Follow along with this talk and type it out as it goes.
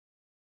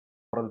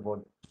temporal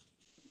bone.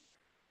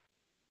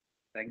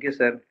 Thank you,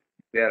 sir.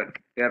 We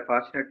are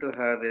fortunate to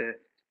have a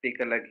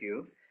speaker like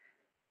you.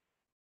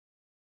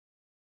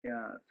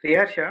 Yeah,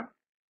 Sriharsha.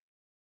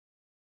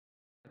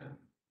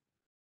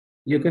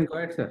 You can go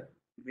ahead, sir.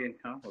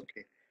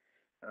 Okay.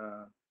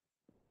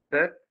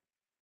 Sir,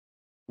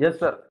 Yes,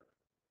 sir.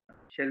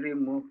 shall we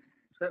move?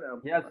 Sir,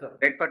 Yes, sir.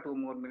 wait for 2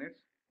 more minutes.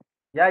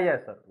 Yeah,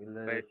 sir.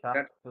 We'll Right, sharp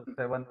that- to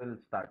 7 will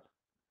start.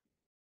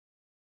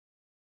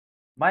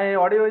 My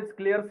audio is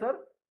clear, sir?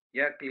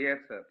 Yeah,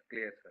 clear, sir.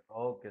 Clear, sir.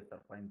 Okay, sir.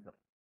 Fine, sir.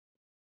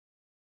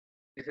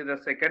 This is the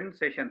second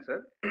session, sir.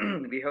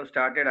 We have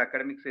started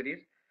academic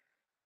series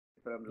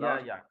from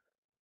last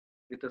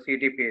with the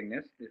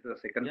CTPNS. This is the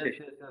second Yes,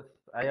 session. yes.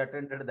 I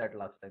attended that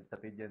last time,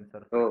 Satish Jain,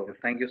 sir. Oh,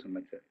 thank you so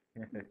much, sir.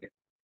 Okay.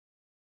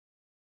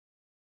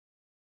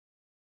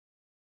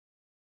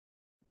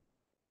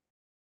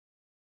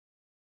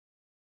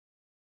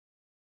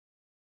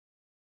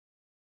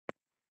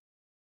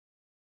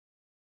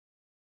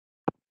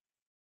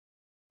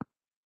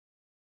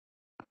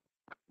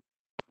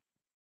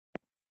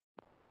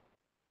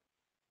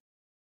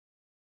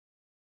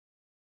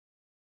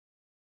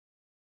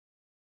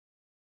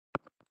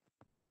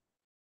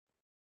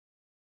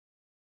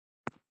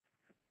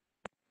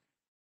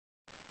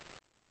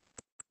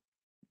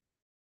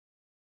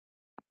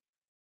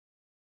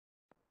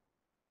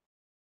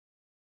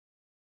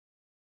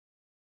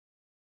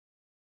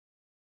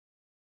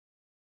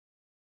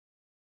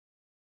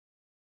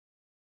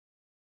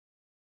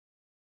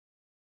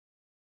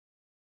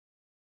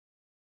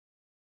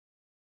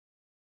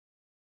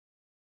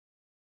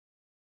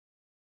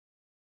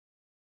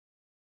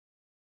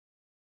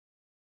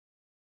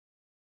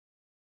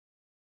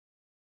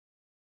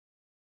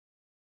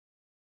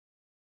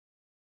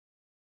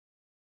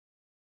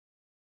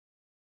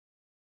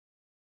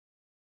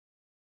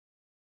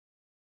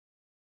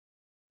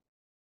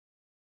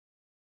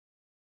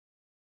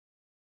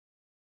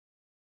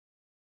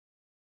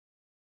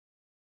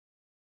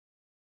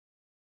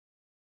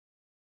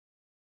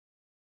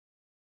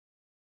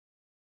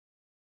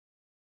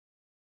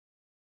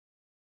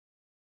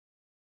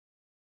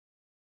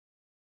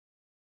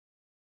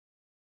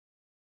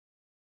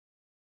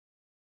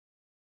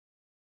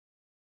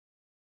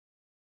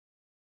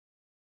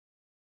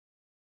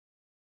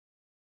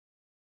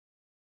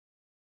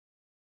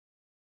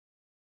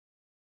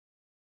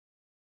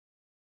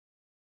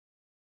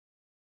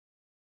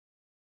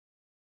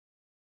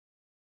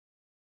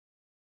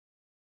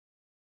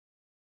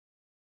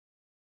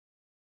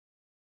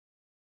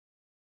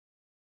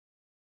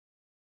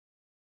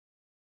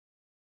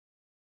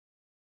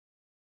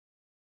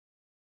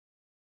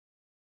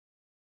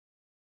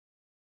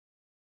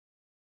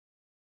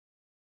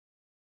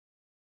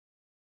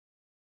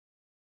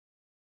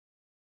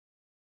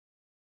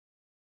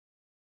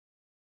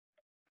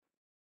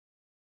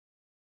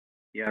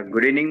 Yeah,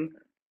 good evening,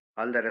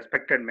 all the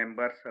respected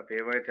members of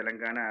AOI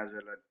Telangana as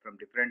well as from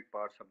different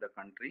parts of the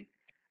country.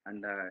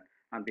 And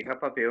on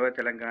behalf of AOI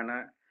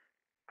Telangana,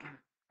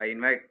 I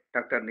invite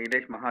Dr.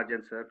 Nilesh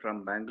Mahajan, sir,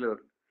 from Bangalore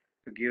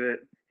to give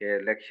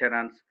a lecture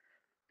on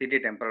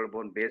CT temporal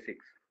bone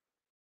basics.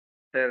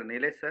 Sir,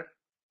 Nilesh, sir,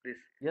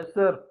 please. Yes,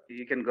 sir.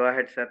 You can go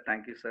ahead, sir.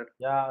 Thank you, sir.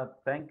 Yeah,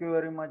 thank you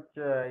very much.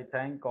 I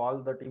thank all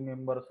the team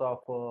members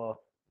of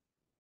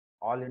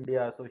All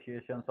India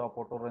Associations of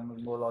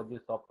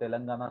Otolaryngologists of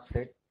Telangana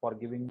State for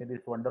giving me this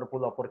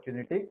wonderful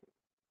opportunity.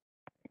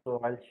 So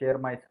I'll share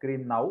my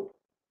screen now.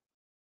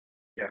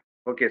 Yeah,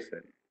 okay,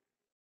 sir.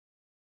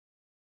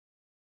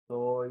 So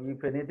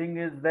if anything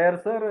is there,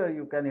 sir,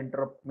 you can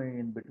interrupt me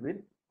in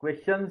between.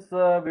 Questions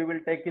we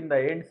will take in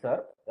the end, sir.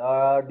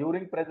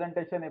 During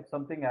presentation, if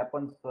something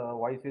happens,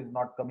 voice is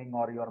not coming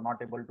or you are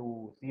not able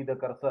to see the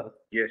cursor,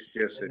 Yes,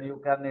 yes, sir. then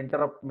you can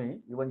interrupt me.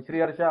 Even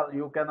Sriharsha,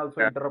 you can also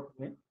interrupt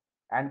me.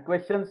 And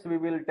questions we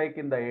will take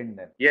in the end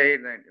then. Yeah,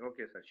 right.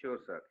 Okay, sir. Sure,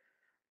 sir.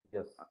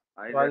 Yes.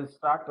 So I'll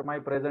start my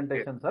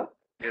presentation, sir.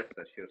 Yes,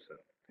 sir. Sure, sir.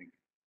 Thank you.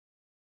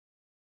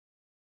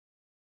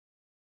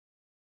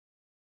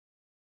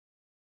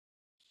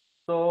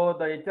 So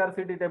the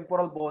HRCT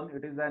temporal bone,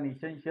 it is an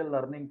essential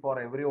learning for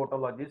every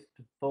otologist.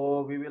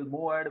 So we will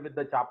move ahead with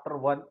the chapter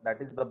 1,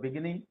 that is the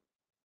beginning.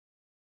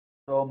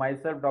 So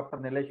myself, Dr.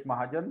 Nilesh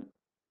Mahajan,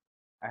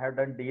 I have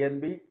done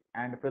DNB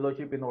and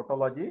fellowship in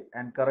otology,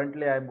 and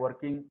currently I am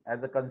working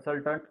as a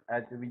consultant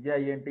at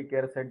Vijay ENT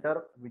Care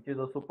Center, which is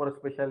a super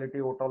specialty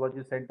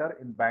otology center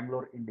in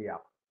Bangalore, India.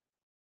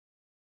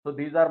 So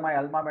these are my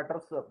alma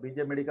maters: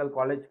 BJ Medical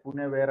College,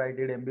 Pune, where I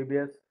did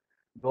MBBS;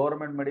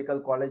 Government Medical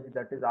College,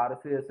 that is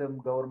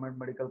RCSM Government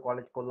Medical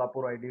College,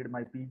 Kolhapur, I did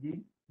my PG,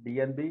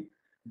 DNB;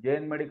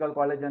 Jain Medical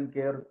College and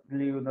Kerala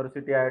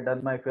University, I had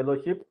done my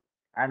fellowship;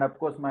 and of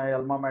course my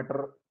alma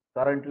mater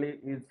currently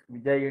is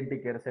Vijay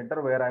ENT Care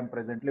Center, where I am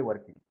presently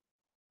working.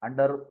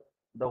 Under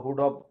the hood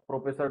of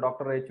Professor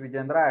Dr. H.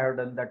 Vijendra, I have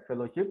done that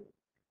fellowship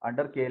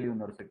under KL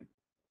University.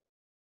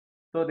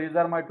 So these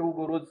are my two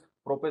gurus.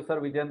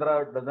 Professor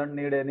Vijendra doesn't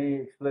need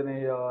any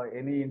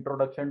any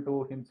introduction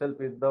to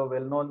himself. Is the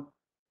well-known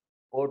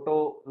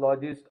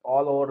otologist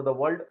all over the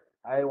world.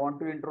 I want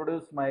to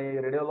introduce my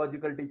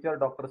radiological teacher,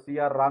 Dr.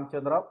 C.R.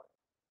 Ramchandra.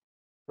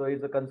 So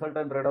he's a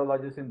consultant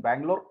radiologist in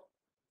Bangalore.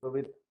 So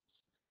with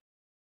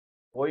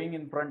going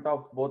in front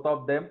of both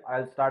of them,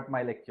 I'll start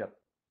my lecture.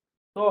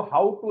 So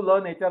how to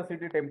learn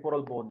HRCT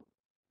temporal bone?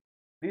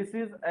 This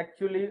is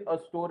actually a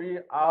story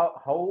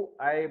how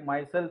I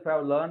myself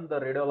have learned the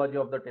radiology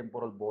of the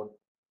temporal bone.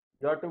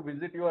 You have to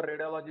visit your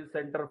radiology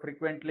center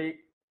frequently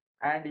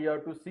and you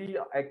have to see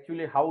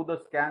actually how the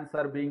scans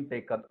are being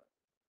taken.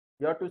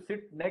 You have to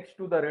sit next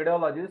to the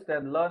radiologist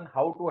and learn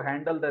how to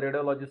handle the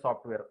radiology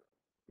software.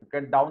 You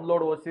can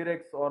download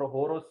Osirex or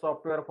Horus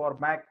software for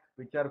Mac,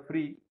 which are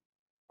free,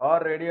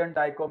 or Radiant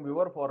Icom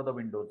Viewer for the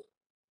Windows.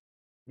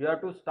 You have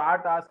to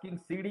start asking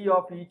CD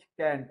of each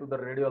scan to the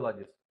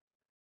radiologist.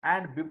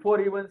 And before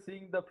even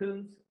seeing the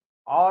films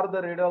or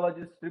the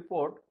radiologist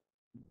report,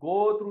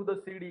 go through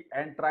the CD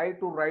and try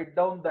to write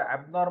down the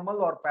abnormal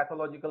or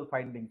pathological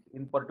findings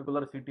in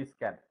particular CT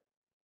scan.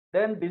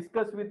 Then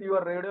discuss with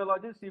your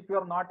radiologist if you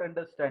are not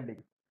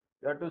understanding.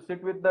 You have to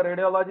sit with the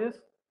radiologist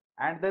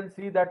and then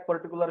see that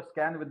particular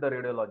scan with the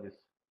radiologist.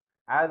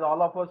 As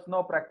all of us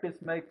know, practice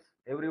makes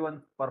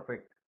everyone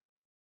perfect.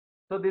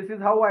 So this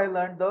is how I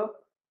learned the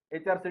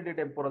HRCT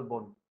temporal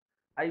bone.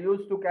 I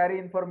used to carry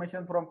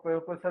information from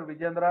Professor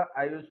Vijendra.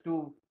 I used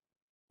to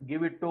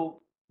give it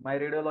to my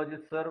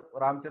radiologist sir,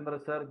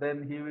 Ramchandra sir.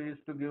 Then he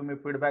used to give me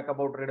feedback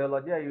about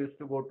radiology. I used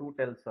to go to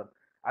tell sir.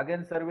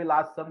 Again, sir will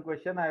ask some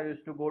question. I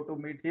used to go to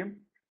meet him.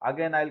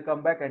 Again, I'll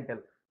come back and tell.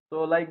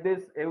 So like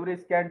this, every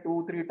scan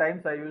 2-3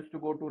 times, I used to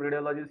go to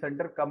radiology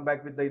center, come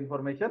back with the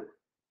information.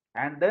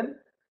 And then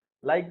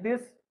like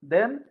this,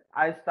 then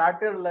I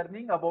started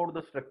learning about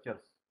the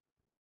structures.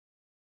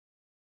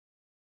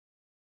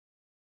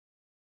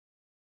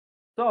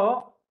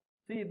 So,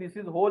 see, this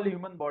is whole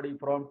human body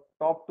from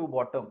top to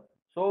bottom.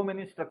 So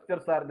many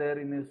structures are there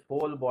in his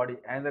whole body,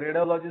 and the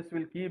radiologist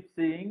will keep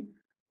seeing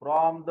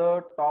from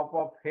the top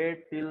of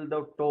head till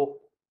the toe.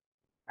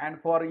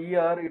 And for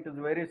ear, it is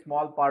very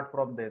small part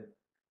from there.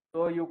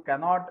 So you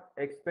cannot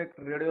expect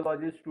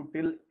radiologist to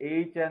tell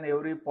each and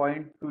every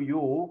point to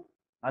you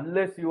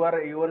unless you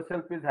are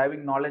yourself is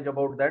having knowledge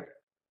about that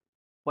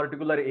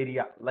particular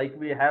area. Like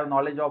we have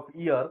knowledge of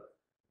ear,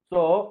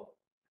 so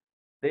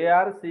they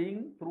are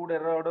seeing through the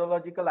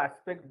radiological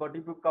aspect, but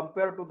if you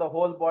compare to the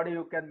whole body,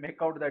 you can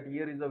make out that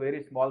ear is a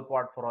very small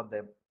part for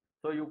them.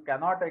 So you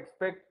cannot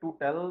expect to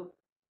tell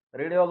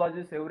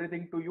radiologist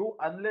everything to you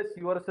unless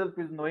yourself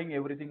is knowing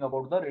everything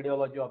about the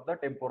radiology of the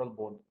temporal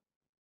bone.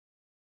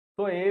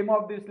 So aim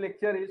of this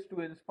lecture is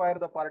to inspire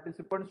the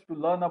participants to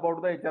learn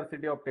about the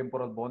HRCT of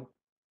temporal bone,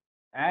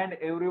 and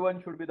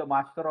everyone should be the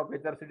master of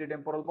HRCT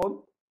temporal bone,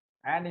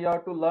 and you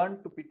have to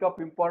learn to pick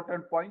up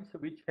important points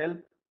which help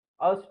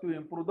us to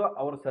improve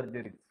our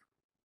surgeries.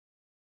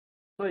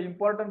 So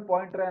important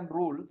pointer and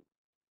rule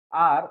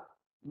are: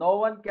 no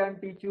one can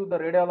teach you the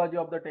radiology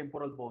of the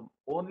temporal bone.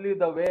 Only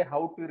the way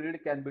how to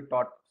read can be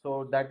taught.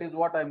 So that is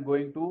what I'm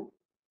going to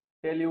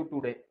tell you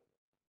today.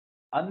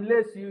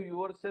 Unless you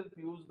yourself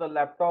use the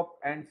laptop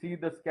and see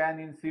the scan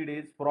in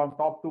CDs from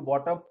top to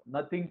bottom,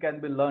 nothing can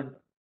be learned.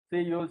 See,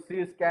 you'll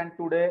see scan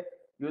today,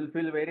 you'll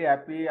feel very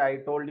happy. I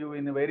told you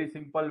in a very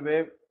simple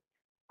way.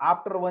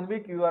 After 1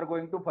 week, you are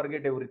going to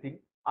forget everything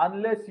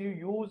unless you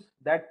use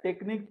that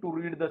technique to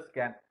read the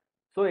scan.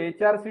 So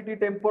HRCT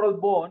temporal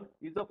bone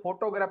is a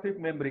photographic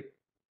memory.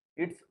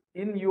 It's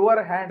in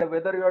your hand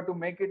whether you have to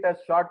make it as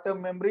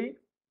short-term memory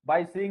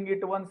by seeing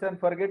it once and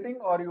forgetting,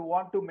 or you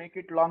want to make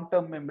it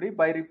long-term memory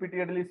by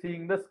repeatedly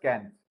seeing the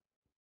scans.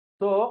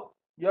 So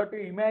you have to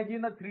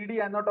imagine a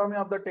 3D anatomy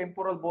of the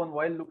temporal bone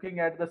while looking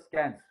at the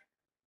scans.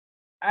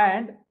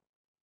 And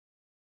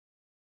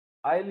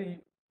I'll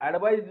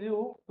advise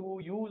you to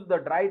use the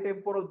dry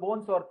temporal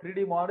bones or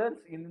 3D models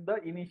in the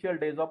initial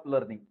days of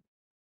learning.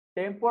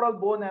 Temporal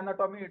bone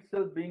anatomy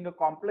itself being a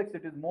complex,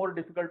 it is more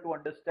difficult to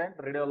understand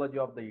radiology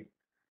of the it.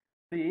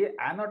 See,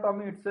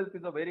 anatomy itself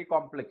is a very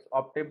complex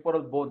of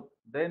temporal bone.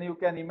 Then you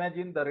can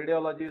imagine the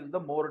radiology is the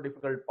more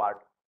difficult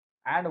part.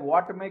 And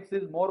what makes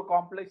it more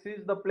complex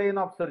is the plane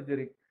of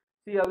surgery.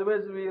 See,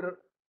 always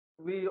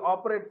we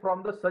operate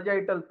from the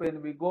sagittal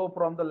plane. We go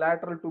from the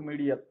lateral to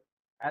medial.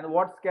 And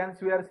what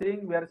scans we are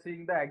seeing? We are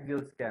seeing the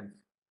axial scans.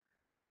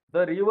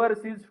 The reverse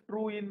is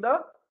true in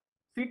the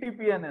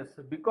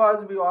CTPNS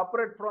because we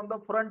operate from the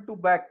front to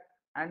back,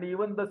 and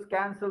even the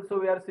scans also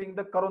we are seeing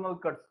the coronal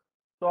cuts.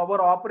 So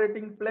our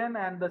operating plane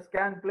and the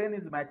scan plane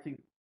is matching.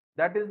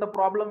 That is the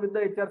problem with the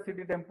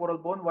HRCT temporal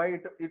bone, why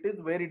it is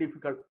very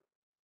difficult.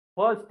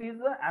 First is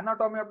the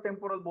anatomy of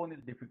temporal bone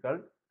is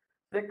difficult.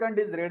 Second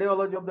is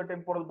radiology of the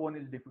temporal bone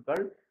is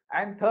difficult.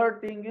 And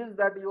third thing is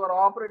that you are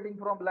operating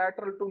from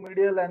lateral to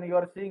medial and you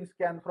are seeing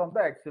scan from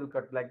the axial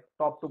cut, like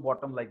top to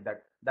bottom like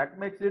that. That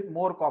makes it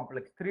more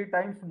complex, 3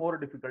 times more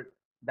difficult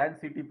than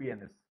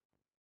CTPNS.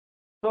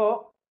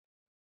 So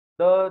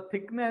the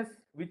thickness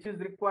which is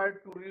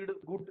required to read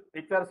good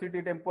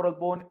HRCT temporal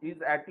bone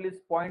is at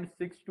least 0.6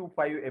 to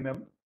 5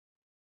 mm.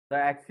 The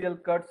axial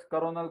cuts,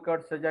 coronal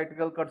cuts,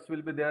 sagittal cuts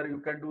will be there. You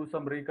can do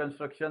some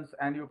reconstructions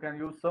and you can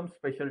use some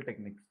special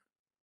techniques.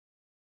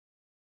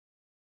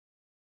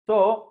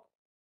 So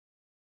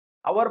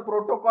our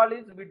protocol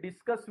is we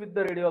discuss with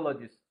the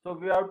radiologist. So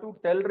we have to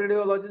tell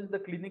radiologist the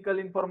clinical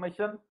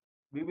information.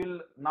 We will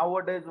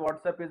nowadays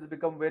WhatsApp is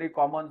become very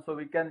common, so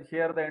we can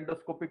share the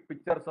endoscopic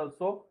pictures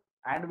also,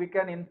 and we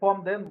can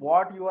inform them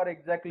what you are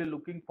exactly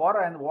looking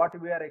for and what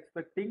we are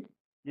expecting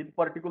in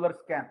particular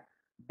scan.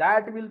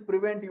 That will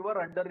prevent your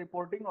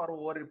under-reporting or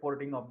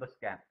over-reporting of the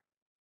scan.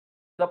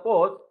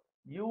 Suppose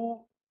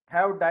you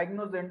have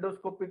diagnosed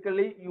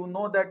endoscopically, you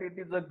know that it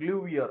is a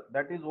glue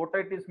that is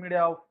otitis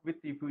media with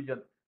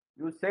effusion.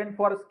 You send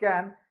for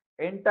scan,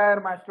 entire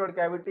mastoid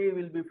cavity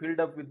will be filled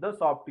up with the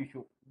soft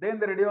tissue. Then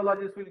the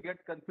radiologist will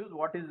get confused.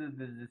 What is this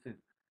disease?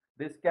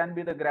 This can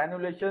be the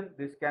granulation,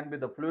 this can be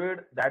the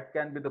fluid, that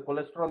can be the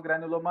cholesterol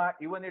granuloma,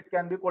 even it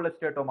can be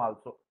cholesteatoma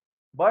also.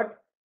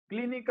 But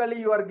clinically,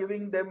 you are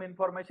giving them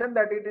information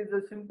that it is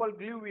a simple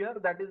glue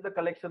that is the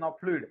collection of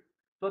fluid.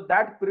 So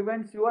that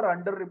prevents your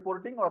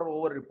under-reporting or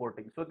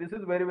over-reporting. So this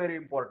is very, very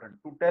important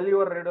to tell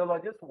your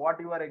radiologist what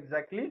you are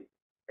exactly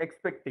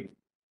expecting.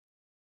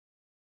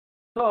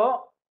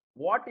 So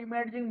what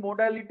imaging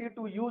modality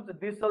to use,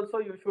 this also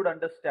you should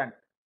understand.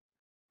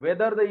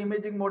 Whether the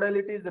imaging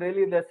modality is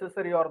really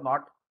necessary or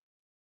not.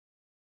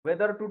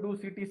 Whether to do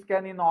CT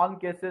scan in all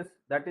cases,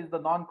 that is the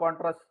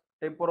non-contrast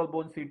temporal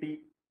bone CT.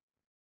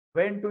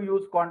 When to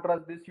use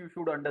contrast, this you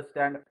should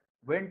understand.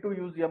 When to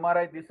use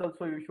MRI, this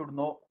also you should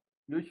know.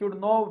 You should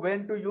know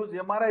when to use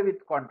MRI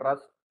with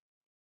contrast.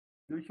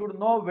 You should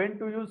know when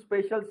to use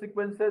spatial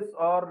sequences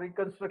or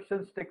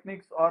reconstructions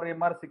techniques or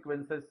MR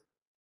sequences.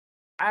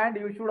 And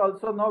you should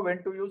also know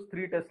when to use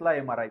 3 Tesla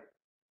MRI.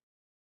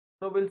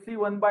 So we'll see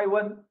one by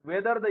one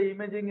whether the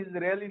imaging is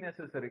really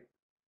necessary.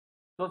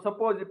 So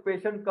suppose if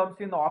patient comes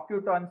in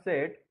acute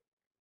onset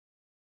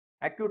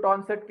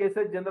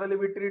cases generally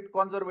we treat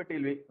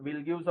conservatively.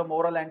 We'll give some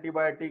oral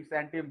antibiotics,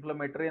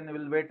 anti-inflammatory, and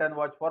we'll wait and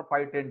watch for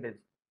 5-10 days.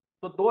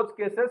 So those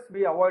cases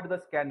we avoid the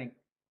scanning,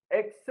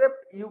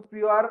 except if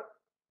you are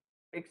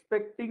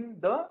expecting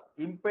the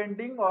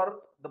impending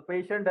or the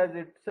patient has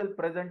itself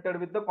presented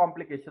with the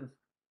complications,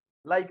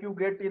 like you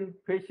get in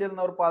facial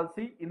nerve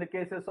palsy in the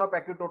cases of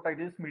acute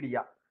otitis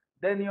media.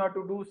 Then you have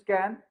to do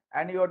scan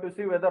and you have to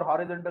see whether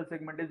horizontal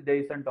segment is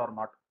dehiscent or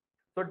not.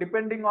 So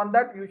depending on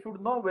that, you should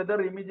know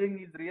whether imaging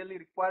is really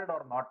required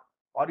or not,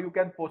 or you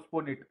can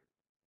postpone it.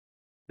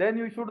 Then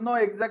you should know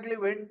exactly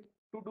when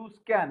to do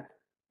scan.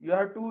 You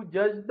have to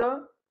judge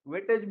the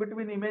weightage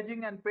between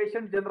imaging and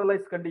patient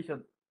generalized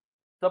condition.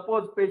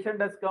 Suppose patient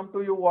has come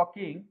to you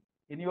walking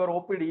in your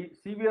OPD,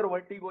 severe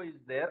vertigo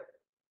is there.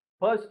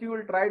 First you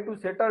will try to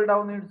settle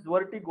down its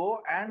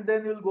vertigo and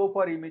then you will go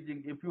for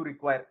imaging if you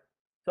require.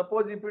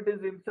 Suppose if it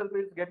is himself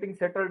is getting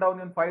settled down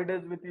in 5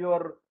 days with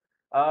your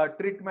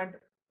treatment,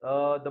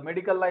 the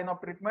medical line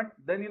of treatment,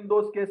 then in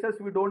those cases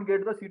we don't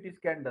get the CT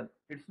scan done.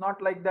 It's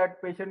not like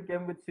that patient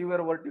came with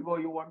severe vertigo,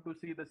 you want to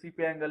see the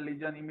CP angle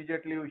lesion,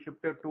 immediately you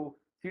shifted to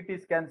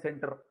CT scan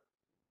center.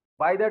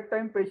 By that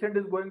time patient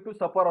is going to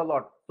suffer a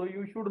lot. So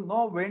you should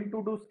know when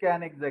to do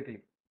scan exactly.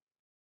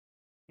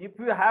 If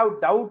you have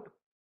doubt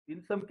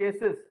in some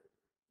cases,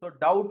 so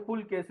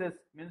doubtful cases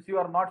means you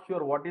are not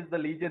sure what is the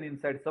lesion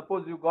inside.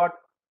 Suppose you got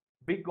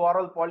big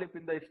oral polyp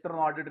in the external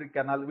auditory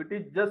canal, which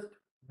is just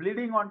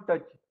bleeding on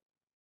touch.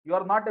 You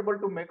are not able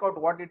to make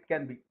out what it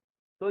can be.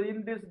 So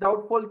in these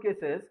doubtful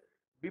cases,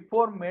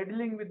 before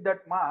meddling with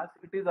that mass,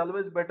 it is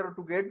always better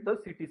to get the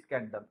CT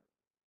scan done.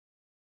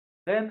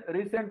 Then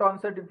recent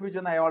onset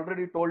effusion, I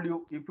already told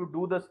you, if you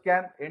do the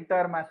scan,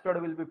 entire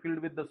mastoid will be filled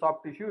with the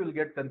soft tissue, you will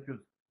get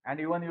confused. And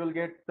even you will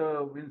get,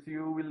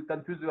 you will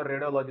confuse your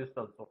radiologist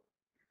also.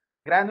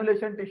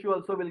 Granulation tissue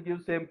also will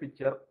give same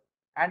picture.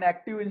 And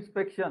active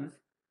inspections,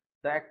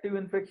 the active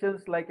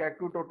infections like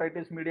acute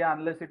otitis media,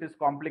 unless it is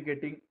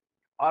complicating,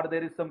 or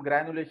there is some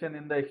granulation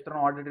in the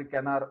external auditory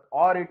canal,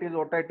 or it is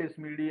otitis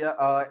media,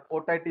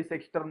 otitis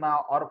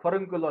externa, or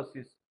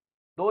furunculosis.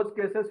 Those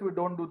cases we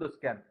don't do the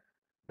scan.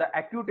 The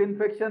acute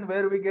infection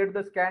where we get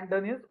the scan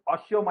done is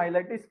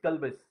osteomyelitis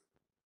culpis.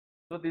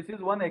 So this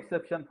is one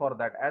exception for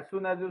that. As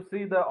soon as you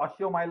see the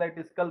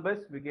osteomyelitis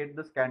culpis, we get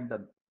the scan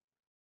done.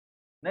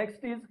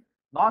 Next is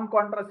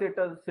non-contrast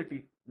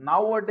HRCT.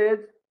 Nowadays,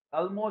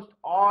 almost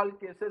all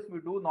cases we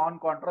do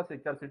non-contrast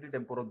HRCT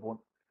temporal bone.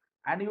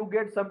 And you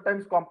get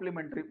sometimes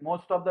complimentary.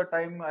 Most of the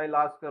time I'll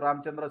ask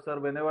Ramchandra sir,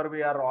 whenever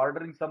we are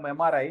ordering some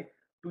MRI,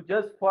 to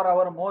just for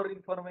our more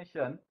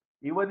information,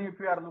 even if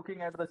we are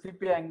looking at the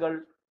CP angle,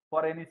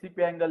 for any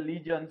CP angle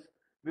lesions,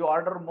 we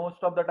order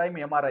most of the time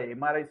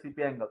MRI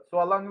CP angle.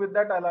 So along with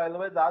that, I'll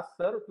always ask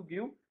sir to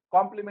give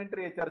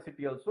complimentary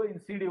HRCT also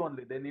in CD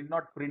only. They need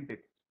not print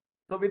it.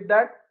 So with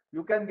that,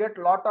 you can get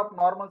lot of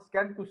normal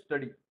scan to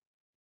study.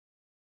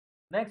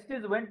 Next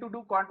is when to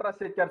do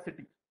contrast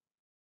HRCT.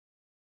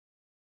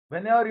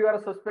 Whenever you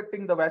are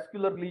suspecting the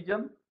vascular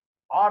lesion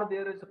or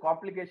there is a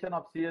complication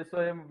of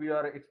CSOM, we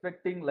are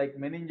expecting like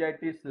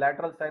meningitis,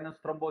 lateral sinus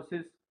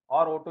thrombosis,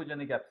 or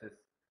otogenic abscess.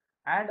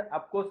 And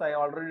of course, I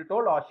already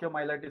told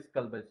osteomyelitis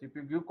culpis. If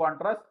you give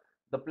contrast,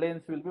 the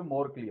planes will be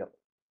more clear.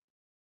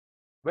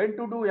 When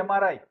to do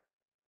MRI?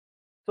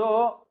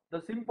 So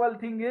the simple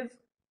thing is,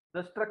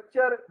 The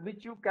structure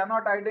which you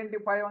cannot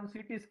identify on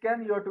CT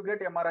scan, you have to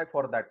get MRI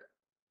for that.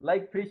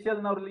 Like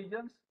facial nerve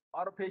lesions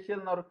or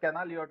facial nerve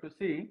canal, you have to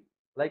see,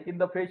 like in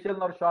the facial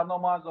nerve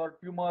schwannomas or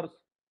tumors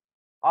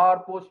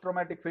or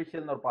post-traumatic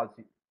facial nerve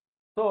palsy.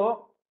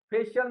 So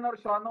facial nerve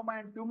schwannoma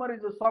and tumor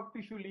is a soft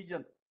tissue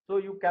lesion. So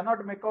you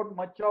cannot make out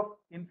much of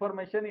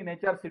information in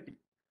HRCT.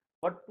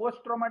 But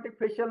post-traumatic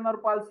facial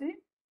nerve palsy,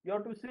 you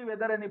have to see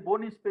whether any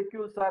bony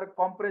spicules are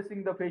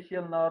compressing the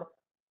facial nerve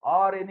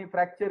or any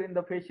fracture in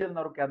the facial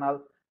nerve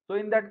canal. So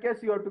in that case,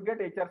 you have to get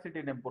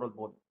HRCT temporal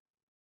bone.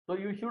 So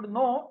you should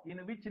know in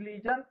which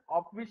lesion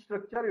of which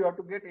structure you have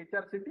to get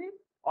HRCT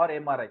or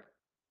MRI.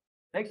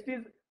 Next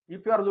is,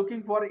 if you are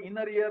looking for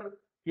inner ear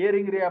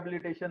hearing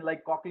rehabilitation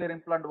like cochlear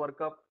implant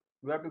workup,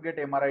 you have to get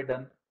MRI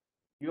done.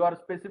 You are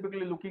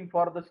specifically looking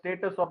for the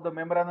status of the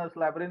membranous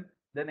labyrinth,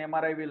 then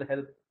MRI will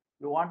help.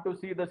 You want to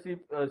see the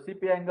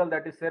CP angle,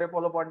 that is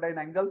cerebellopontine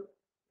angle,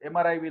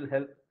 MRI will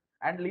help.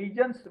 And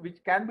lesions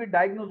which can be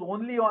diagnosed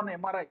only on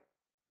MRI.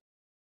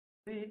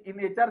 See, in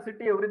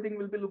HRCT, everything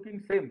will be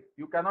looking same.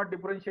 You cannot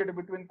differentiate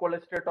between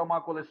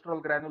cholesteatoma,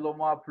 cholesterol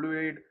granuloma,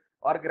 fluid,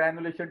 or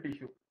granulation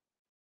tissue.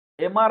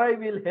 MRI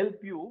will help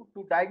you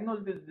to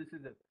diagnose these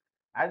diseases.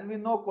 As we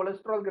know,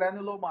 cholesterol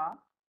granuloma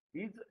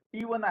is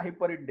T1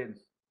 hyperintense.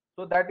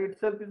 So that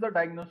itself is a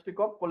diagnostic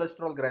of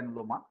cholesterol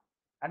granuloma.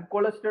 And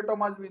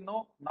cholesteatoma, as we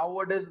know,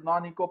 nowadays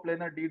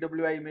non-echoplanar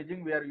DWI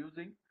imaging we are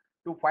using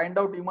to find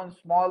out even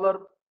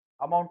smaller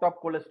amount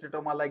of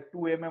cholesteatoma like 2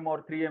 mm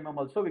or 3 mm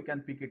also we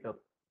can pick it up.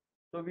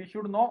 So we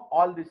should know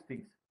all these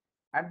things.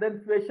 And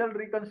then facial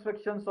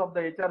reconstructions of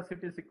the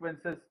HRCT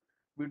sequences,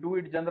 we do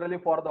it generally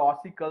for the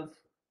ossicles,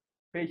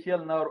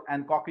 facial nerve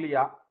and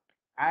cochlea.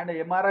 And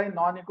MRI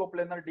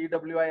non-echoplanar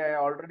DWI, I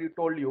already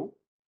told you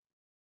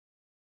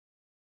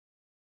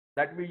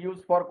that we use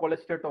for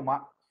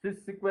cholesteatoma.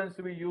 This sequence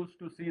we use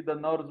to see the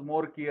nerves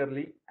more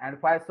clearly, and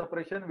fire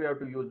suppression we have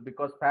to use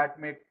because fat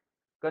may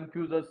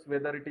confuse us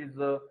whether it is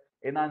a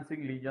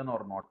enhancing lesion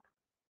or not.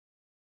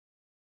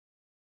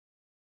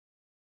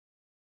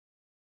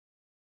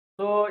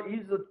 So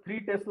is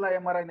 3 Tesla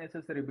MRI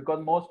necessary?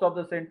 Because most of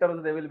the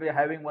centers they will be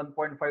having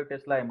 1.5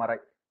 Tesla MRI.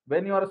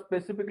 When you are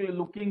specifically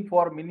looking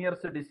for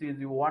Meniere's disease,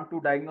 you want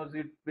to diagnose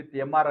it with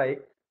MRI,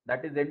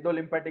 that is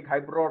endolymphatic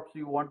hypertrophy,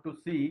 you want to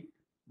see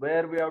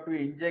where we have to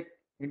inject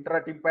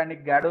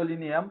intratympanic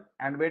gadolinium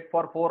and wait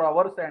for 4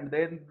 hours and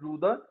then do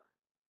the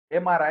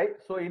MRI.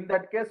 So in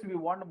that case, we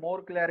want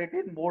more clarity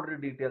in more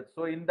details.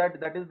 So in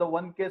that is the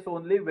one case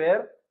only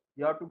where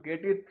you have to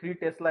get it 3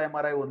 Tesla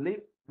MRI only.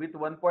 With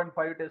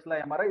 1.5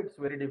 Tesla MRI, it's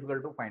very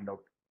difficult to find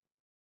out.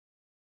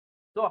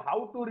 So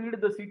how to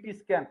read the CT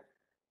scan?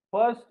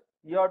 First,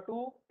 you have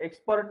to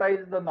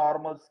expertise the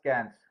normal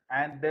scans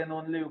and then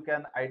only you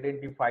can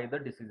identify the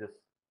diseases.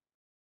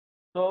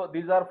 So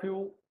these are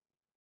few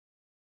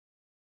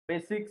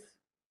basics.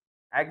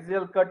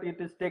 Axial cut,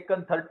 it is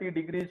taken 30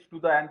 degrees to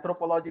the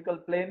anthropological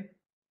plane.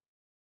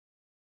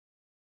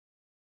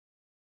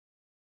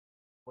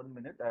 1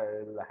 minute,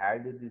 I will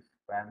hide this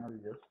panel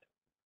just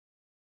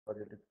because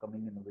it is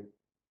coming in a way.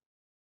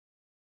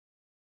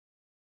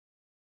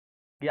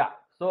 Yeah,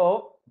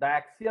 so the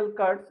axial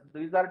cuts,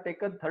 these are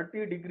taken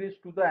 30 degrees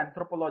to the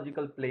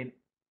anthropological plane.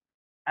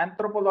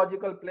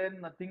 Anthropological plane,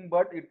 nothing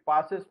but it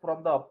passes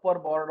from the upper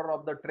border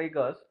of the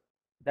tragus,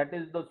 that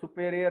is the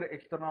superior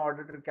external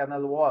auditory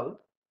canal wall,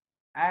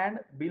 and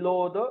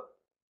below the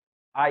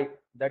eye,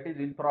 that is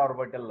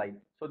infraorbital line.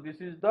 So this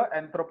is the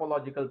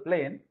anthropological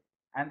plane,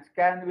 and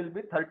scan will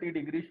be 30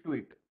 degrees to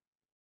it,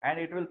 and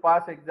it will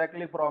pass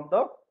exactly from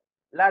the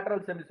lateral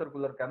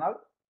semicircular canal.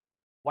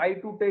 Why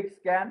to take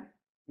scan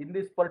in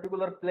this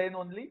particular plane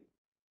only?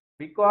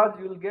 Because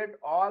you will get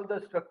all the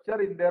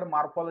structure in their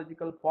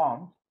morphological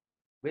forms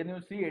when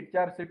you see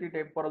HRCT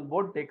temporal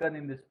bone taken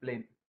in this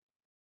plane.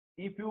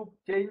 If you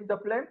change the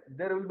plane,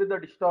 there will be the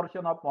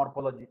distortion of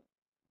morphology.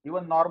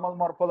 Even normal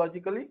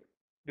morphologically,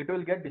 it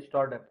will get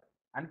distorted.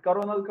 And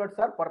coronal cuts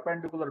are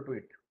perpendicular to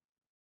it.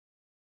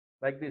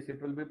 Like this,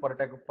 it will be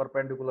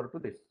perpendicular to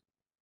this.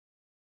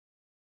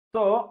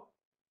 So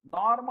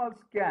normal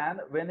scan,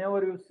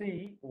 whenever you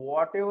see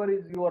whatever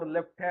is your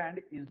left hand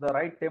is the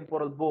right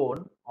temporal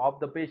bone of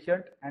the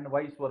patient and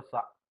vice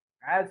versa.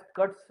 As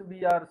cuts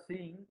we are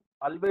seeing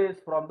always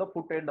from the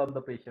foot end of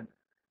the patient.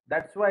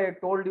 That's why I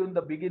told you in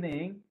the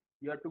beginning,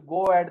 you have to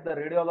go at the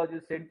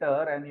radiology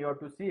center and you have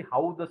to see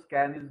how the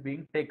scan is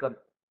being taken.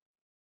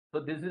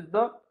 So this is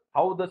the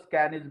how the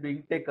scan is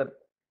being taken.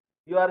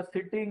 You are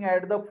sitting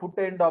at the foot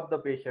end of the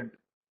patient.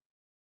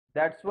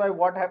 That's why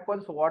what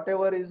happens,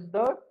 whatever is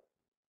the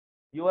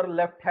your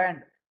left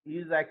hand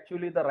is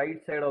actually the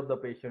right side of the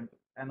patient,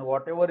 and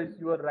whatever is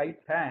your right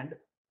hand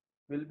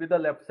will be the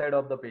left side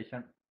of the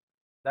patient.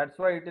 That's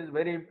why it is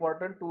very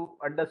important to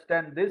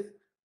understand this,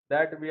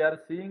 that we are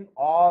seeing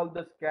all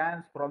the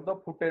scans from the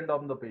foot end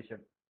of the patient.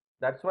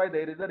 That's why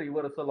there is a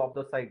reversal of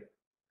the side.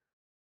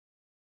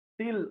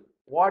 Still,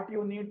 what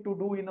you need to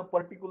do in a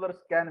particular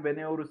scan,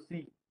 whenever you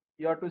see,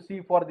 you have to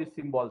see for these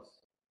symbols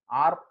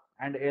R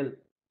and L.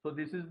 So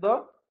this is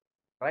the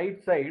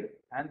right side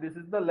and this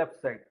is the left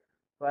side.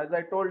 So as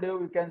I told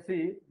you, you can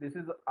see this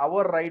is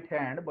our right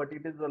hand, but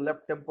it is the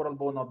left temporal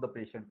bone of the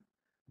patient.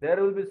 There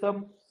will be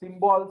some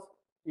symbols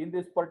in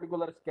this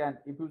particular scan.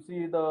 If you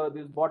see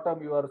this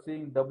bottom, you are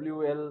seeing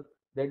WL,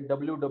 then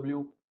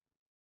WW.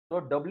 So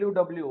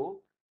WW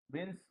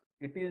means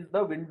it is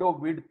the window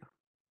width.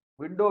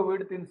 Window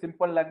width in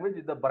simple language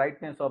is the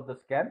brightness of the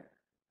scan,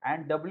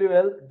 and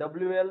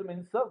WL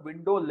means the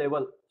window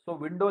level. So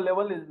window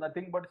level is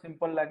nothing but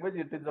simple language.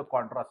 It is a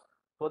contrast,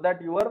 so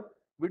that your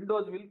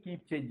windows will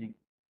keep changing.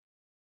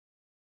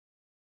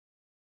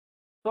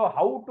 So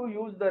how to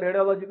use the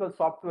radiological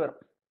software?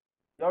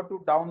 You have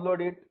to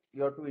download it,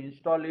 you have to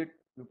install it.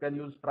 You can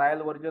use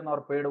trial version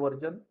or paid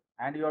version,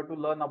 and you have to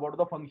learn about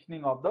the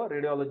functioning of the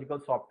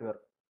radiological software.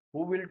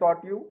 Who will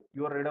taught you?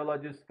 Your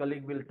radiologist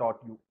colleague will taught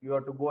you. You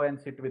have to go and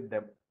sit with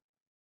them.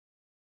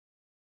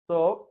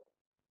 So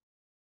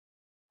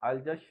I'll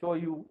just show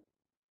you.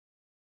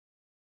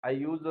 I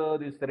use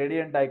this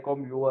Radiant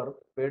ICOM viewer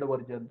paid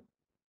version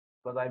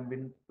because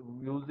I'm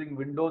using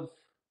Windows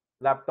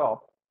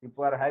laptop. If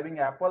you are having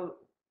Apple,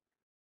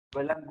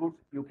 well and good,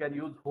 you can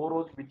use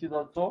Horos, which is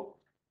also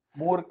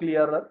more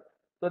clearer.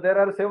 So there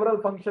are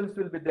several functions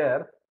will be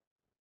there.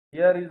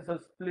 Here is a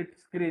split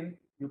screen.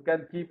 You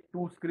can keep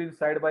two screens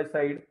side by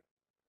side.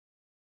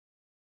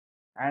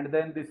 And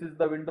then this is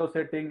the window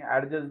setting,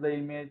 adjust the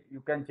image. You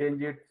can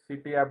change it,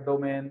 CT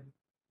abdomen,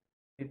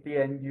 CT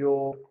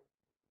angio,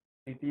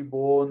 CT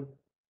bone,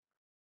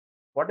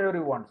 whatever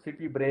you want,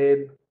 CT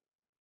brain,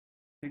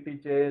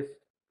 CT chest,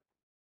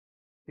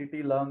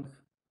 CT lungs,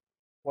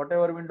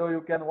 whatever window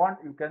you can want,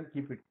 you can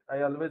keep it.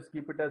 I always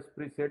keep it as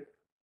preset.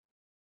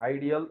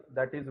 Ideal,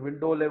 that is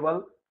window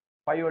level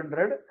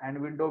 500 and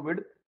window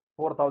width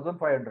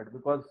 4500,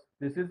 because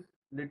this is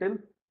little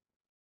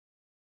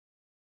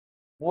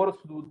more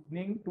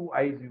soothing to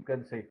eyes, you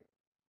can say.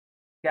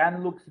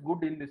 Scan looks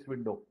good in this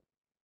window.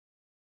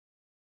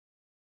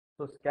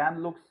 So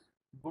scan looks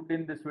good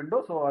in this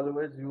window, so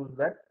always use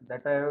that.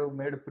 That I have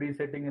made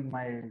pre-setting in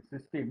my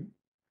system.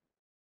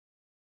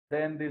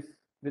 Then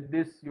with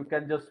this you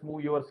can just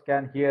move your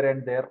scan here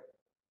and there.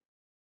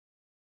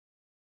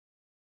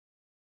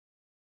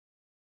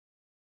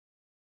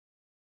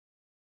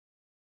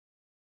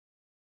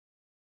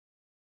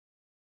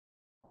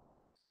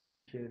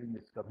 Sharing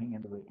is coming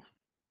in the way.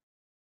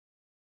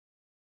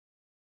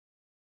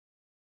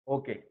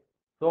 Okay,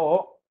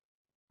 so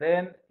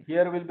then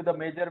here will be the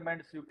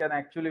measurements. You can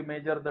actually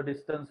measure the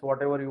distance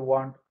whatever you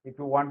want. If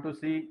you want to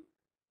see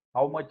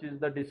how much is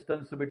the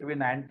distance between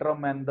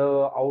antrum and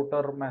the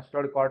outer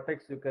mastoid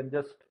cortex, you can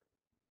just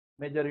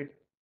measure it.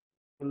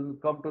 You'll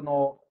come to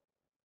know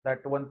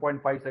that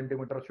 1.5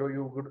 centimeter, so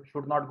you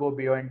should not go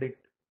beyond it.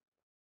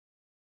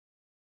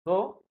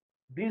 So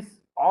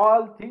these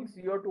all things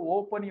you have to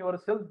open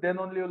yourself, then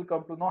only you will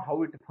come to know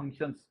how it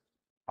functions.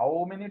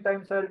 How many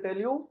times I'll tell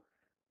you?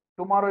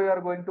 Tomorrow you are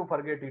going to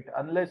forget it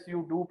unless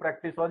you do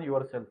practice on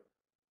yourself.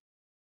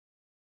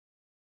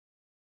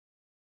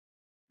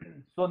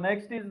 So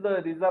next is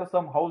these are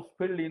some house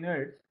filled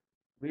units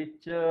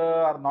which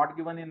are not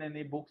given in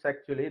any books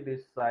actually.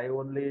 This I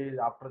only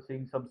after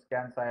seeing some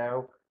scans I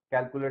have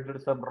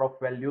calculated some rough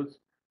values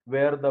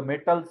where the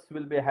metals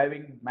will be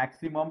having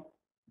maximum,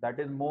 that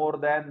is more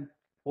than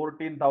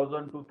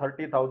 14,000 to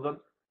 30,000.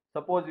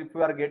 Suppose if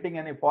you are getting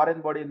any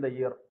foreign body in the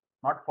ear,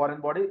 not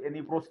foreign body,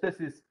 any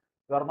prosthesis,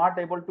 you are not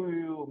able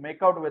to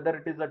make out whether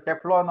it is a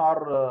Teflon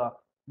or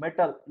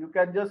metal, you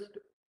can just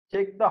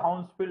check the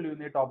Hounsfield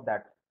unit of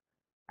that,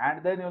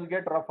 and then you'll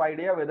get rough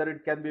idea whether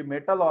it can be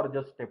metal or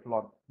just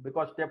Teflon,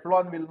 because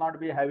Teflon will not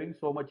be having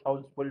so much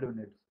Hounsfield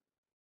units.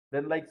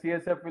 Then like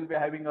CSF will be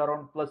having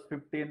around plus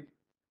 15,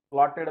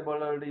 clotted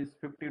blood is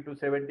 50 to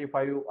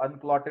 75,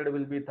 unclotted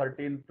will be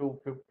 13 to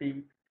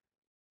 50,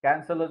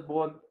 cancellous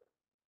bone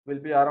will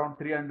be around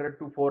 300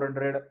 to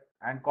 400,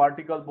 and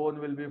cortical bone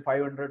will be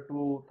 500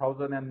 to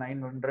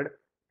 1900.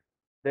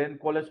 Then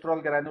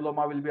cholesterol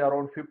granuloma will be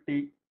around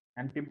 50,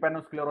 and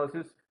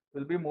tympanosclerosis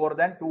will be more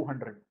than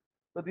 200.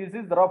 So this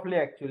is roughly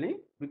actually,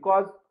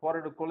 because for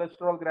the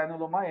cholesterol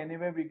granuloma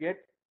anyway we get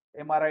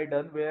MRI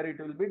done where it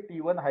will be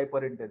T1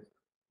 hyperintense.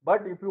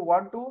 But if you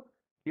want to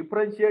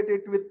differentiate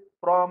it with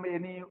from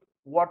any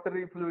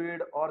watery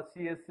fluid or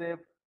CSF,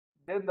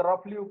 then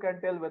roughly you can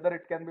tell whether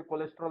it can be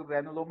cholesterol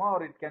granuloma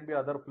or it can be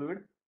other fluid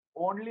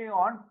only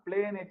on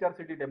plain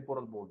HRCT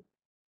temporal bone.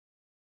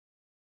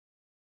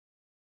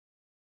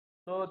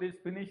 So this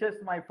finishes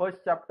my first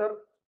chapter.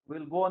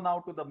 We'll go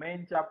now to the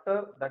main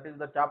chapter, that is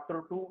the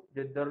chapter 2,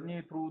 the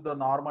journey through the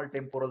normal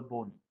temporal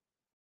bone.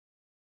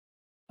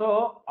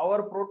 So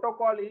our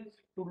protocol is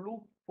to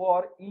look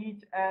for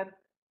each and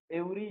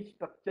every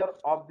structure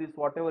of this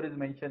whatever is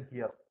mentioned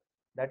here.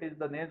 That is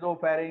the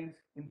nasopharynx,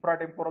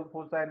 infratemporal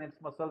fossa and its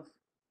muscles,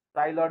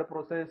 styloid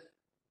process,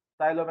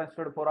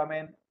 stylomastoid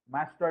foramen,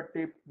 mastoid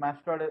tip,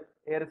 mastoid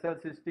air cell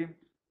system,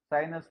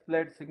 sinus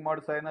plate,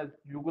 sigmoid sinus,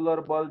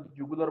 jugular bulb,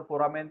 jugular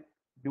foramen,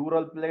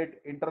 dural plate,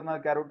 internal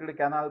carotid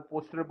canal,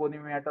 posterior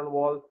bony-meatal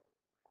wall,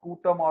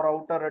 scutum or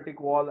outer rhetic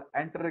wall,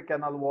 anterior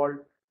canal wall,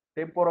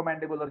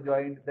 temporomandibular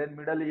joint, then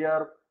middle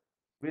ear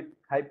with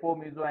hypo,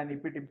 meso and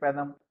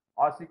epitympanum,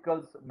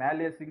 ossicles,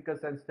 malleus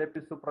incus and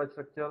stapes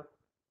suprastructure,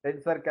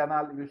 tensor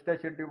canal,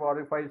 eustachian tube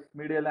orifice,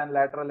 medial and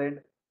lateral end,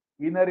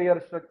 inner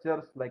ear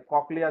structures like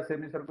cochlea,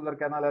 semicircular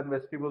canal and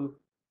vestibule,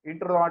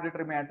 internal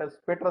auditory meatus,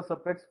 petrous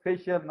apex,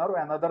 facial nerve,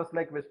 and others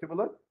like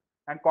vestibular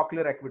and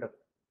cochlear aqueduct.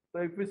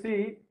 So if you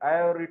see, I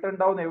have written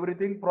down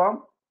everything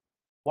from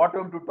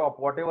bottom to top,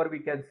 whatever we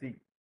can see.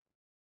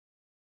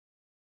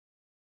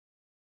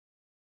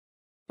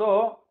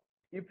 So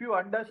if you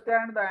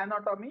understand the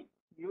anatomy,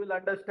 you will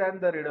understand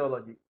the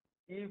radiology.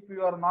 If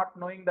you are not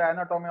knowing the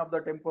anatomy of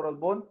the temporal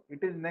bone,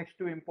 it is next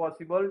to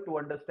impossible to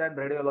understand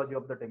radiology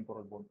of the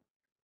temporal bone.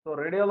 So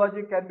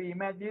radiology can be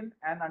imagined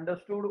and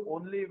understood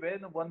only when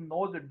one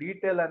knows the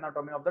detailed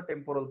anatomy of the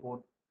temporal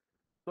bone.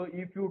 So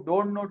if you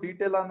don't know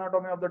detailed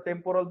anatomy of the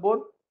temporal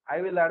bone,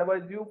 I will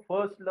advise you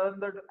first learn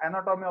the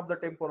anatomy of the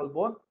temporal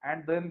bone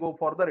and then go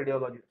for the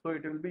radiology. So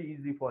it will be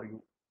easy for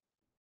you.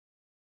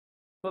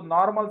 So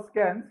normal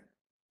scans,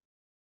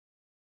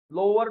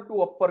 lower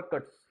to upper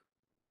cuts.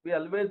 We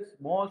always,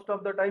 most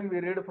of the time we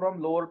read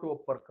from lower to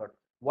upper cuts.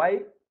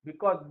 Why?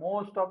 Because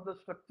most of the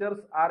structures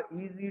are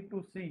easy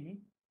to see,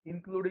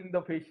 including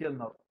the facial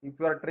nerve. If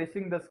you are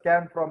tracing the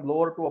scan from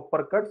lower to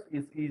upper cuts,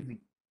 is easy.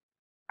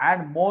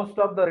 And most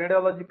of the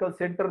radiological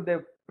center, they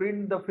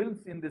print the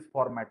films in this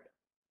format.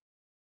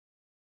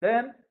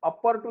 Then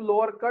upper to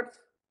lower cuts,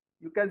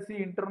 you can see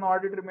internal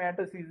auditory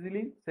meatus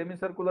easily,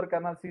 semicircular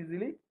canals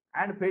easily,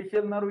 and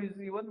facial nerve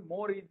is even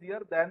more easier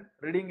than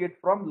reading it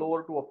from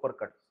lower to upper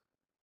cuts.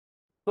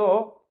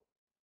 So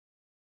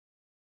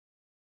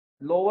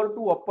lower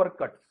to upper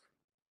cuts.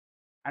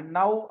 And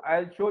now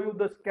I'll show you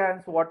the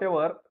scans,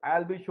 whatever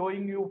I'll be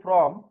showing you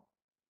from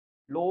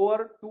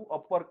lower to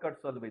upper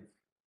cuts always.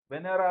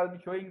 Whenever I'll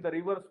be showing the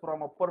reverse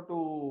from upper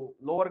to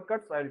lower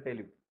cuts, I'll tell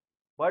you.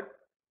 But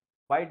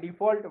by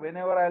default,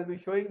 whenever I'll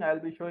be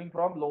showing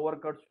from lower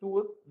cuts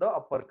to the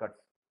upper cuts.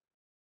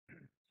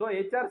 So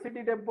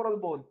HRCT temporal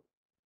bone,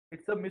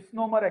 it's a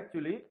misnomer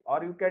actually,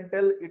 or you can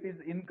tell it is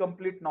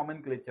incomplete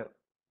nomenclature,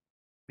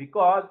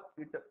 because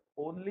it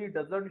only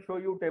doesn't show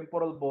you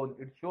temporal bone.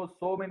 It shows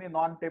so many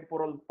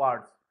non-temporal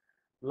parts.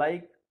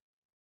 Like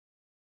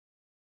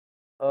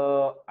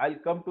I'll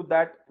come to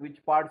that, which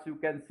parts you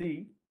can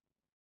see.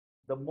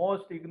 The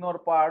most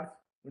ignored parts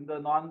in the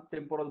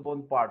non-temporal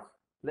bone parts,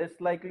 less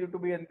likely to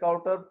be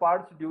encountered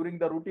parts during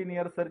the routine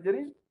ear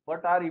surgery,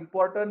 but are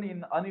important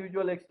in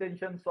unusual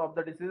extensions of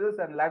the diseases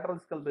and lateral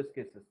skull base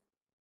cases.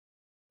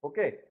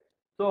 Okay,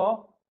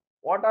 so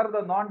what are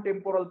the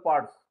non-temporal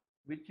parts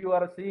which you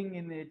are seeing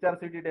in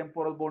HRCT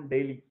temporal bone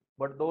daily?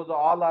 But those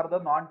all are the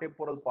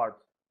non-temporal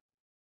parts.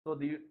 So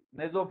the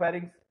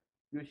nasopharynx,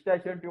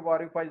 eustachian tube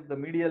orifice, the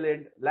medial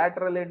end,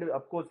 lateral end,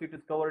 of course, it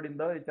is covered in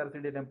the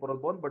HRCT temporal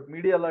bone, but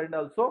medial end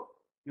also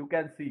you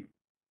can see.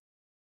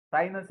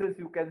 Sinuses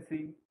you can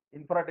see,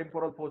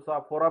 infratemporal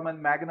fossa, foramen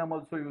magnum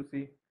also you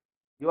see.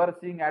 You are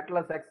seeing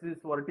atlas axis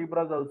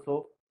vertebrae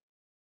also,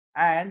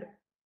 and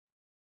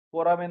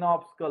foramina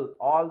of skull,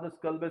 all the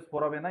skull base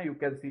foramina you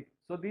can see.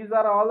 So these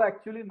are all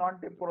actually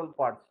non-temporal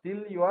parts.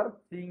 Still you are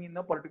seeing in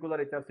a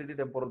particular HRCT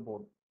temporal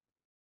bone.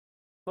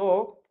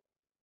 So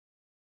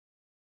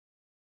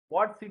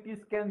what CT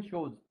scan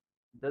shows?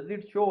 Does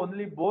it show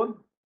only bone?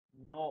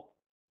 No,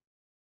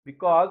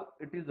 because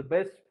it is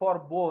best for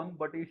bone,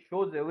 but it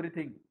shows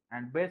everything.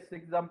 And best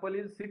example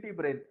is CT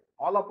brain.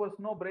 All of us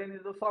know brain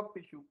is a soft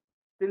tissue.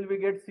 Still we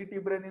get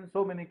CT brain in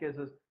so many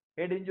cases.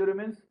 Head injury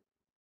means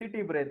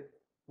CT brain.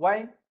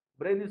 Why?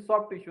 Brain is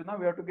soft tissue. Now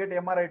we have to get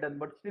MRI done,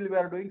 but still we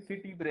are doing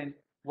CT brain.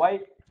 Why?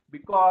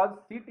 Because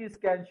CT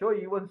scan show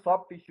even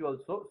soft tissue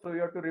also. So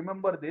you have to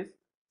remember this.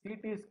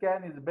 CT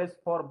scan is best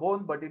for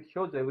bone, but it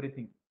shows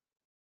everything.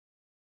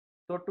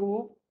 So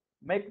to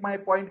make my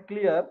point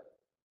clear,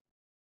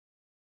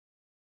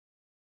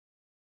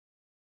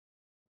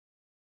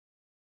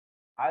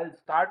 I'll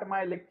start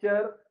my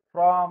lecture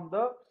from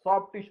the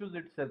soft tissues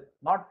itself,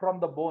 not from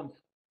the bones.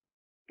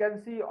 You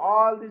can see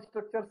all these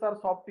structures are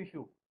soft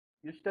tissue.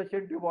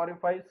 Eustachian tube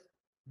orifice,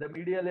 the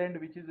medial end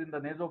which is in the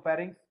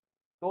nasopharynx,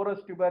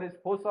 torus tuberis,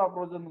 fossa of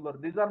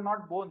Rosenmuller. These are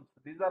not bones.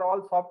 These are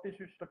all soft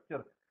tissue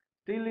structure.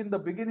 Still in the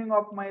beginning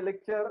of my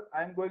lecture,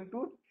 I am going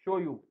to show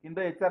you in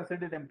the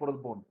HRCT temporal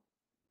bone.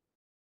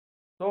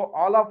 So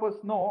all of us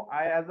know,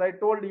 as I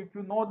told, if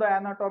you know the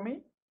anatomy,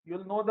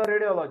 you'll know the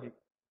radiology.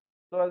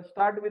 So I'll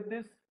start with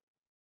this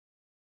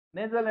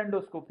nasal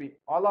endoscopy.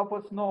 All of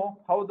us know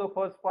how the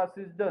first pass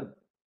is done.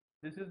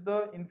 This is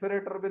the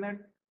inferior turbinate.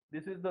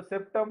 This is the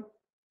septum.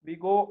 We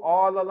go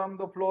all along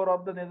the floor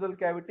of the nasal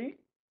cavity,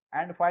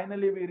 and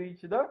finally we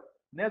reach the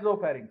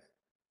nasopharynx,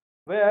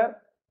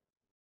 where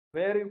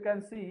you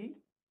can see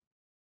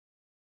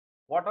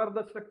what are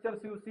the structures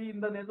you see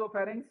in the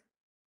nasopharynx.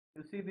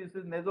 You see this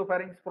is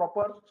nasopharynx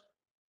proper.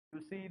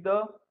 You see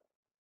the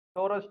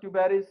torus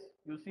tuberis.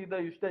 You see the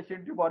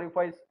eustachian tube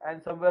orifice,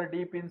 and somewhere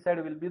deep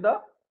inside will be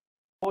the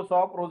fossa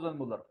of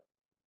Rosenmuller.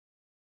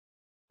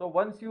 So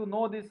once you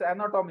know this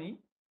anatomy,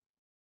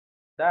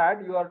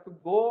 that you have to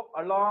go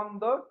along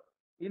the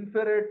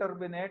inferior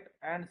turbinate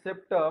and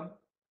septum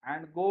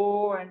and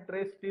go and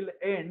trace till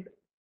end,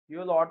 you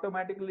will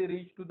automatically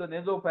reach to the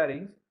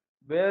nasopharynx,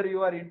 where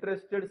you are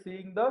interested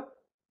seeing the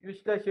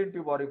eustachian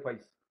tube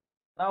orifice.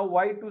 Now,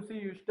 why to see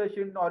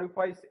eustachian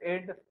orifice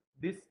end,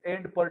 this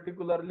end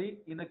particularly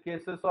in the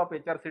cases of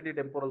HRCT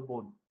temporal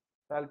bone?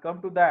 So I'll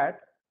come to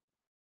that.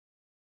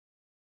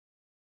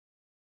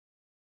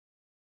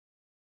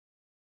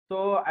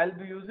 So I'll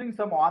be using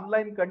some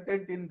online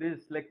content in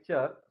this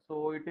lecture.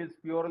 So it is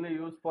purely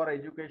used for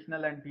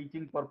educational and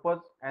teaching purpose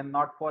and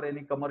not for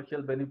any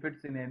commercial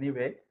benefits in any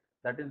way.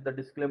 That is the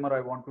disclaimer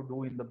I want to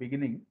do in the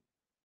beginning.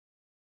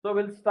 So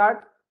we'll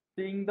start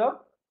seeing the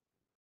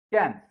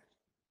scans.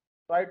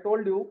 So I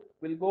told you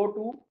we'll go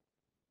to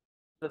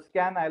the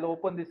scan. I'll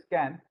open the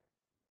scan.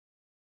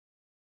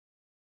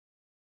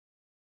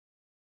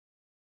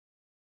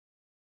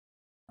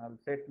 I'll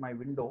set my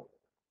window.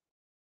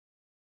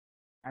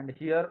 And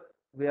here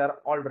we are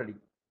already.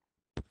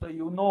 So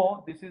you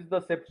know this is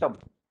the septum.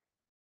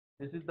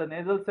 This is the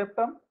nasal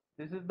septum.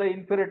 This is the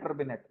inferior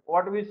turbinate.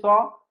 What we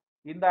saw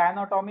in the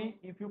anatomy,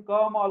 if you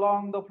come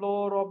along the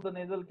floor of the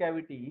nasal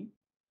cavity,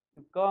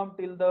 you come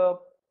till the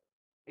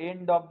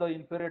end of the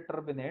inferior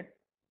turbinate,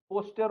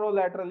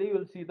 posterolaterally you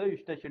will see the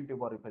eustachian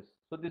tube orifice.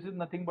 So this is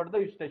nothing but the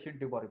eustachian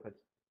tube orifice.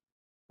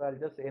 So I'll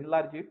just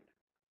enlarge it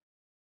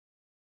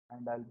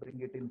and I'll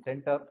bring it in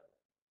center.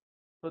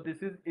 So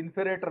this is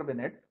inferior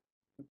turbinate.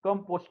 You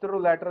come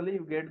posterolaterally,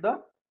 you get the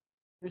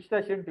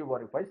eustachian tube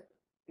orifice.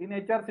 In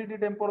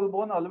HRCT temporal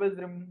bone, always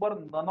remember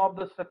none of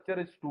the structure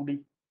is 2D.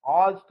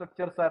 All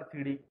structures are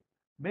 3D.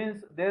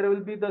 Means there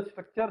will be the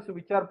structures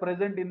which are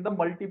present in the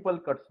multiple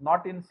cuts,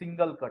 not in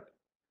single cut.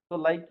 So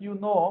like you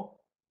know,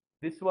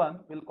 this one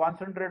will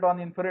concentrate on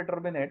inferior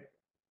turbinate.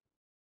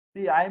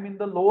 See, I am in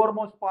the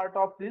lowermost part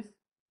of this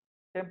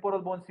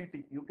temporal bone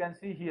CT. You can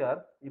see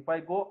here, if I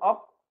go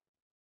up,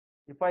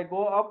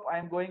 I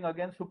am going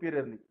again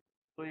superiorly.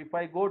 So if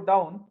I go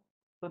down,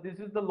 so this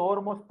is the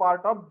lowermost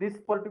part of this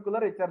particular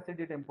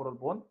HRCT temporal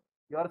bone.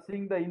 You are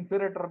seeing the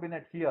inferior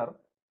turbinate here.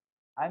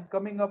 I am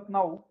coming up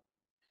now.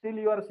 Still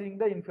you are seeing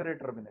the inferior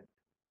turbinate.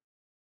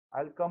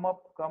 I'll come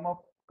up, come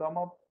up, come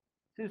up.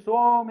 See,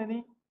 so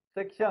many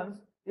sections.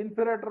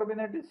 Inferior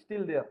turbinate is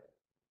still there.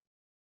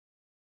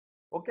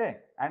 Okay,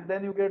 and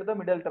then you get the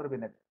middle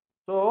turbinate.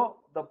 So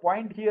the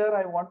point here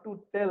I want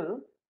to tell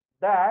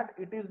that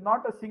it is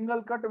not a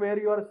single cut where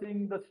you are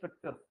seeing the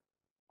structures.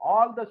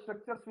 All the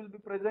structures will be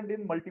present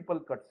in multiple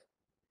cuts.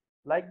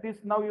 Like this,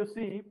 now you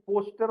see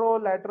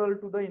posterolateral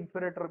to the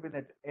inferior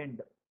turbinate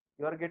end.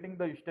 You are getting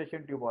the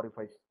eustachian tube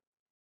orifice.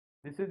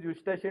 This is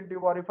eustachian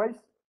tube orifice.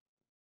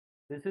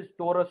 This is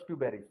torus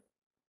tuberis.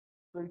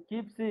 So you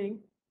keep seeing,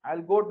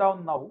 I'll go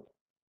down now.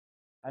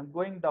 I'm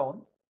going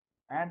down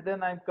and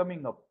then I'm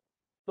coming up.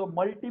 So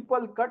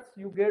multiple cuts,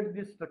 you get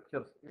these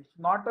structures. It's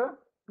not a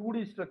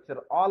 2D structure.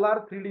 All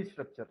are 3D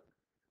structures.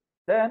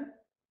 Then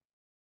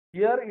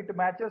here it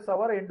matches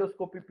our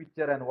endoscopy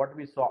picture and what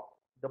we saw.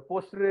 The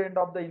posterior end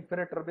of the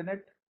inferior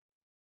turbinate,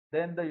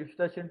 then the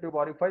eustachian tube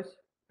orifice,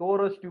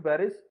 torus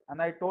tuberis,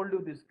 and I told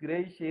you this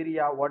grayish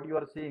area, what you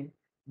are seeing,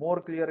 more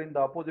clear in the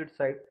opposite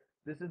side.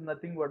 This is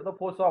nothing but the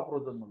fossa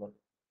proximal.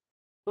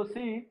 So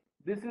see,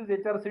 this is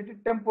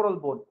HRCT temporal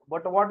bone,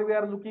 but what we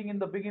are looking in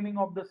the beginning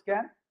of the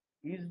scan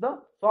is the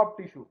soft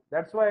tissue.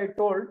 That's why I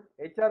told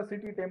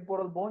HRCT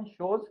temporal bone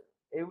shows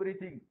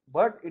everything,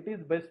 but it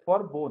is best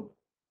for bone.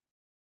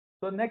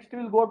 So next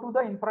we'll go to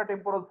the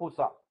infratemporal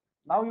fossa.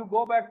 Now you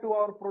go back to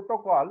our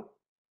protocol.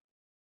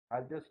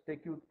 I'll just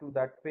take you to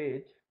that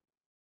page,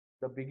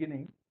 the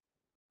beginning.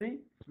 See,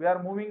 we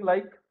are moving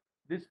like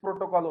this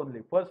protocol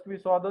only. First we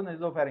saw the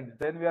nasopharynx,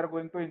 then we are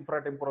going to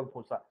infratemporal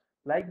fossa.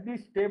 Like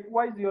this,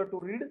 stepwise you have to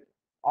read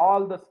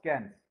all the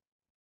scans,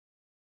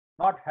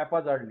 not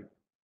haphazardly.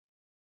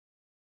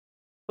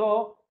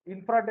 So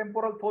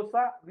infratemporal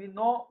fossa, we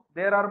know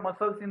there are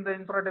muscles in the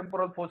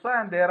infratemporal fossa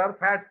and there are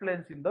fat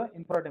planes in the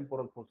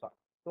infratemporal fossa.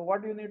 So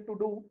what you need to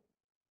do?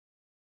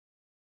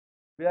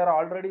 We are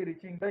already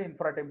reaching the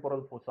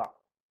infratemporal fossa.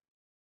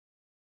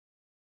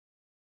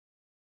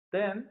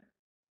 Then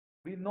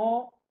we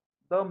know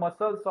the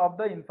muscles of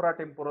the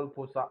infratemporal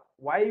fossa.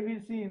 Why we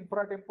see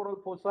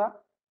infratemporal fossa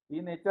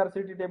in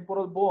HRCT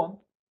temporal bone?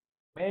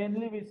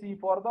 Mainly we see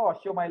for the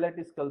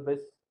osteomyelitis skull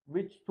base,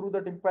 which through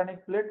the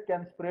tympanic plate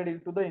can spread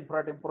into the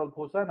infratemporal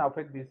fossa and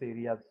affect these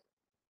areas.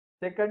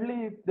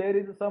 Secondly, if there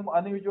is some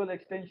unusual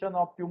extension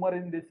of tumor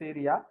in this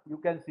area, you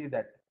can see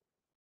that.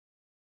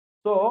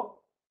 So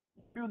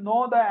if you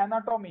know the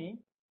anatomy,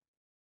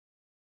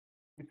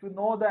 it's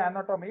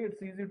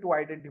easy to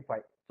identify.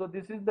 So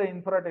this is the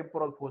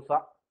infratemporal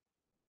fossa.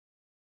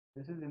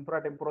 This is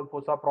infratemporal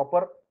fossa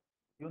proper.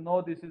 You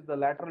know this is the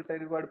lateral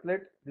pterygoid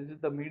plate. This is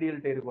the medial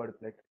pterygoid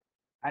plate.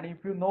 And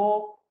if you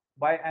know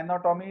by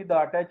anatomy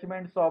the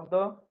attachments of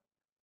the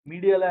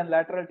medial and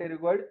lateral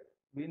pterygoid,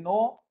 we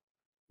know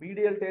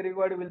medial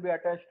pterygoid will be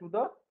attached to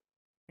the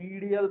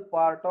medial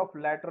part of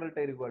lateral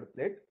pterygoid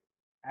plate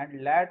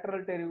and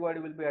lateral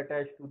pterygoid will be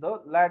attached to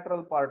the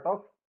lateral part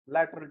of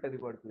lateral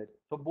pterygoid plate.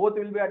 So both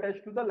will be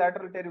attached to the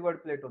lateral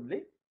pterygoid plate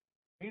only.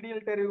 Medial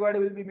pterygoid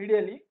will be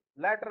medially,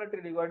 lateral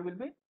pterygoid will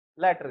be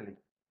laterally.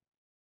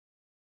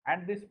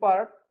 And this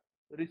part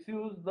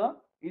receives the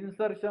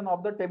insertion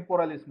of the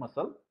temporalis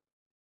muscle,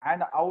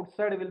 and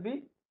outside will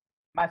be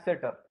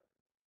masseter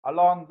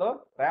along the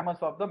ramus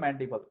of the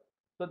mandible.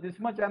 So this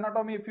much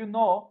anatomy, if you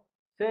know,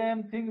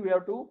 same thing we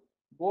have to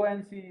go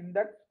and see in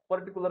that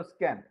particular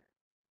scan.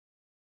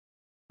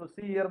 So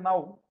see here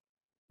now,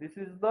 this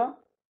is the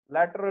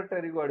lateral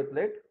pterygoid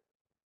plate,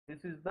 this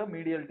is the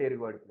medial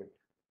pterygoid plate.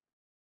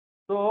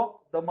 So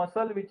the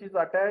muscle which is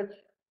attached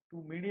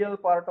to medial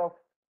part of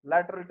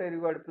lateral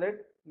pterygoid plate,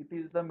 it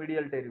is the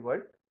medial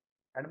pterygoid,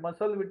 and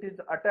muscle which is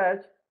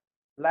attached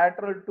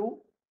lateral to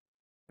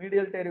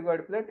medial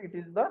pterygoid plate, it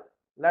is the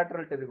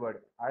lateral pterygoid.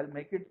 I'll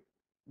make it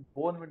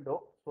bone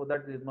window so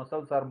that these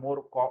muscles are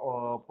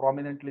more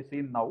prominently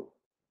seen now.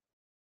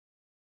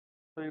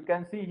 So you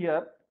can see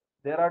here,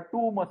 there are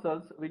two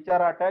muscles which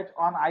are attached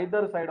on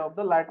either side of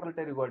the lateral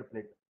pterygoid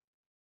plate.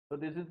 So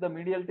this is the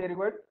medial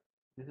pterygoid,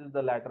 this is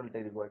the lateral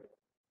pterygoid.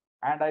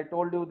 And I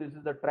told you this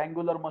is the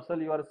triangular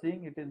muscle you are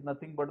seeing, it is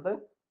nothing but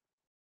the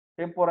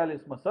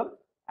temporalis muscle,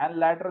 and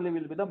laterally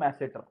will be the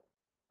masseter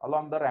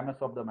along the ramus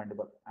of the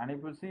mandible. And if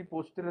you see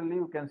posteriorly,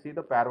 you can see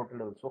the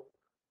parotid also.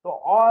 So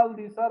all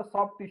these are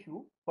soft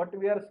tissue, but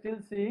we are still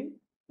seeing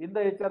in the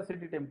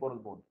HRCT temporal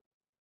bone.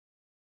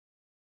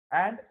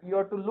 And you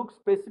have to look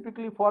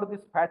specifically for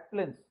this fat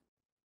planes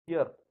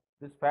here.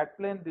 This fat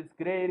plane, this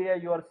gray area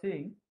you are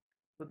seeing.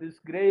 So this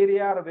gray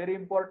area are very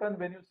important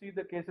when you see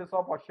the cases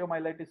of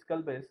osteomyelitis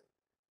skull base.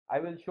 I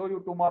will show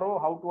you tomorrow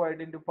how to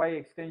identify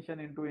extension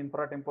into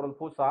infratemporal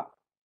fossa.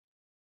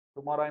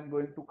 Tomorrow I am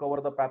going to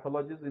cover the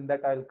pathologies, in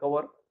that I will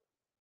cover.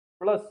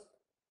 Plus,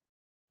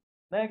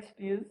 next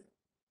is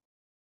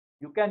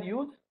you can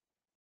use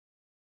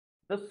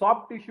the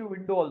soft tissue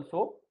window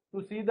also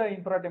to see the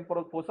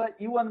infratemporal fossa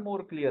even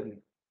more clearly.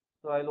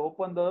 So I'll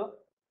open the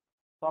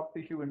soft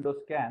tissue window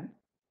scan.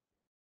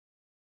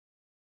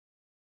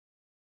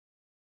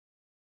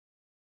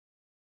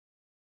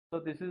 So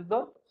this is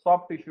the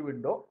soft tissue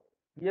window.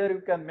 Here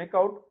you can make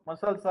out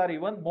muscles are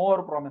even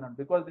more prominent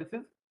because this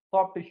is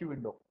soft tissue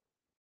window.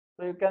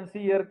 So you can see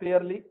here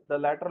clearly the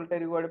lateral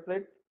pterygoid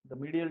plate, the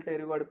medial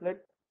pterygoid plate.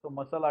 So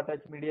muscle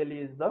attached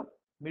medially is the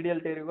medial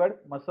pterygoid,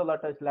 muscle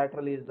attached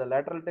laterally is the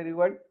lateral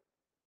pterygoid.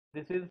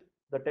 This is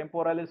the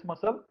temporalis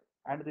muscle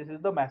and this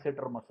is the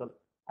masseter muscle.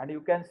 And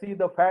you can see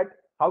the fat,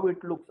 how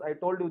it looks. I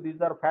told you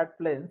these are fat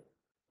planes.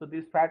 So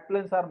these fat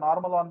planes are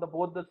normal on the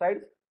both the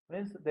sides,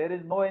 means there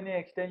is no any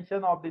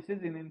extension of this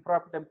is in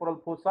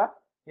infratemporal fossa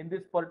in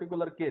this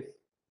particular case,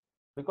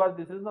 because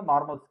this is the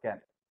normal scan.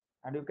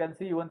 And you can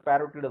see even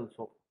parotid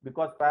also,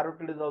 because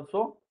parotid is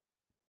also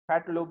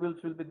fat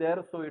lobules will be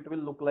there, so it will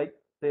look like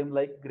same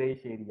like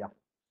grayish area.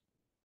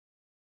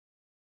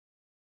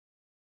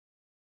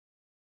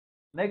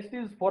 Next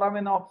is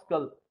foramina of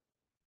skull.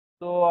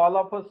 So all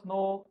of us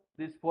know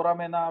this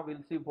foramina.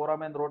 We'll see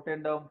foramen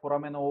rotundum,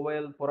 foramen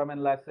ovale, foramen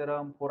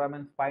lacerum,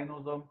 foramen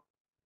spinosum.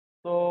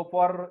 So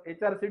for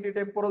HRCT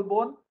temporal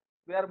bone,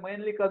 we are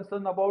mainly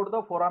concerned about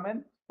the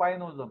foramen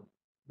spinosum,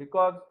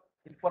 because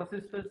in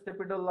persistent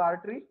stapedial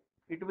artery,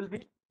 it will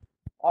be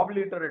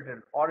obliterated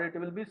or it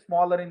will be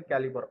smaller in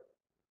caliber.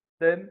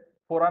 Then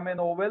foramen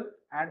ovale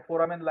and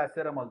foramen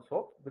lacerum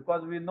also,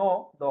 because we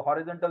know the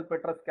horizontal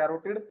petrous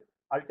carotid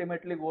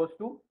ultimately goes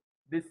to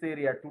this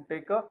area to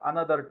take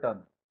another turn.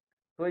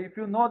 So if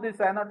you know this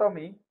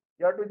anatomy,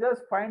 you have to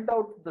just find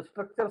out the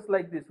structures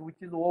like this,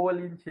 which is oval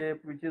in shape,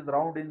 which is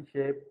round in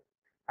shape,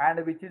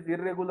 and which is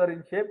irregular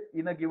in shape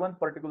in a given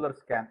particular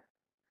scan.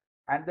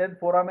 And then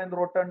foramen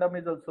rotundum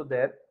is also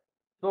there.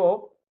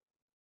 So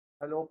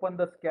I'll open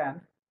the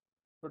scan.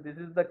 So this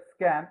is the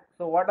scan.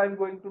 So what I'm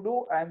going to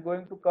do, I'm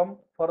going to come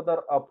further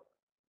up.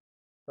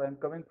 So I'm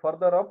coming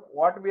further up.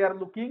 What we are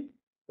looking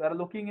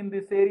in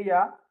this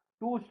area,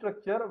 two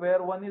structure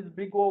where one is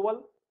big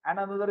oval and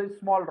another is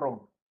small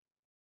round.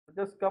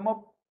 So just come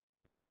up.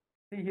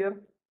 See here,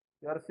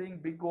 you are seeing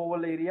big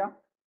oval area.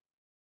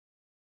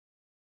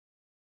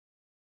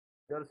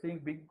 You are seeing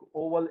big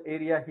oval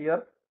area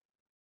here.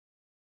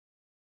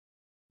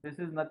 This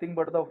is nothing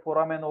but the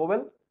foramen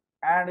ovale,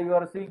 and you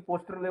are seeing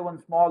posteriorly one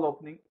small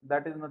opening,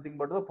 that is nothing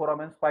but the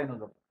foramen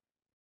spinosum.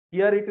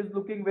 Here it is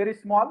looking very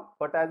small,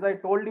 but as I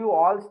told you,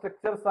 all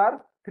structures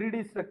are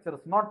 3D structures,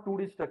 not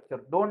 2D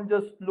structure. Don't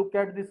just look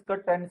at this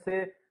cut and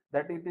say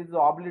that it is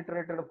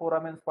obliterated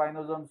foramen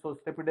spinosum, so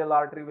stapedial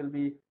artery will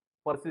be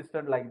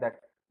persistent like that.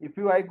 If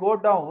I go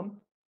down,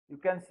 you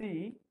can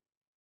see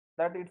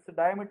that its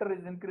diameter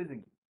is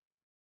increasing.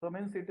 So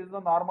means it is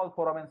the normal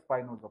foramen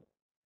spinosum.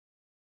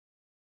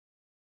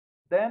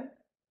 Then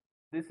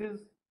this is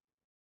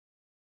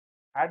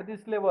at this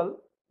level,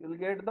 you will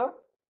get the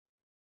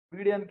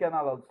median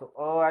canal also.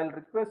 I'll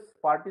request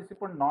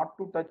participant not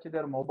to touch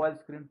their mobile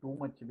screen too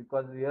much,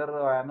 because here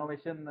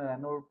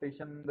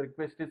annotation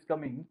request is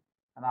coming,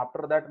 and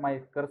after that my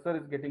cursor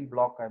is getting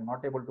blocked. I'm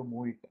not able to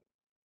move it.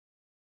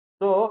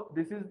 So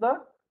this is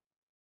the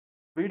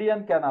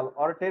median canal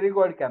or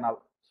pterygoid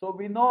canal. So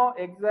we know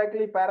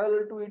exactly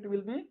parallel to it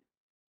will be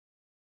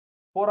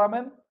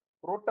foramen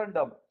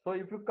rotundum. So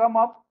if you come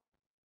up,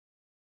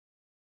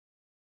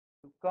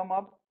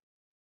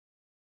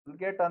 you'll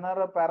get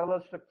another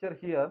parallel structure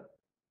here.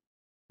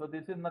 So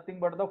this is nothing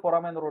but the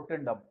foramen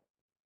rotundum.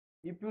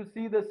 If you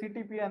see the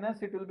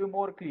CTPNS, it will be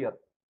more clear.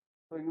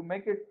 So you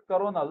make it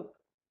coronal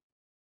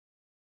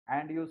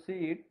and you see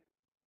it,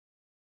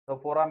 the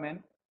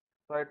foramen.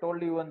 So I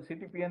told you one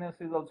CTPNS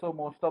is also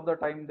most of the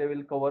time they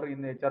will cover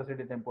in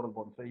HRCT temporal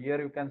bone. So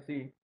here you can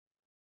see.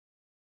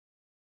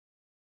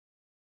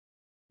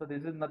 So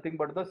this is nothing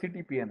but the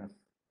CTPNS.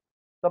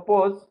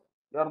 Suppose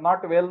you are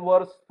not well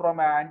versed from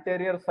an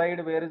anterior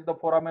side where is the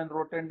foramen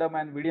rotundum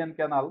and Vidian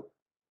canal.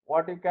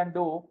 What you can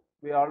do,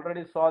 we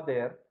already saw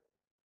there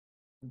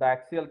the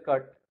axial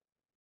cut,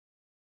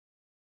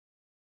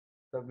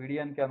 the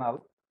Vidian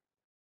canal.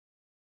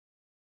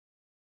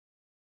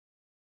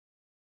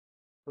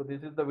 So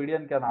this is the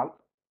Vidian canal.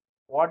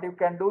 What you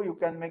can do, you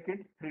can make it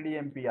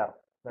 3D MPR,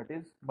 that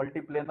is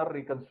multiplanar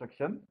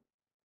reconstruction.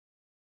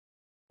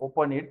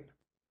 Open it,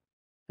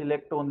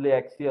 select only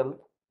axial,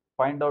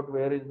 find out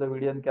where is the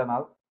Vidian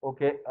canal.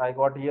 Okay, I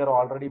got here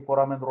already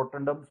foramen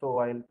rotundum, so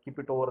I'll keep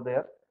it over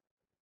there.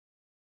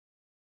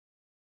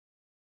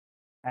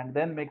 And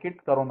then make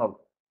it coronal.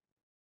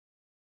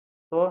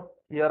 So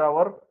here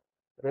our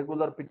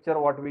regular picture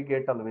what we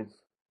get always,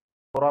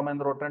 foramen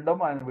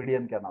rotundum and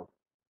Vidian canal.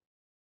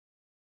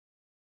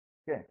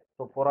 Okay,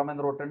 so foramen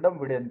rotundum,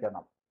 Vidian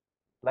canal.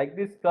 Like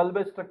this skull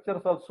base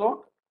structures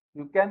also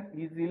you can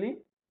easily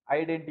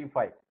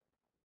identify.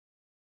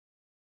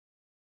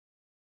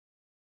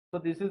 So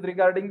this is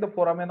regarding the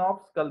foramen of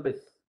skull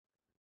base.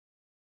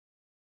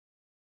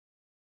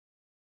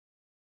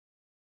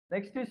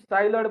 Next is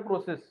styloid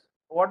process.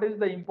 What is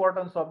the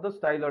importance of the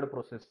styloid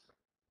process?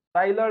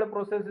 Styloid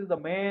process is the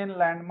main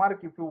landmark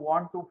if you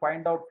want to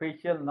find out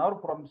facial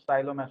nerve from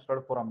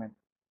stylomastoid foramen.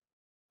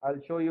 I'll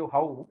show you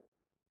how.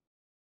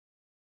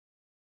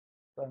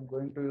 So I'm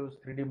going to use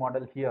 3D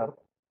model here.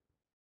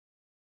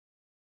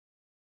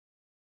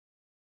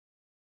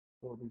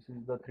 So this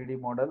is the 3D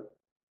model.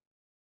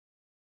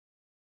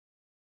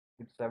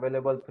 It's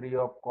available free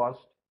of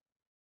cost.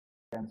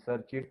 You can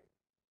search it.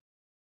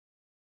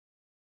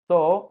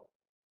 So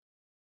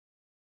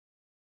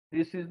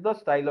this is the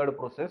styloid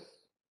process.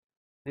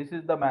 This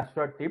is the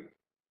mastoid tip.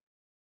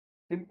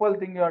 Simple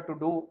thing you have to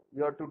do,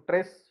 you have to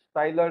trace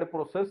styloid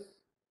process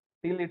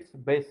till its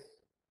base.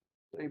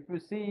 So if you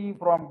see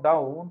from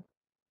down,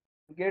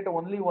 you get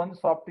only one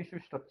soft tissue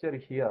structure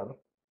here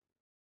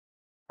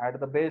at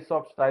the base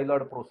of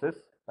styloid process.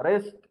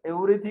 Rest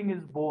everything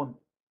is bone,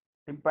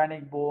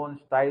 tympanic bone,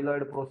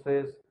 styloid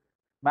process,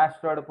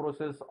 mastoid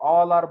process,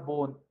 all are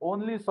bone.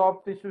 Only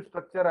soft tissue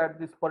structure at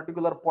this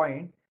particular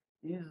point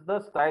is the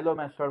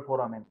stylomastoid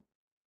foramen,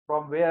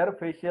 from where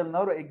facial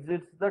nerve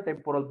exits the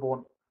temporal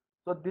bone.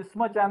 So this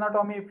much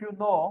anatomy, if you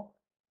know,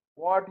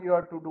 what you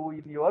have to do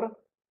in your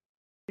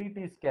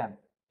CT scan.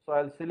 So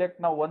I'll select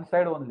now one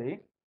side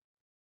only.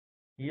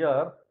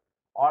 Here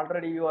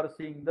already you are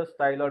seeing the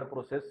styloid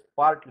process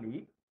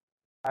partly.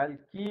 I'll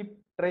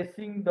keep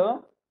tracing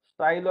the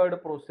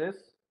styloid process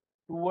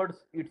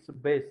towards its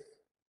base.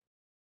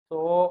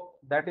 So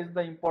that is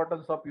the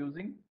importance of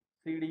using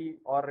CD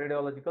or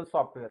radiological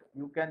software.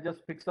 You can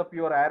just fix up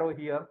your arrow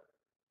here,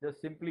 just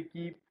simply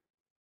keep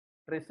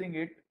tracing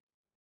it,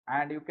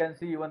 and you can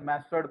see even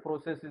mastoid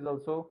process is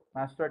also,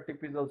 mastoid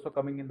tip is also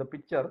coming in the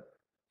picture.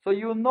 So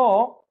you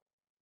know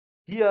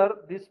here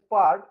this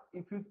part,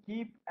 if you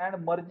keep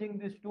and merging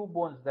these two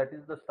bones, that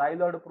is the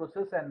styloid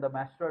process and the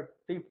mastoid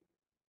tip,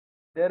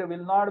 there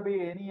will not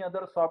be any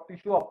other soft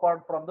tissue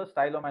apart from the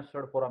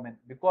stylomastoid foramen,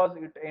 because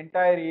it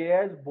entire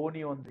area is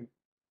bony only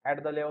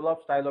at the level of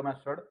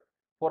stylomastoid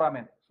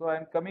foramen. So I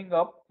am coming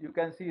up, you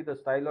can see the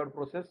styloid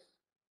process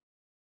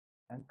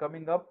and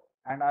coming up,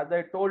 and as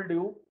I told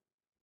you,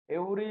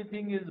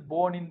 everything is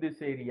bone in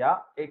this area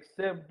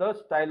except the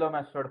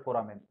stylomastoid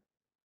foramen.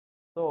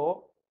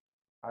 So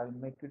I'll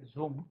make it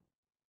zoom.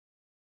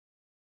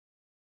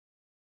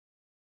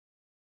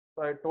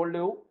 So I told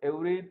you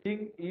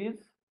everything is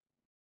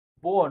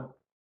bone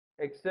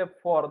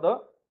except for the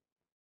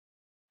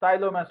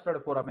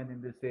stylomastoid foramen in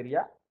this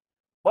area.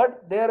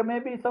 But there may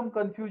be some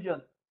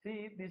confusion.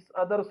 See, this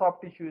other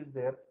soft tissue is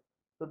there.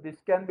 So this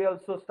can be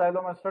also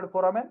stylomastoid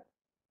foramen,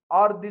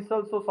 or this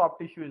also soft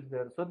tissue is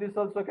there. So this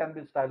also can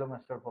be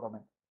stylomastoid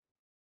foramen.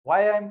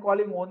 Why I am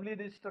calling only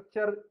this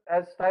structure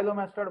as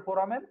stylomastoid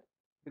foramen?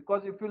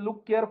 Because if you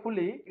look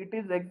carefully, it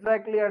is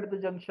exactly at the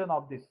junction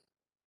of this.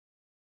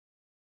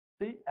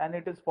 See, and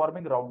it is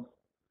forming round.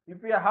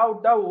 If you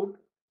have doubt,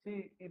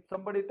 see, if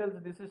somebody tells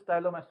this is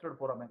stylomastoid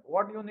foramen,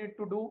 what you need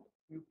to do,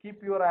 you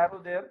keep your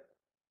arrow there,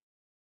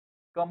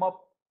 come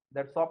up,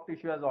 that soft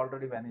tissue has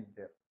already vanished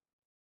there.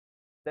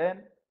 Then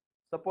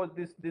suppose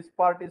this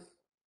part is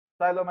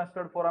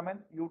stylomastoid foramen,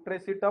 you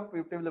trace it up,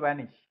 it will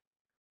vanish.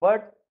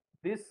 But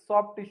this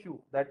soft tissue,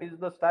 that is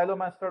the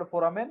stylomastoid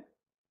foramen,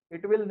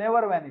 it will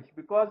never vanish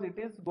because it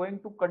is going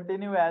to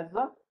continue as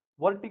a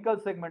vertical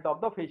segment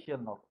of the facial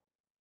nerve.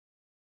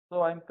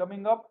 So I'm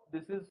coming up,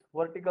 this is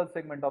vertical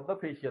segment of the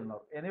facial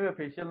nerve. Anyway,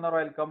 facial nerve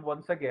I'll come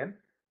once again.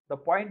 The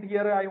point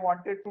here I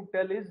wanted to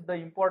tell is the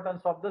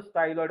importance of the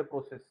styloid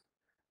process.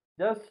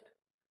 Just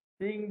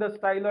seeing the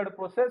styloid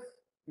process,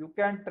 you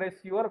can trace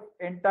your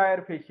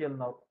entire facial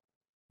nerve.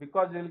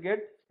 because you will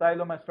get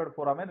stylomastoid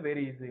foramen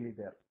very easily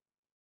there.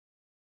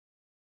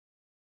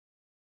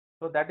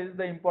 So that is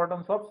the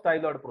importance of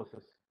styloid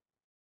process.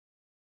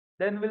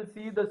 Then we'll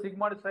see the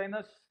sigmoid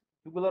sinus,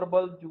 jugular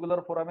bulb,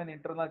 jugular foramen,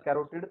 internal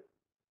carotid.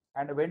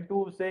 And when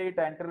to say it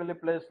anteriorly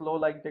placed low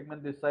lying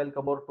tegment, this I'll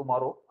cover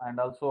tomorrow, and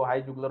also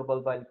high jugular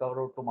bulb I'll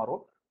cover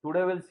tomorrow.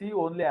 Today we'll see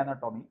only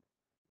anatomy.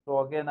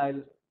 So again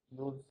I'll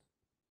use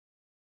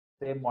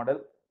same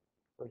model.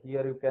 So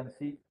here you can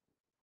see,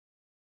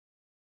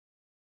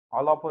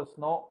 all of us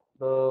know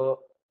the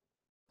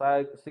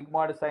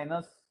sigmoid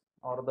sinus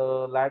or the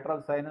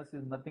lateral sinus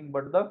is nothing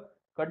but the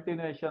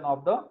continuation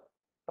of the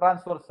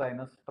transverse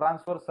sinus.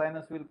 Transverse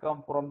sinus will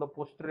come from the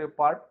posterior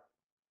part.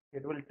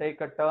 It will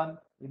take a turn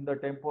in the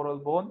temporal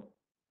bone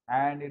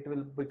and it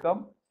will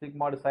become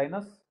sigmoid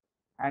sinus,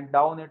 and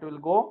down it will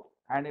go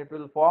and it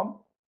will form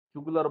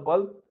jugular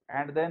bulb,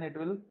 and then it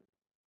will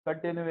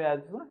continue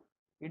as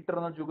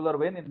internal jugular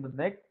vein in the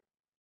neck,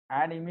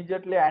 and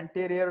immediately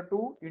anterior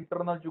to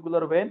internal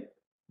jugular vein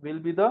will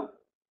be the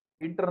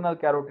internal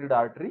carotid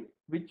artery,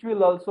 which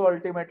will also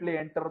ultimately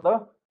enter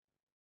the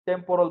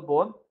temporal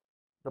bone,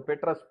 the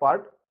petrous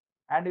part,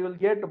 and you will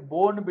get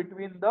bone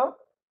between the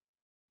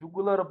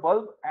jugular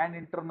bulb and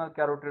internal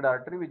carotid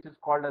artery, which is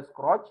called as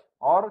crotch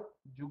or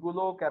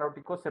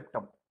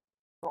jugulo-carotidoseptum.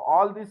 So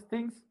all these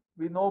things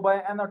we know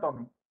by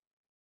anatomy.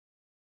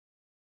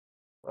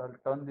 So I'll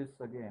turn this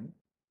again.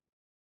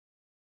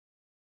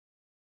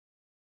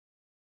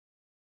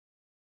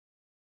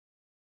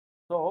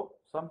 So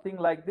something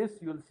like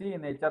this you will see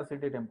in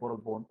HRCT temporal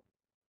bone.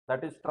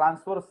 That is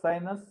transverse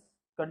sinus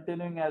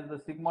continuing as the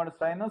sigmoid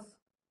sinus,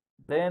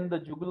 then the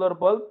jugular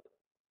bulb,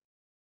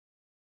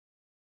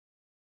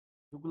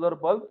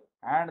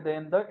 and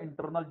then the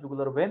internal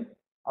jugular vein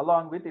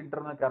along with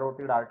internal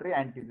carotid artery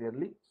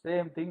anteriorly.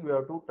 Same thing we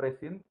have to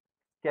trace in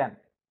scan.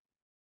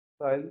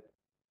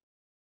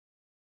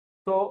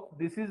 So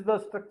this is the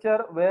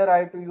structure where I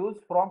have to use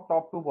from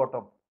top to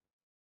bottom,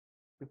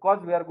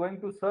 because we are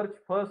going to search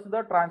first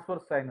the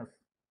transverse sinus.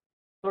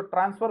 So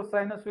transverse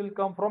sinus will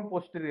come from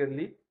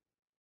posteriorly.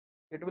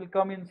 It will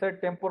come inside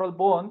temporal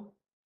bone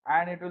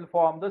and it will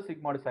form the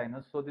sigmoid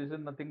sinus. So this is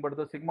nothing but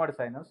the sigmoid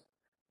sinus.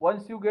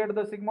 Once you get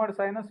the sigmoid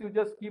sinus, you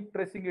just keep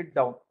tracing it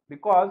down,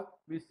 because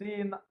we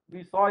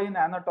saw in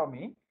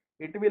anatomy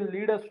it will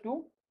lead us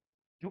to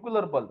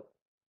jugular bulb.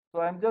 So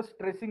I'm just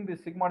tracing the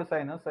sigmoid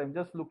sinus. I'm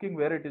just looking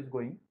where it is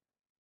going.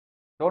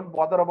 Don't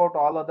bother about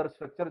all other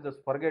structure,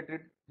 just forget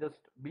it. Just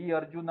be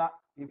Arjuna.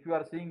 If you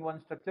are seeing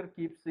one structure,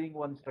 keep seeing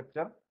one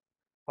structure.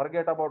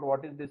 Forget about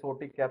what is this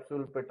otic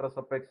capsule, petrous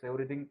apex,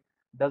 everything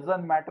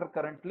doesn't matter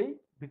currently,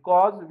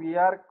 because we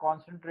are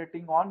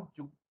concentrating on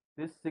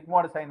this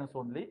sigmoid sinus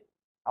only.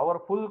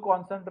 Our full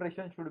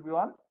concentration should be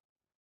on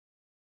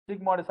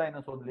sigmoid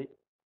sinus only.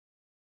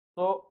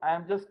 So I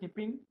am just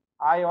keeping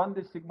eye on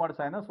this sigmoid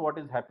sinus, what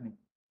is happening.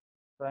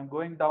 So I'm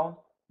going down,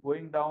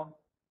 going down,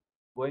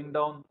 going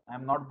down.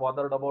 I'm not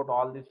bothered about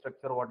all this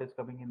structure, what is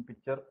coming in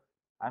picture.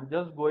 I'm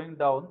just going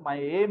down. My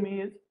aim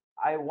is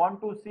I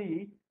want to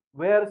see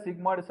where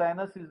sigmoid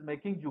sinus is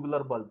making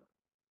jugular bulb.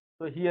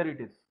 So here it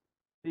is.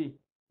 See,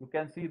 you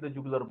can see the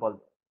jugular bulb,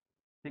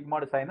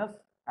 sigmoid sinus.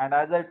 And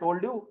as I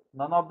told you,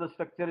 none of the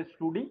structure is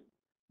 2D.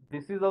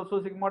 This is also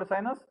sigmoid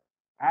sinus.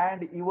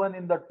 And even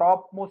in the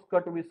topmost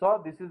cut we saw,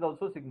 this is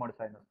also sigmoid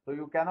sinus. So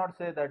you cannot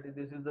say that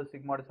this is the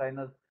sigmoid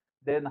sinus,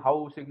 then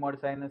how sigmoid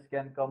sinus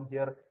can come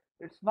here.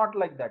 It's not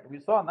like that. We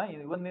saw, na,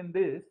 even in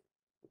this,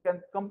 you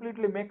can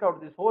completely make out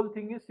this whole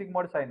thing is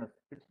sigmoid sinus.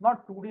 It's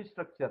not 2D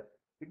structure.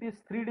 It is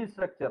 3D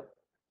structure.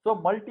 So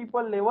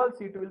multiple levels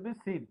it will be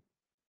seen.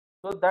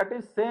 So that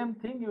is same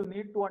thing you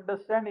need to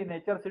understand in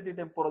HRCT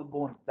temporal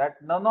bone,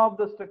 that none of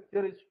the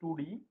structure is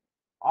 2D,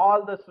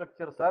 all the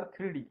structures are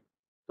 3D.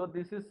 So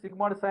this is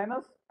sigmoid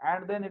sinus,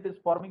 and then it is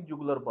forming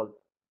jugular bulb.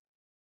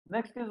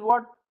 Next is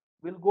what?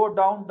 Will go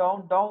down,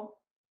 down, down,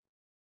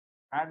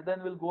 and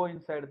then will go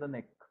inside the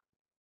neck,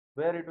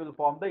 where it will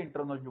form the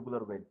internal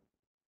jugular vein.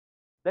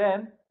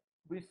 Then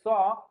we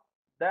saw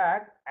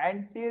that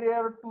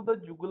anterior to the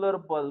jugular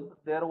bulb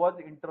there was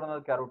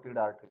internal carotid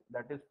artery,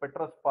 that is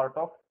petrous part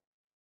of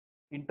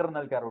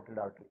internal carotid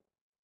artery,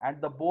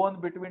 and the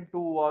bone between two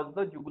was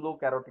the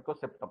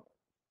jugulo-carotidoseptum.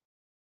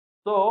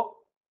 So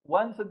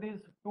once these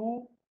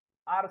two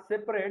are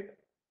separate,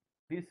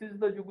 this is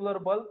the jugular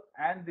bulb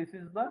and this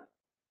is the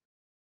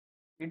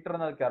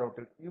internal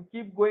carotid. You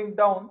keep going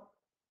down,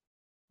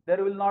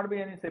 there will not be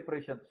any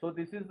separation. So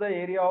this is the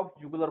area of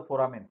jugular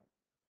foramen.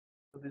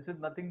 So this is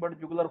nothing but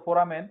jugular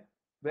foramen,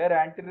 where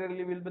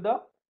anteriorly will be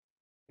the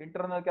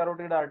internal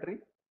carotid artery,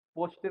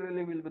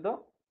 posteriorly will be the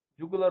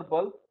jugular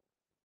bulb,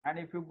 and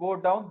if you go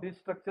down, these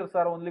structures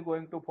are only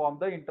going to form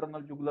the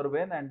internal jugular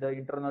vein, and the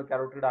internal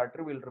carotid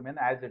artery will remain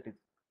as it is.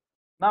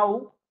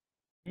 Now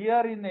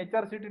here in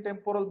HRCT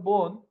temporal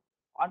bone,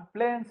 on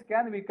plain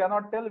scan we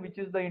cannot tell which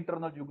is the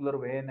internal jugular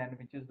vein and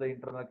which is the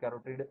internal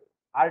carotid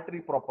artery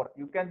proper.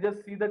 You can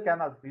just see the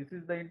canals. This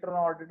is the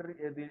internal artery,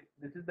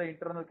 this is the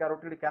internal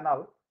carotid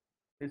canal.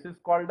 This is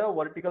called the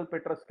vertical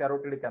petrous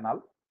carotid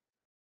canal.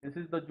 This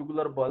is the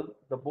jugular bulb.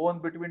 The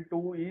bone between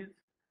two is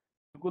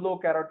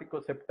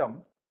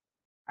jugulocaroticoseptum.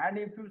 And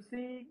if you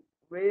see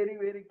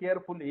very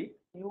carefully,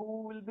 you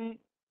will be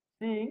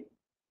seeing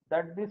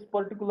that this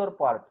particular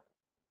part,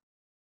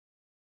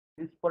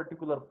 it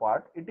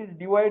is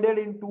divided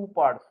in two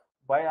parts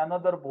by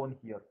another bone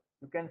here.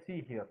 You can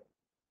see here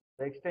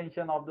the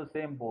extension of the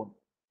same bone.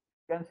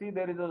 You can see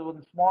there is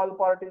one small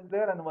part is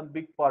there and one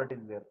big part is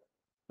there.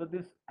 So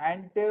this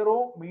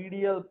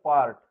anteromedial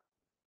part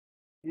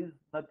is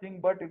nothing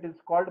but it is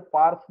called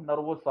pars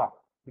nervosa,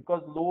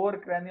 because lower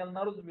cranial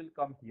nerves will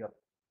come here.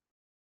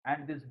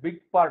 And this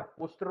big part,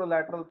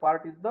 posterolateral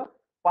part, is the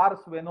pars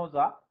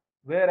venosa,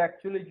 where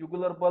actually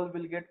jugular bulb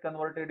will get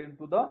converted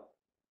into the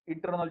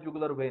internal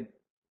jugular vein.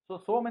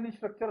 So many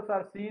structures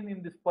are seen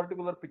in this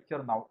particular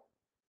picture now.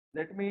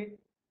 Let me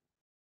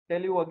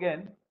tell you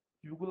again,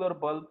 jugular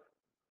bulb,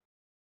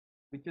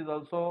 which is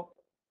also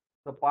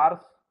the pars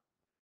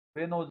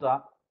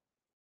venosa,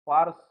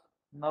 pars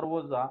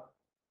nervosa,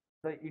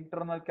 the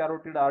internal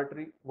carotid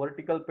artery,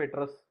 vertical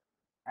petrous,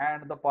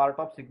 and the part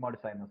of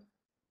sigmoid sinus.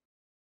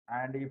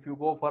 And if you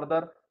go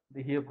further,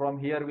 from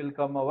here will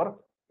come our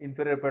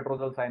inferior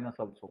petrosal sinus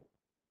also.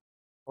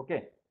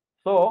 Okay,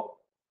 so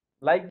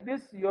like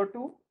this you have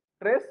to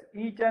trace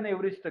each and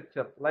every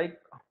structure, like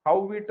how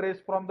we trace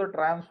from the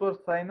transverse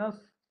sinus,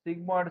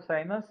 sigmoid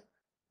sinus,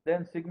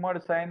 then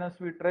sigmoid sinus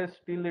we trace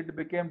till it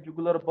became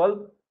jugular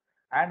bulb,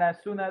 and as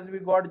soon as we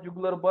got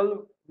jugular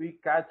bulb we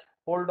catch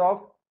hold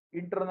of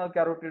internal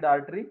carotid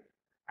artery,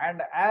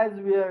 and as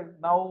we are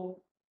now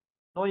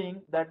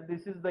knowing that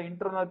this is the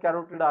internal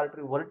carotid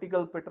artery,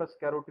 vertical petrous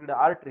carotid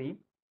artery,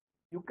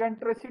 you can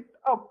trace it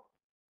up.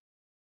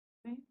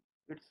 See,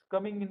 it's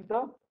coming in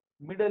the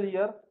middle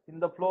here in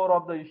the floor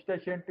of the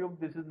eustachian tube.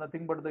 This is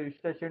nothing but the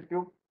eustachian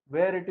tube,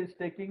 where it is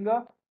taking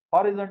a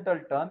horizontal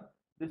turn.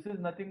 This is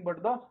nothing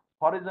but the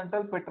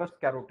horizontal petrous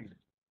carotid.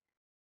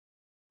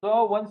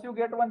 So once you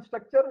get one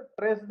structure,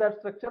 trace that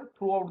structure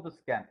throughout the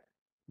scan.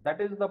 That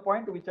is the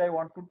point which I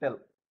want to tell.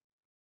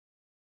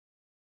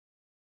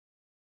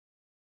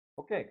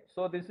 Okay,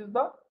 so this is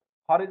the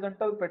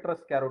horizontal petrous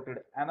carotid,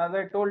 and as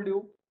I told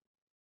you,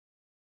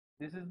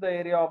 this is the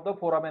area of the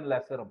foramen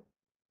lacerum.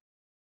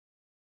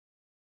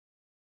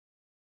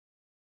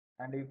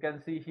 And you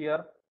can see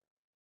here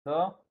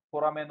the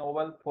foramen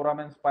oval,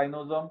 foramen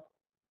spinosum,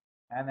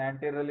 and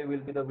anteriorly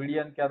will be the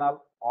Vidian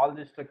canal. All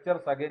these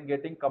structures again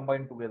getting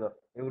combined together.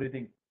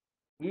 Everything,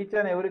 each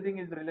and everything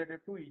is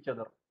related to each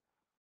other.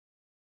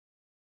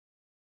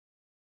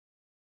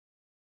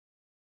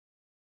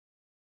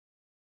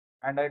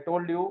 And I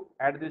told you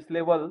at this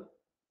level,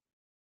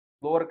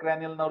 lower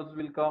cranial nerves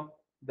will come,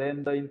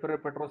 then the inferior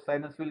petrous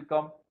sinus will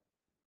come,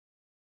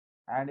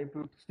 and if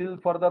you still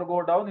further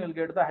go down, you will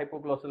get the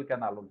hypoglossal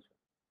canal also.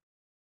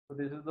 So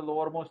this is the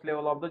lowermost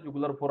level of the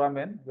jugular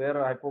foramen where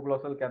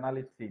hypoglossal canal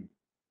is seen.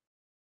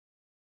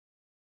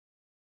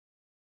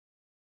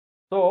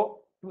 So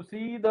to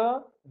see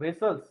the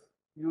vessels,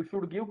 you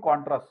should give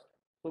contrast.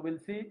 So we'll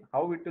see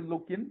how it will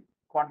look in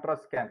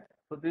contrast scan.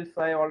 So this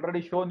I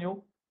already shown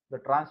you. The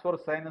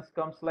transverse sinus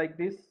comes like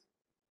this.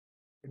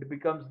 It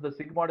becomes the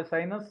sigmoid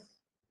sinus.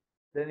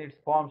 Then it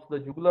forms the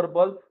jugular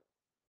bulb.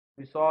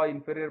 We saw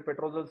inferior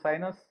petrosal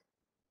sinus.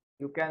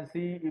 You can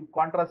see if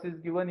contrast is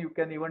given, you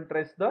can even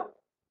trace the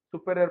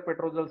superior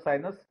petrosal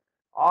sinus.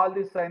 All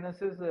these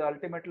sinuses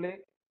ultimately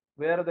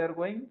where they are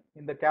going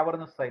in the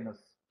cavernous sinus.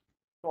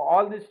 So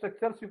all these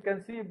structures you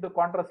can see if the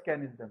contrast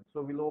scan is done.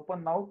 So we'll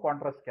open now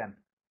contrast scan.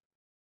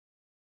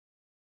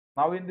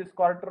 Now in this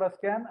contrast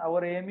scan,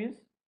 our aim is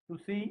to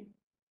see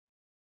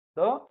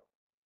the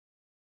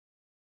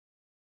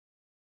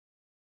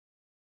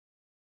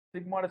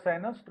sigmoid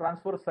sinus,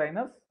 transverse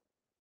sinus,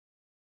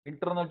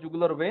 internal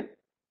jugular vein,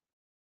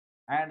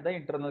 and the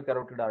internal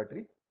carotid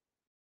artery.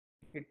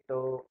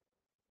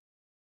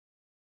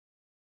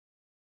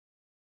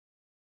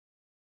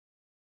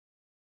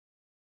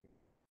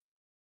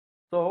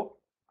 So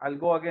I'll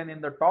go again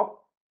in the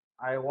top.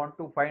 I want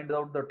to find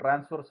out the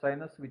transverse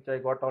sinus, which I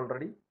got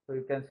already. So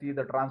you can see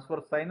the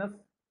transverse sinus.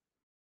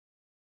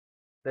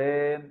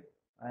 Then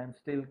I am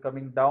still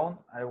coming down.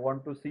 I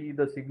want to see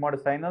the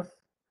sigmoid sinus.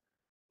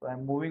 So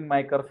I'm moving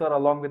my cursor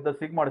along with the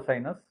sigmoid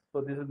sinus.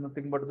 So this is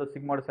nothing but the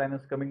sigmoid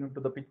sinus coming into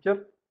the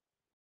picture.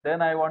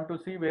 Then I want to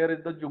see where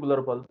is the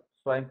jugular bulb.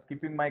 So I'm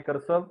keeping my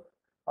cursor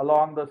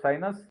along the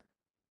sinus.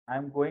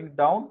 I'm going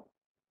down,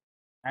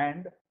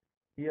 and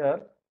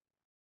here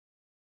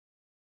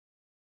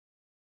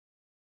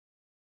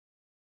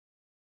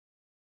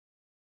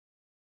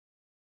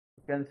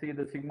you can see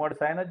the sigmoid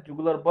sinus,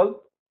 jugular bulb,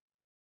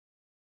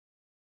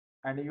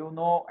 and you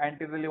know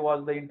anteriorly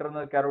was the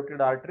internal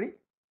carotid artery.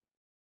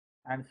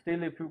 And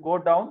still if you go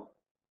down,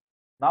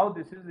 now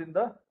this is in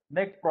the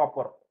neck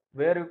proper,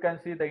 where you can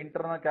see the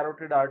internal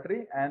carotid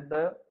artery and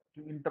the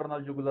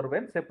internal jugular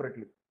vein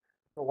separately.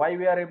 So why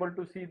we are able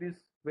to see these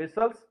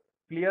vessels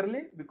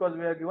clearly? Because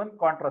we are given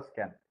contrast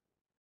scan.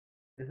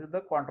 This is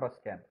the contrast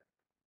scan.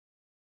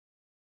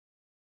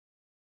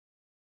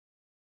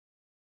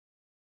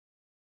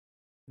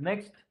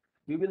 Next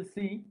we will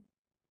see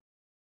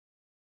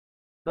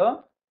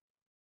the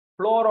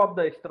floor of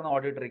the external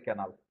auditory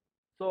canal.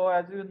 So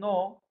as you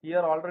know, here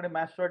already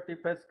mastoid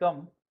tip has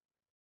come,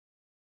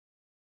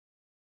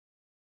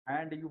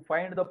 and you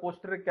find the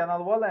posterior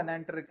canal wall and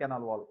anterior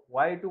canal wall.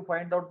 Why to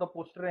find out the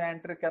posterior and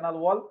anterior canal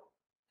wall?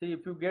 See,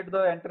 if you get the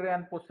anterior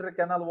and posterior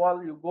canal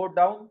wall, you go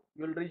down,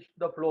 you will reach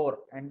the floor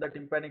and the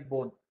tympanic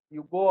bone.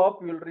 You go up,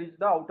 you will reach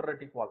the outer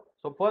retic wall.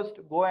 So first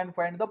go and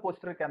find the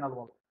posterior canal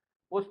wall.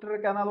 Posterior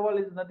canal wall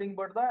is nothing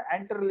but the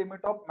anterior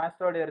limit of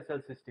mastoid air cell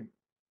system.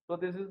 So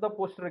this is the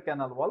posterior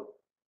canal wall,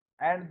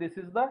 and this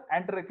is the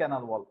anterior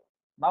canal wall.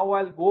 Now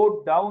I'll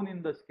go down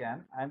in the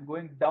scan. I'm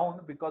going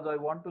down because I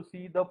want to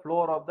see the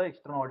floor of the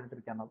external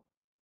auditory canal.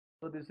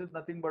 So this is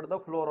nothing but the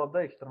floor of the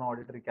external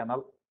auditory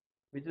canal,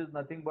 which is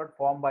nothing but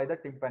formed by the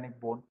tympanic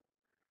bone.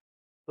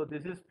 So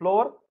this is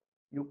floor.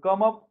 You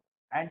come up,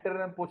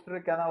 anterior and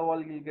posterior canal wall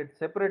will get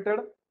separated.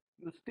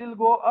 You still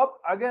go up,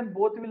 again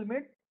both will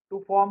meet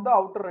to form the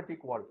outer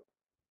retic wall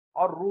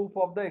or roof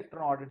of the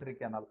external auditory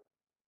canal.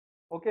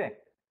 Okay,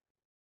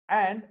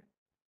 and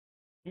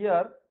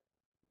here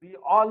we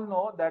all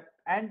know that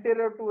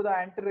anterior to the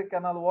anterior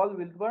canal wall will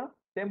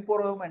be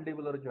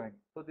temporomandibular joint.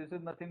 So this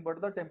is nothing but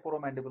the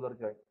temporomandibular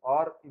joint,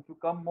 or if you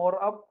come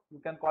more up, you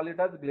can call it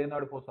as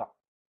glenoid fossa.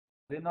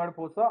 Glenoid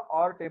fossa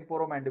or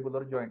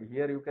temporomandibular joint.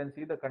 Here you can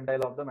see the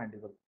condyle of the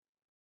mandible.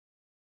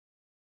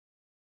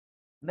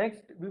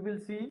 Next, we will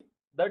see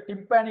the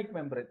tympanic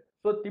membrane.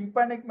 So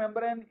tympanic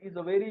membrane is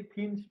a very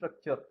thin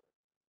structure.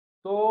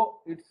 So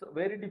it's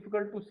very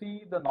difficult to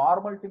see the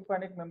normal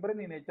tympanic membrane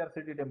in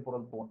HRCT temporal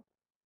bone.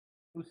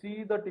 To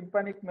see the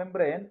tympanic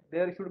membrane,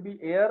 there should be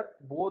air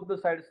both the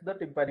sides of the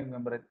tympanic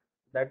membrane,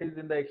 that is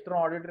in the external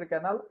auditory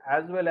canal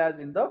as well as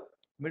in the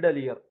middle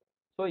ear.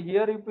 So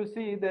here if you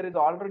see, there is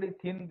already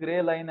thin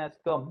gray line has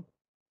come.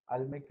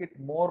 I'll make it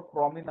more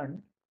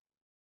prominent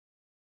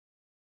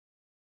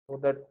so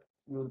that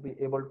you will be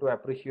able to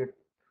appreciate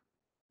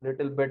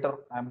little better.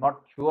 I'm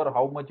not sure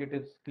how much it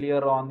is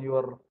clear on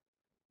your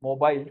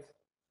mobiles.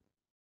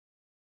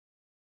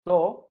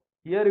 So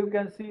here you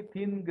can see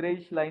thin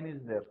grayish line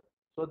is there.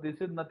 So this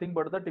is nothing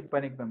but the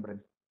tympanic membrane.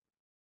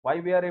 Why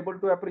we are able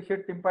to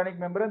appreciate tympanic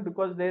membrane?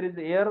 Because there is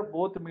air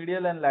both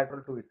medial and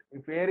lateral to it.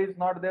 If air is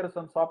not there,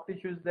 some soft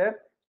tissue is there,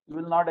 you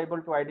will not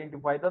able to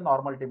identify the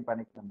normal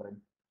tympanic membrane.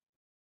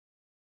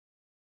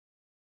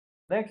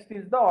 Next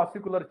is the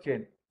ossicular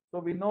chain. So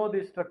we know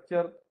this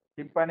structure: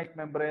 tympanic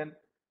membrane,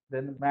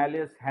 then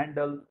malleus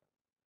handle,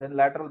 then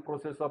lateral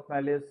process of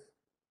malleus,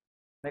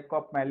 neck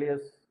of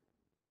malleus,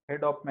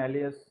 head of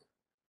malleus,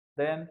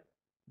 then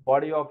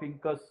body of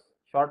incus,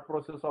 short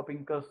process of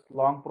incus,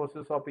 long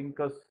process of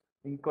incus,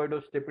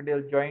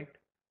 inchoidostapedial joint,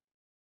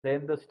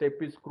 then the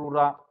stapes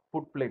crura,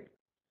 foot plate.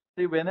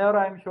 See, whenever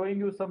I am showing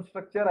you some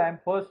structure, I am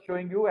first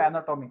showing you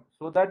anatomy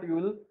so that you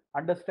will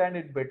understand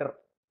it better.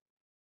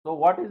 So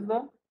what is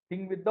the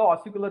thing with the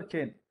ossicular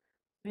chain?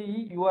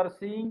 See, you are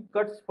seeing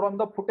cuts from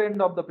the foot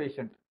end of the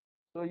patient.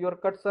 So your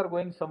cuts are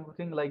going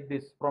something like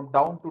this from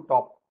down to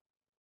top.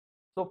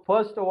 So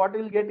first what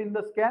you will get in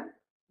the scan?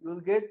 You will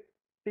get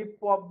tip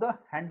of the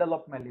handle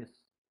of malleus.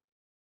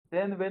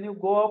 Then when you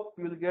go up,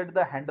 you will get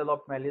the handle of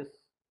malleus.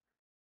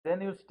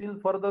 Then you still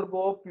further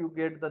go up, you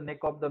get the neck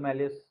of the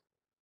malleus.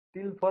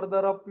 Still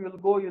further up you will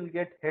go, you will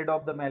get head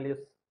of the malleus.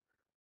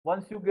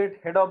 Once you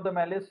get head of the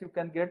malleus, you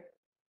can get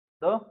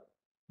the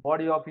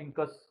body of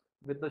incus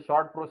with the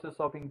short process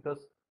of incus.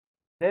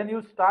 Then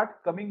you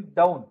start coming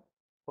down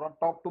from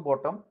top to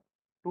bottom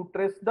to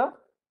trace the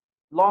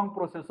long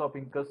process of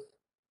incus.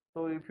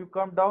 So if you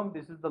come down,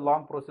 this is the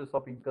long process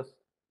of incus.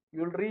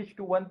 You will reach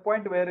to one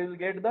point where you will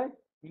get the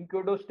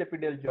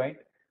inchoidostapedial joint.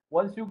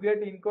 Once you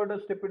get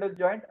inchoidostapedial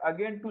joint,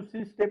 again to see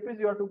stapes,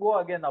 you have to go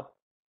again up.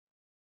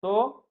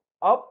 So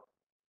up,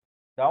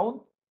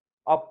 down,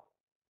 up.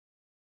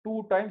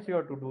 2 times you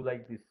have to do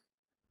like this.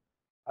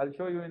 I'll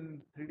show you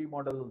in 3D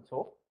model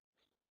also.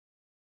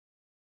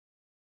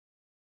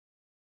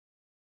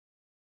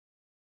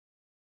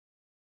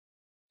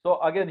 So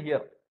again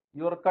here,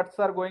 your cuts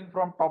are going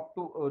from top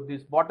to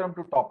this bottom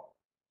to top.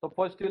 So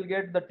first you will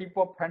get the tip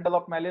of handle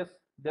of malleus,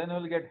 then you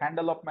will get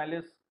handle of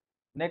malleus,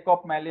 neck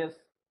of malleus,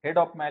 head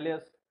of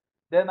malleus.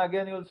 Then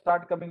again you will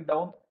start coming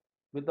down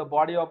with the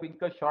body of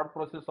incus, short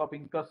process of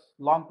incus,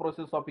 long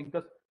process of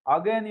incus.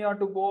 Again you have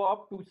to go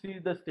up to see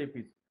the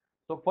stapes.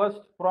 So first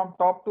from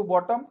top to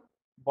bottom,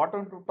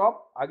 bottom to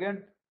top,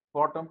 again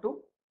bottom to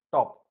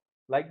top.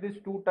 Like this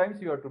 2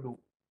 times you have to do.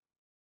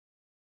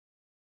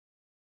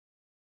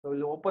 So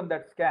we'll open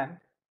that scan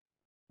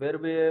where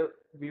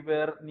we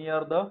were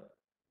near the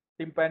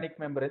tympanic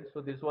membrane. So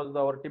this was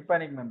our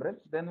tympanic membrane.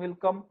 Then we'll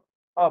come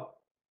up.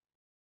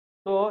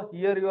 So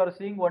here you are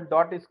seeing one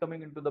dot is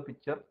coming into the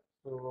picture.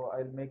 So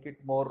I'll make it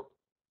more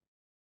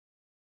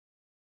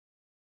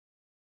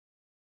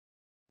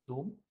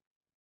zoom.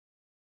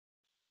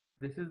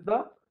 This is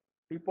the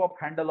tip of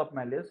handle of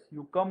malleus.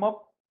 You come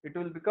up, it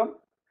will become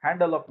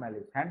handle of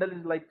malleus. Handle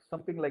is like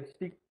something like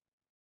stick.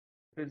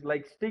 It is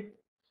like stick.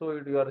 So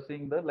you are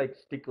seeing the like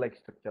stick like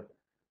structure.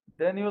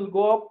 Then you will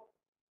go up,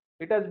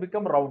 it has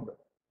become round.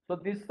 So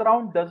this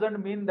round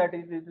doesn't mean that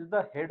it is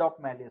the head of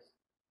malleus,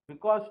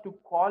 because to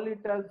call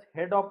it as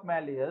head of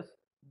malleus,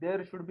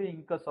 there should be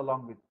incus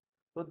along with.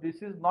 So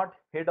this is not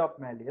head of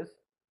malleus,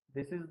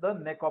 this is the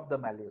neck of the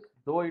malleus.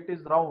 Though it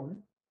is round,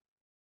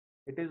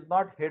 it is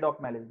not head of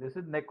malleus, this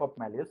is neck of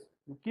malleus.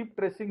 You keep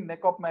tracing neck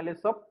of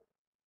malleus up,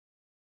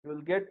 you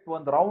will get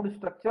one round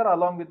structure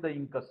along with the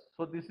incus.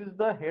 So this is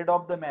the head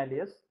of the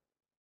malleus,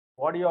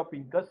 body of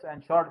incus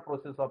and short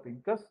process of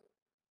incus.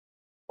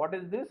 What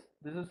is this?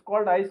 This is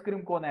called ice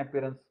cream cone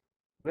appearance,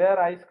 where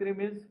ice cream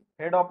is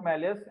head of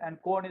malleus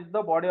and cone is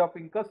the body of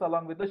incus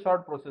along with the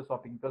short process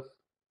of incus.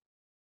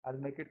 I'll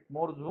make it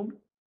more zoom.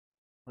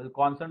 We'll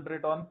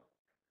concentrate on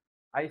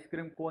ice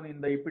cream cone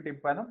in the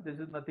epitympanum. This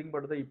is nothing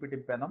but the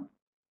epitympanum.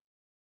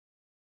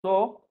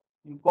 So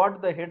you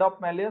got the head of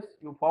malleus,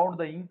 you found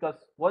the incus.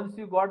 Once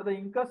you got the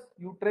incus,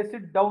 you trace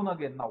it down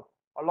again now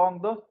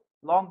along the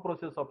long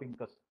process of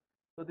incus.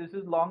 So this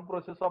is long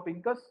process of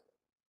incus,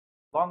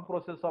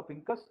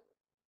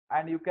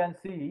 and you can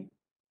see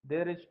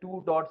there is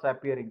two dots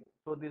appearing.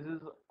 So this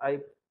is, I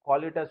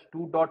call it as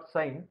two dot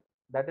sign.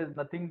 That is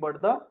nothing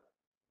but the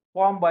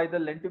formed by the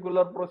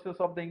lenticular process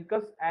of the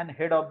incus and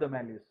head of the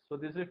malleus. So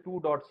this is two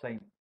dot sign.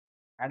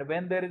 And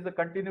when there is a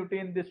continuity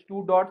in these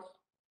two dots,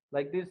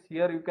 like this,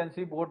 here you can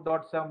see both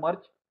dots have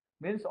merged,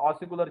 means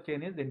ossicular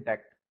chain is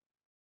intact.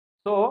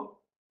 So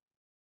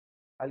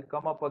I'll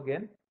come up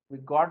again. We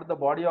got the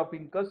body of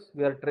incus.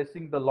 We are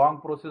tracing the long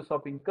process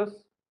of incus.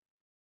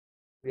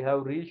 We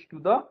have reached to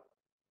the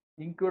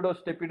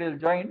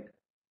inquidostapedial joint,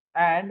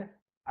 and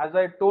as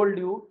I told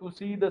you, to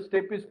see the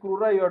stapes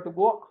crura, you have to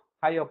go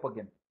high up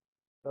again.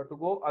 You have to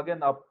go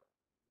again up.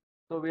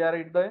 So we are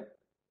at the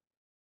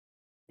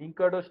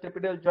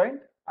inquidostapedial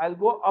joint. I'll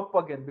go up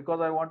again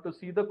because I want to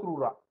see the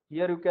crura.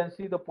 Here you can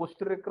see the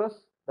posterior crus,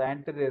 the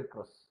anterior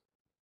crus.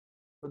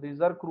 So these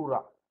are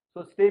crura.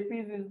 So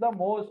stapes is the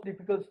most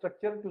difficult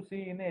structure to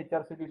see in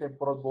HRCT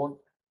temporal bone.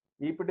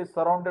 If it is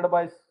surrounded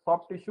by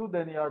soft tissue,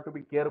 then you have to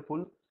be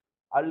careful.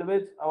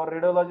 Always our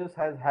radiologist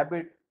has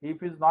habit, if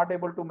he is not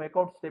able to make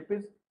out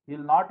stapes, he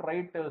will not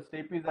write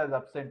stapes as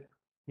absent.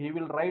 He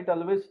will write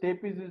always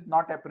stapes is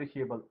not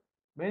appreciable.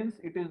 Means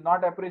it is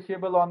not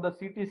appreciable on the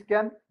CT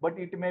scan, but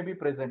it may be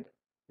present.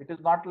 It is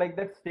not like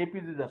that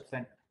stapes is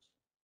absent.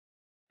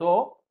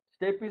 So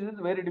stapes is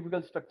very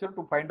difficult structure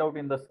to find out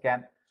in the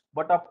scan.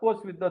 But of course,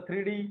 with the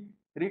 3D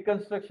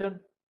reconstruction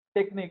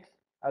techniques,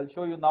 I'll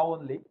show you now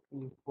only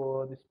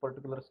if this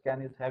particular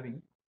scan is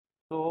having.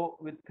 So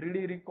with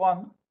 3D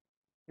recon,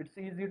 it's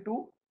easy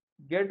to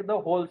get the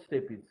whole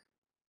stapes.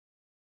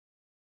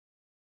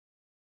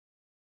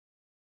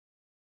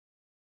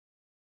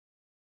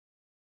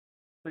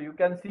 So you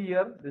can see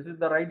here, this is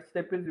the right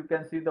stapes. You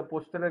can see the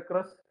posterior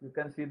crus. You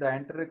can see the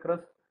anterior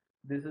crus.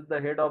 This is the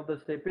head of the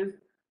stapes.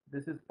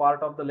 This is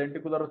part of the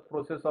lenticular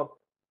process of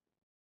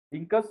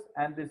incus,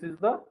 and this is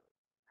the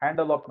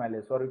handle of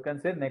malleus, or you can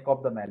say neck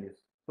of the malleus.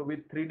 So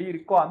with 3D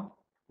recon,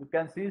 you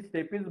can see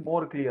stapes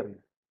more clearly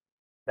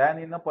than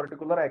in a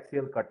particular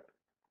axial cut.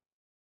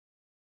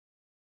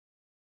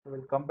 So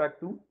we'll come back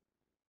to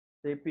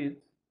stapes.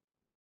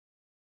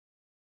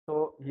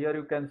 So here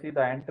you can see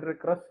the anterior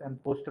crus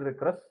and posterior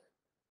crus.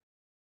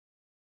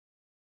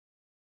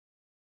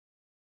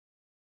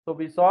 So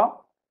we saw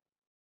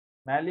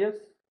malleus,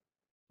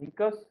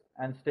 incus,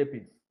 and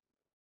stapes.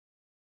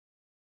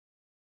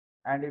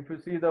 And if you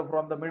see the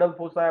from the middle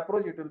foci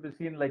approach, it will be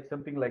seen like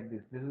something like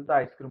this. This is the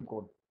ice cream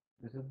cone.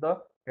 This is the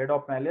head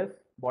of malleus,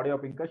 body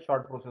of incus,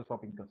 short process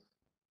of incus.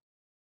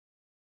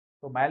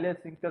 So malleus,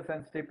 incus,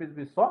 and stapes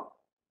we saw.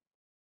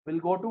 We'll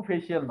go to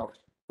facial nerve.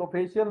 So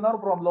facial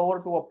nerve from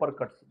lower to upper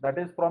cuts. That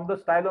is from the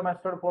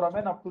stylomastoid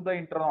foramen up to the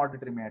internal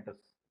auditory meatus.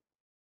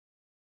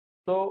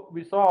 So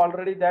we saw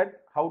already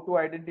that how to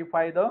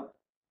identify the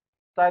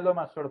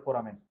stylomastoid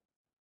foramen.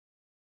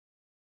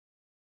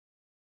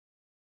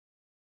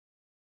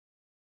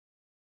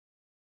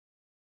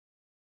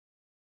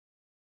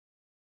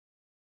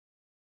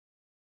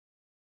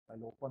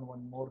 I'll open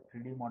one more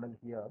 3D model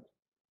here.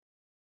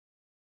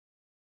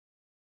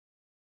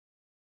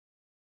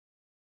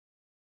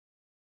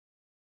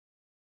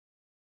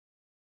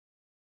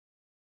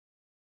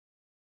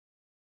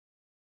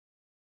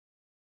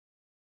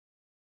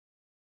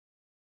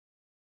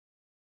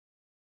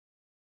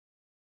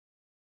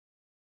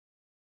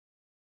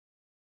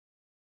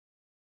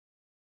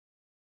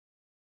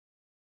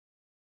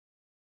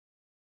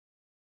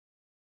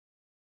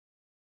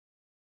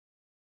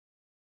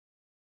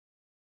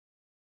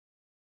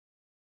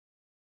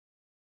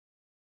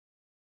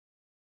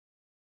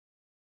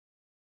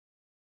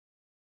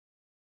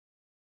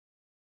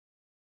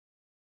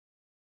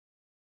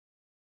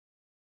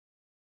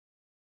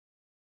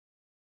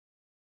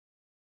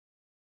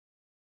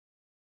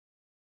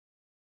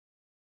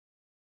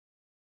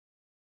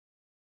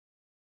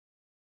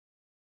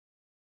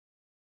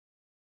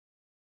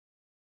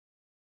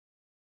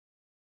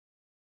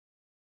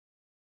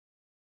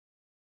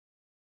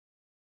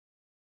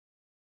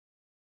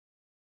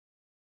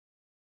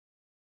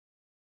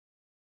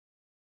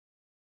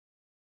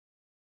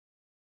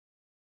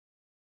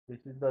 This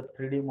is the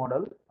 3D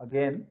model.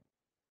 Again,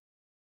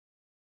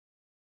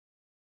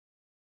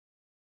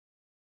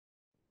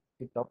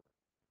 it up.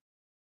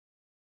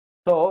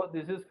 So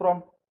this is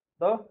from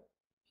the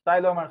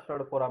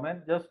stylomastoid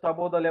foramen. Just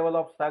above the level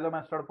of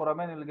stylomastoid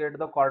foramen, you will get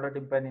the chorda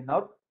tympani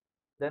nerve.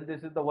 Then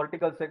this is the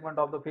vertical segment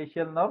of the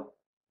facial nerve.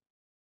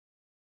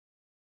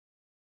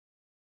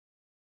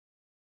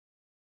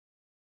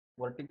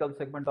 Vertical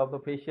segment of the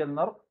facial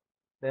nerve.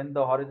 Then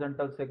the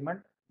horizontal segment.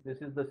 This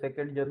is the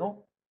second genu.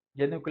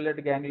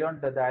 Geniculate ganglion,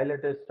 the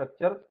dilated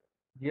structure.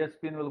 GS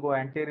pin will go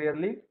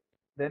anteriorly.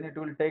 Then it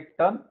will take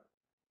turn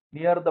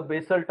near the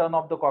basal turn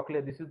of the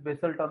cochlea. This is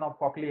basal turn of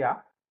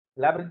cochlea,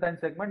 labyrinthine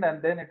segment,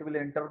 and then it will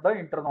enter the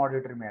internal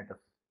auditory meatus.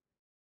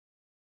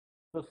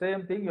 So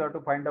same thing you have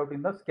to find out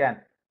in the scan.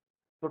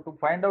 So to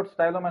find out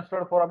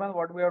stylomastoid foramen,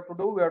 what we have to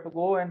do? We have to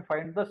go and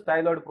find the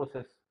styloid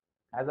process.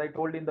 As I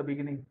told in the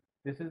beginning,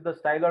 this is the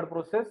styloid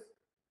process.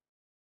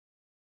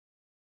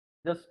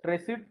 Just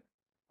trace it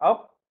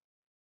up.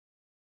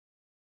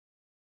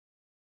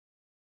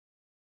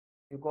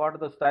 You got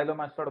the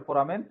stylomastoid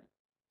foramen,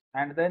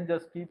 and then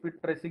just keep it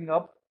tracing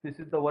up. This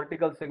is the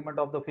vertical segment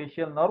of the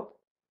facial nerve.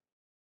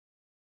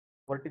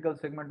 Vertical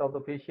segment of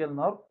the facial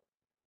nerve.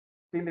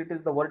 Still it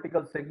is the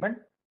vertical segment.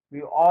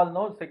 We all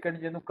know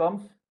second genu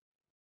comes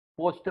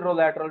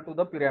posterolateral to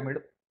the pyramid.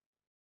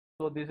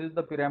 So this is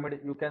the pyramid.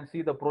 You can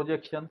see the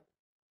projection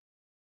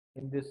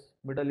in this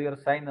middle ear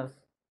sinus.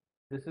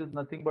 This is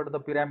nothing but the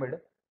pyramid.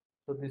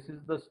 So this is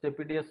the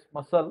stapedius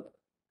muscle,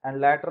 and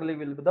laterally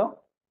will be the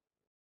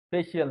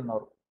facial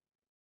nerve.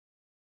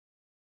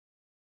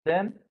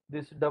 Then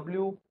this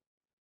W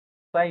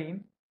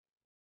sign,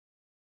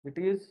 it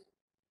is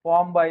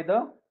formed by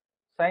the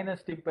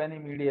sinus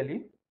tympani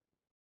medially.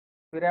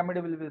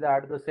 Pyramid will be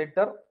at the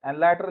center, and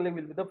laterally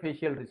will be the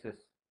facial recess.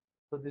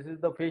 So this is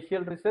the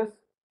facial recess,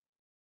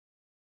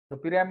 the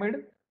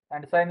pyramid,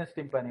 and sinus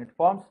tympani. It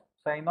forms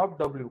sign of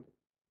W.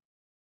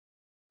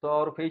 So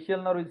our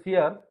facial nerve is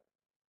here.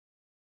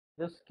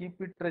 Just keep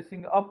it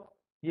tracing up.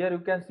 Here you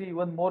can see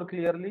even more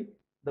clearly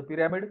the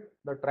pyramid,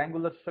 the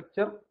triangular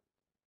structure,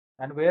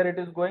 and where it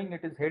is going,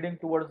 it is heading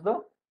towards the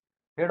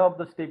head of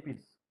the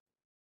stapes.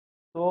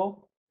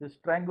 So this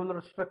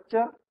triangular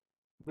structure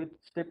with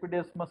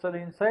stapedius muscle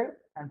inside,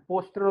 and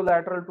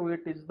posterolateral to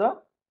it is the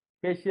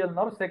facial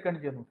nerve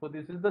second genu. So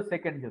this is the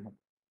second genu.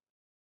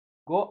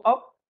 Go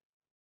up,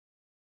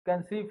 you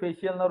can see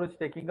facial nerve is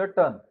taking a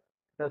turn.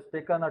 It has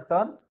taken a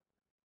turn,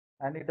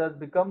 and it has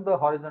become the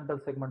horizontal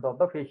segment of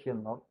the facial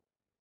nerve.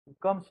 You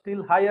come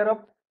still higher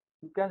up,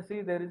 you can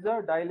see there is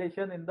a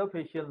dilation in the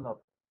facial nerve.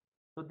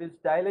 So this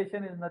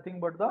dilation is nothing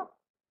but the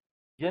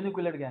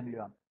geniculate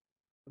ganglion.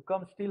 You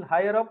come still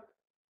higher up,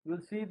 you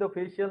will see the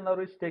facial nerve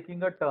is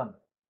taking a turn.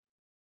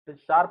 The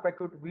sharp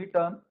acute V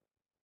turn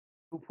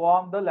to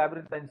form the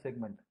labyrinthine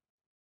segment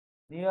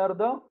near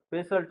the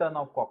basal turn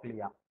of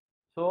cochlea.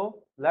 So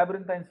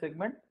labyrinthine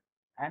segment,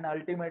 and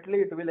ultimately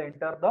it will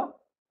enter the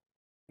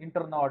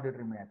internal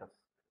auditory meatus.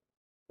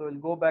 So we'll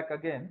go back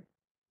again.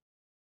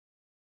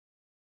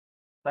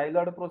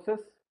 Styloid process,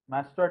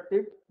 mastoid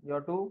tip. You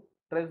have to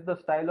trace the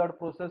styloid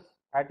process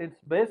at its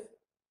base.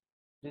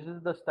 This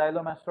is the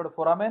stylomastoid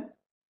foramen.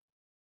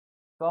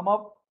 Come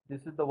up.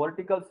 This is the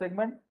vertical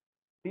segment.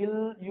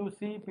 Till you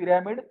see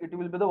pyramid, it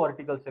will be the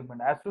vertical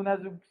segment. As soon as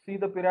you see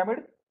the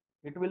pyramid,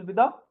 it will be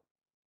the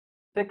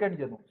second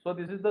genu. So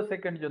this is the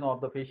second genu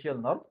of the facial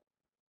nerve.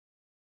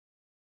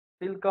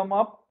 Still come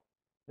up,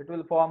 it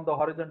will form the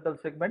horizontal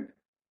segment.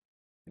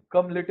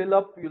 Come little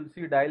up, you will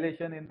see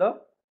dilation in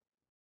the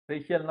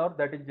facial nerve,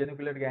 that is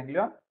geniculate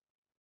ganglion.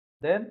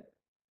 Then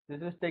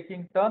this is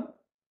taking turn.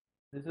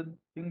 This is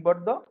nothing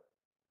but the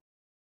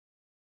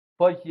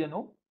first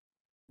genu.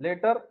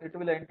 Later it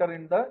will enter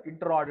in the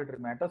internal auditory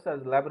meatus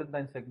as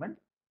labyrinthine segment,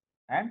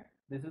 and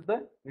this is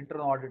the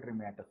internal auditory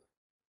meatus.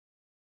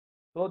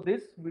 So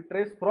this we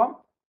trace from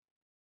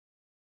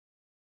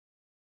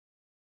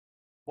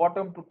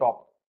bottom to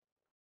top.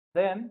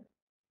 Then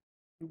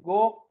you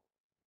go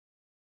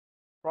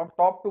from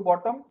top to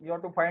bottom, you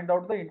have to find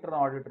out the internal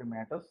auditory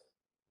meatus.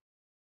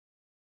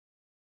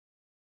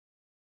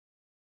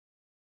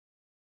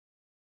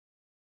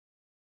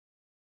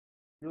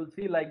 You will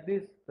see like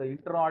this, the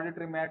internal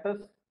auditory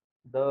meatus,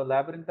 the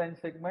labyrinthine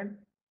segment.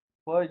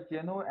 First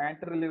genu,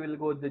 anteriorly will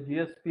go the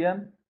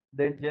GSPN,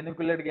 then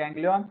geniculate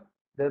ganglion,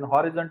 then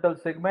horizontal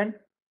segment,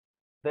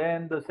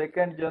 then the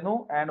second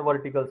genu and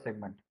vertical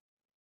segment.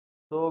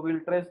 So we'll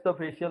trace the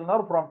facial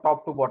nerve from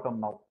top to bottom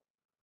now.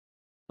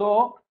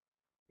 So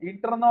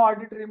internal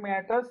auditory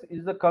meatus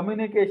is the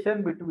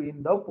communication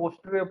between the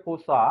posterior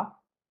fossa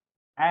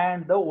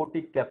and the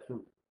otic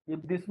capsule.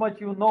 If this much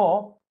you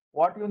know,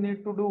 what you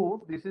need to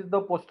do, this is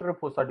the posterior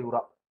fossa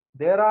dura.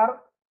 There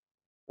are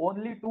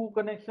only two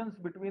connections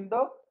between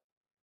the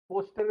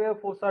posterior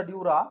fossa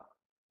dura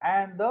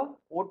and the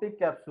otic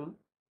capsule,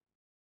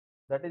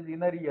 that is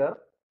inner ear.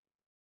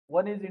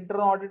 One is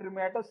internal auditory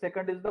meatus,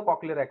 second is the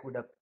cochlear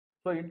aqueduct.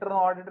 So internal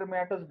auditory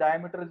meatus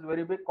diameter is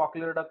very big,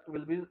 cochlear duct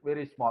will be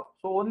very small.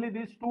 So only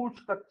these two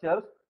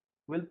structures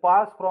will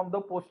pass from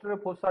the posterior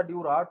fossa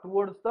dura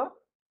towards the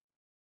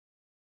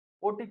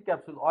otic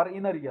capsule or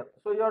inner ear.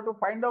 So you have to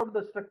find out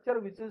the structure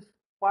which is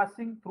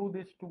passing through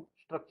these two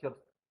structures.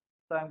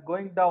 So I am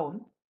going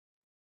down.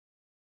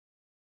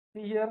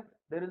 See here,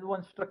 there is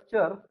one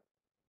structure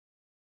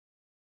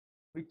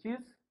which is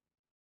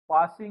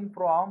passing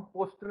from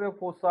posterior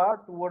fossa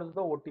towards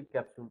the otic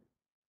capsule.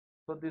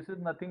 So this is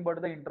nothing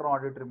but the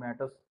interauditory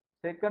meatus.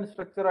 Second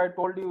structure I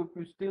told you, if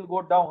you still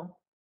go down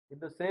in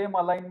the same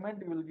alignment,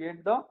 you will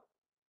get the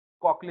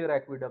cochlear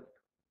aqueduct.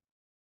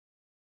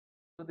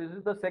 So this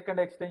is the second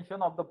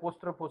extension of the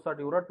posterior fossa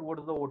dura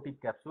towards the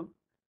otic capsule.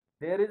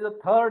 There is a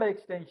third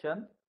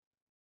extension.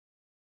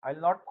 I'll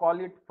not call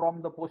it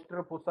from the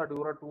posterior fossa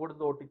dura towards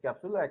the otic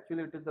capsule.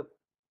 Actually, it is the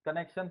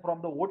connection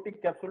from the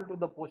otic capsule to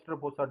the posterior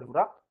fossa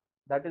dura.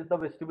 That is the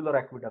vestibular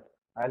aqueduct.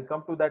 I'll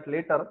come to that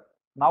later.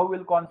 Now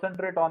we'll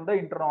concentrate on the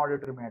internal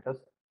auditory meatus.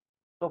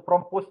 So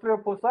from posterior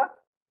fossa,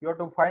 you have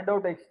to find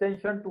out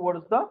extension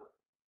towards the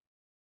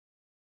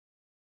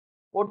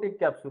otic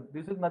capsule.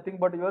 This is nothing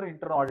but your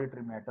internal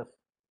auditory meatus.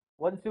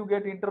 Once you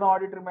get internal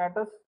auditory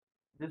meatus,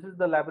 this is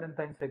the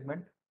labyrinthine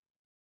segment.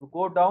 You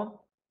go down,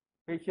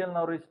 facial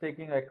nerve is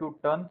taking acute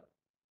turn.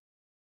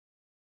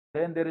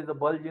 Then there is a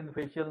bulge in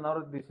facial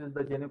nerve. This is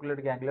the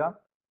geniculate ganglia.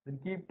 Then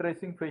keep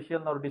tracing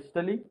facial nerve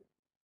distally.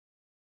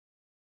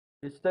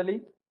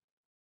 Distally,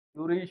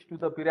 you reach to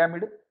the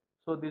pyramid.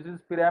 So this is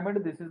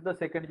pyramid. This is the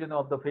second genu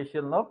of the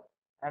facial nerve.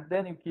 And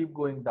then you keep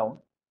going down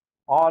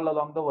all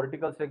along the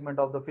vertical segment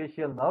of the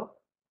facial nerve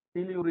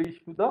till you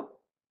reach to the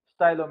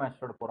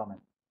stylomastoid foramen.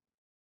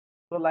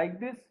 So like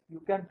this,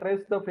 you can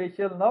trace the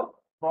facial nerve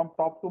from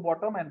top to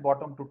bottom and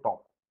bottom to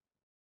top.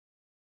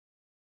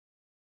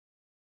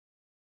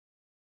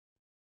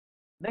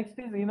 Next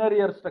is inner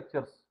ear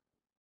structures.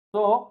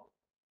 So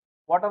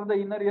what are the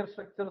inner ear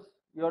structures?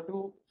 You have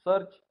to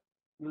search.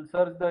 You will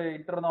search the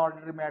internal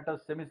auditory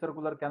meatus,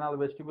 semicircular canal,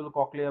 vestibule,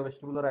 cochlea,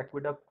 vestibular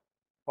aqueduct,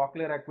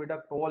 cochlear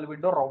aqueduct, oval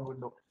window, round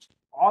window.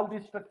 All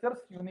these structures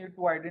you need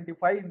to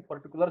identify in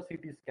particular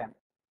CT scan.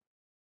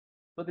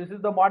 So this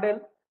is the model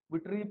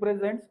which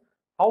represents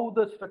how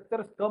the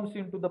structures comes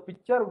into the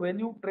picture when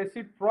you trace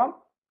it from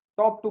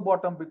top to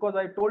bottom, because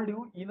I told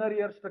you inner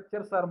ear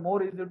structures are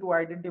more easy to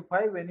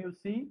identify when you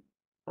see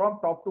from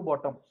top to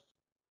bottom.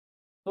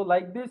 So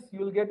like this, you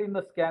will get in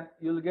the scan,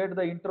 you will get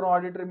the internal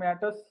auditory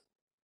meatus,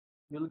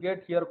 you will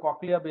get here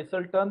cochlea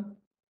basal turn,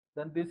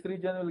 then this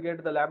region you will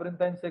get the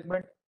labyrinthine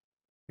segment.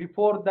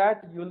 Before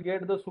that, you will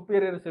get the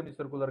superior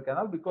semicircular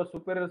canal, because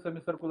superior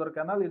semicircular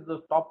canal is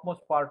the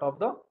topmost part of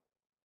the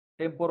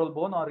temporal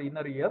bone or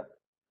inner ear.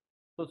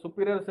 So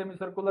superior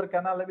semicircular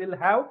canal will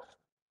have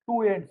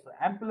two ends,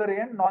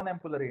 ampullary end,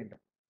 non-ampullary end.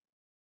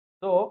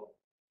 So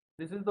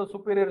this is the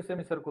superior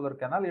semicircular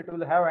canal. It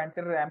will have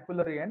anterior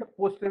ampullary end,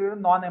 posterior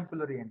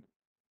non-ampullary end.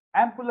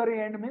 Ampullary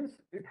end means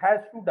it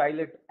has to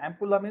dilate.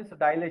 Ampulla means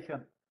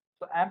dilation.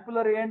 So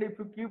ampullary end, if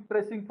you keep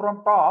tracing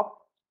from top,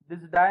 this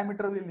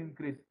diameter will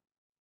increase.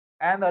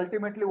 And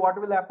ultimately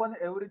what will happen?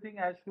 Everything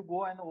has to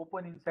go and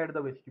open inside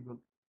the vestibule.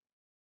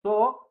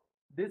 So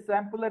this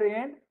ampullary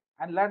end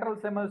and lateral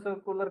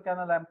semicircular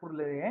canal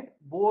ampullary end,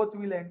 both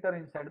will enter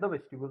inside the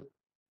vestibule.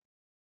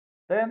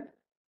 Then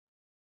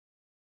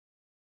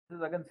this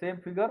is again same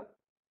figure,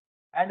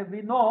 and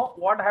we know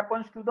what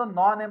happens to the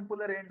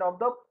non-ampullary end of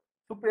the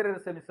superior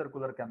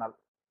semicircular canal.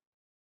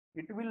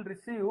 It will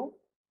receive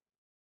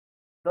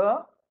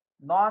the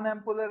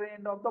non-ampullary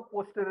end of the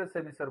posterior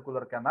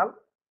semicircular canal.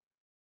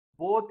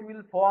 Both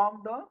will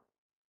form the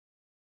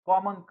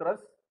common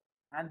crus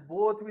and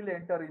both will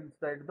enter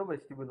inside the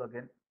vestibule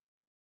again.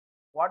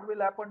 What will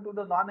happen to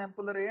the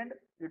non-ampullary end?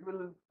 It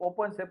will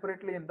open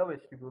separately in the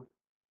vestibule.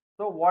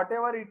 So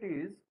whatever it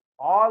is,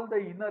 all the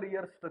inner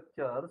ear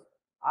structures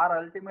are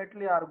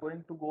ultimately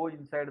going to go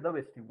inside the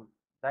vestibule.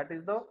 That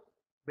is the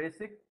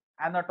basic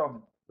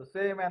anatomy. The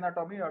same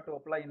anatomy you have to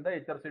apply in the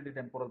HRCT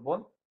temporal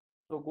bone.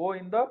 So go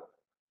in the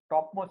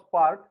topmost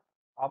part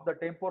of the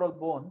temporal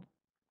bone.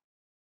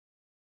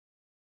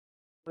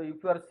 So if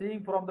you are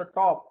seeing from the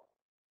top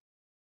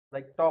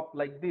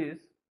like this,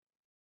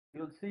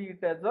 you will see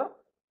it as a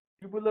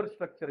tubular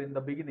structure in the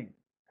beginning,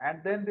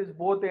 and then this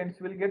both ends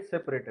will get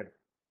separated.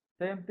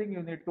 Same thing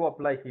you need to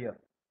apply here.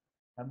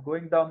 I'm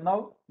going down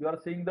now. You are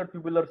seeing the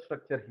tubular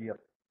structure here.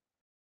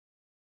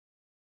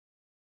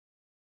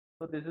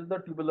 So this is the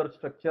tubular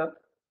structure.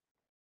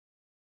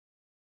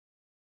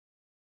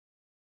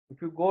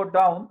 If you go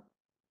down,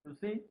 you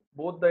see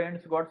both the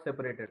ends got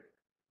separated.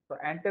 So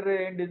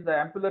anterior end is the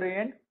ampullary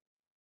end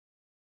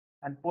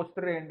and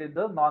posterior end is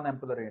the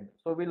non-ampullary end.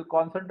 So we'll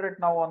concentrate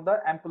now on the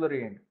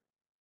ampullary end.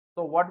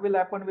 So what will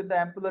happen with the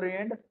ampullary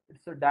end?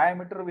 Its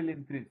diameter will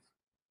increase.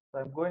 So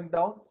I'm going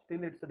down,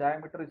 still its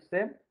diameter is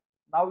same.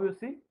 Now you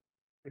see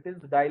it is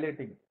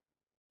dilating.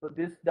 So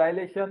this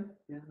dilation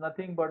is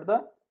nothing but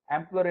the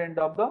ampullary end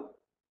of the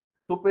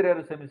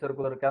superior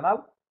semicircular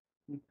canal.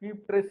 You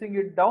keep tracing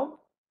it down,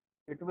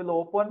 it will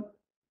open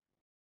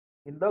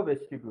in the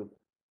vestibule.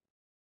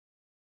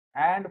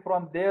 And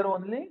from there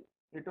only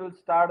it will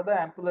start the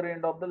ampullary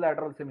end of the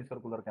lateral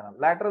semicircular canal.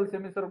 Lateral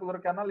semicircular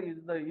canal is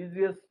the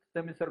easiest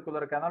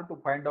semicircular canal to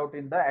find out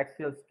in the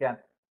axial scan.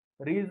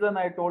 Reason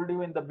I told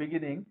you in the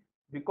beginning,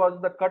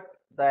 because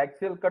the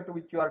axial cut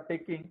which you are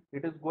taking,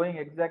 it is going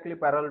exactly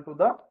parallel to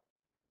the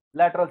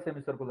lateral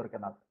semicircular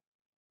canal.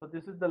 So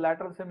this is the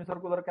lateral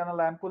semicircular canal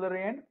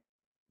ampullary end.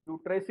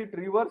 You trace it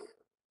reverse.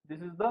 This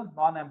is the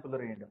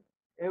non-ampullary end.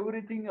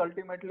 Everything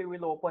ultimately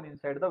will open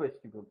inside the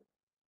vestibule.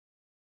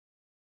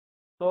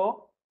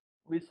 So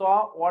we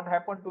saw what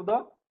happened to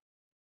the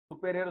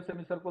superior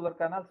semicircular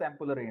canal's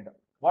ampullary end.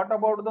 What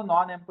about the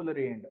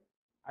non-ampullary end?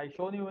 I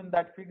shown you in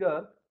that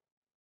figure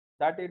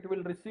that it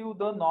will receive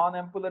the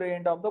non-ampullary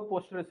end of the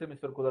posterior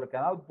semicircular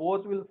canal.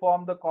 Both will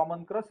form the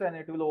common crus and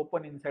it will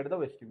open inside the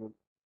vestibule.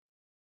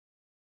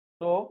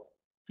 So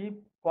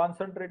keep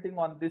concentrating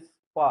on this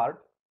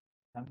part.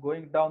 I'm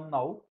going down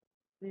now.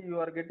 See, you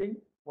are getting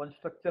one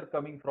structure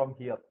coming from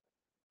here.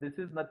 This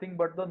is nothing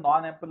but the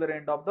non-ampullary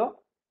end of the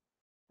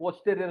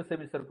posterior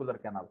semicircular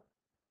canal.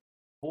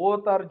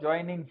 Both are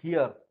joining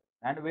here.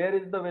 And where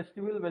is the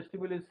vestibule?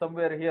 Vestibule is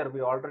somewhere here.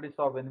 We already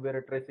saw when we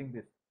were tracing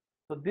this.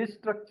 So this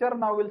structure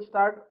now will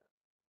start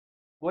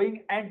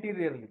going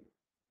anteriorly.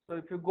 So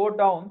if you go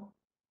down,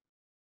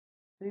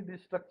 see,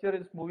 this structure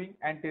is moving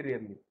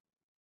anteriorly.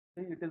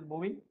 See, it is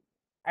moving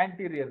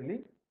anteriorly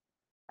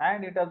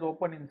and it has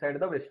opened inside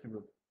the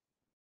vestibule.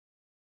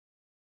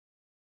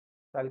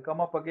 So I'll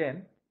come up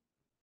again.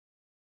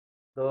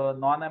 The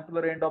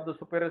non-ampullary end of the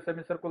superior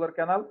semicircular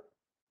canal,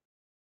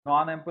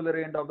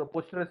 non-ampullary end of the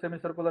posterior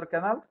semicircular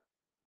canal,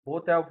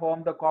 both have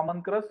formed the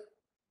common crus,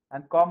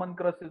 and common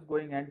crus is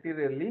going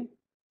anteriorly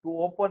to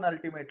open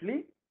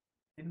ultimately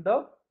in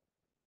the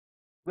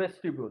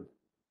vestibule.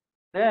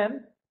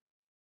 Then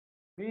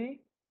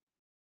we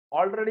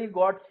already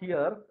got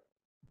here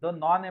the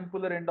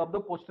non-ampullary end of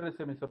the posterior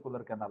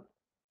semicircular canal.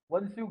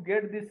 Once you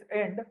get this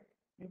end,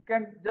 you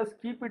can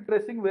just keep it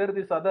tracing where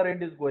this other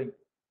end is going.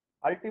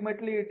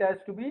 Ultimately, it has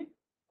to be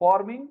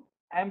forming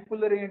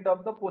ampullary end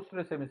of the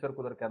posterior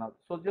semicircular canal.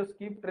 So just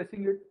keep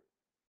tracing it,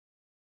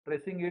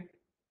 tracing it.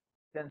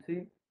 You can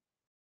see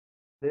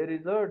there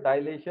is a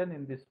dilation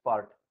in this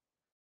part.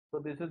 So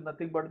this is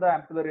nothing but the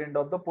ampullary end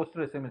of the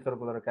posterior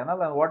semicircular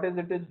canal. And what is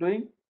it is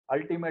doing?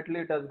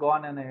 Ultimately, it has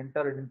gone and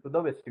entered into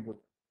the vestibule.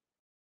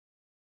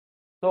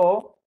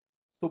 So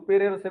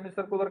superior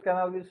semicircular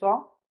canal we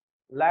saw,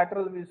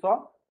 lateral we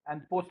saw,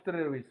 and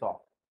posterior we saw.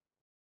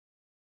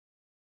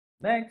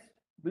 Next,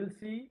 we'll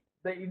see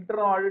the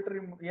internal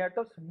auditory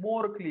meatus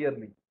more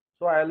clearly.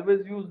 So I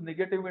always use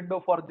negative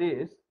window for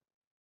this.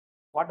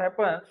 What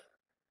happens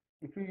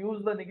if you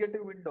use the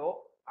negative window?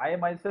 I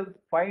myself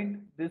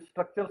find these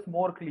structures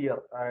more clear.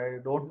 I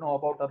don't know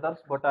about others,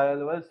 but I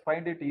always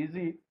find it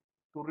easy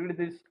to read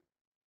this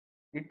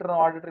internal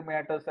auditory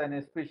meatus and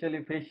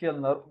especially facial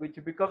nerve, which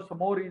becomes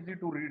more easy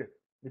to read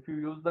if you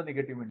use the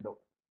negative window.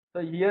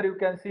 So here you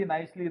can see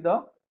nicely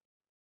the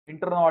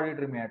internal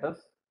auditory meatus.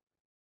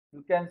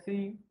 You can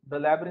see the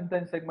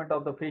labyrinthine segment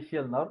of the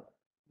facial nerve,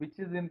 which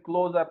is in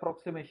close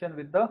approximation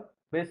with the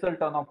basal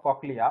tongue of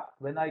cochlea.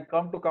 When I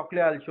come to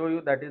cochlea, I'll show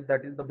you that is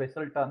the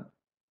basal tongue.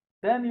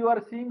 Then you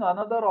are seeing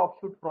another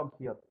offshoot from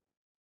here.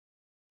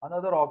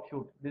 Another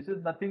offshoot. This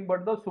is nothing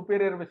but the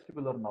superior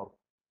vestibular nerve.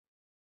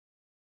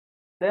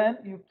 Then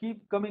you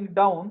keep coming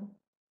down.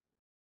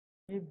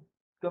 Keep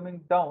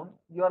coming down.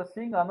 You are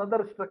seeing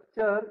another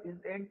structure is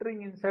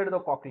entering inside the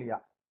cochlea.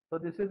 So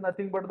this is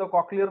nothing but the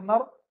cochlear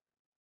nerve.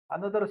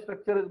 Another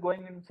structure is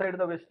going inside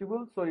the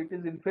vestibule, so it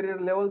is inferior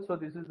level. So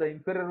this is the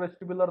inferior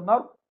vestibular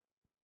nerve.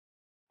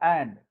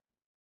 And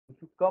if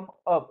you come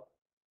up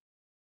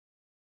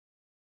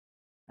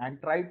and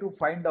try to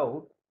find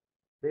out,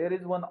 there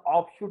is one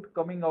offshoot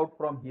coming out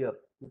from here.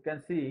 You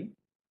can see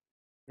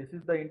this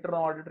is the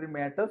internal auditory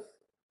meatus,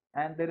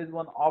 and there is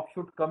one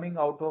offshoot coming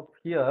out of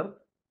here.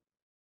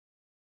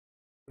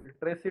 We'll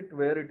trace it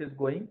where it is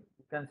going.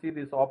 You can see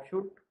this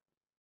offshoot.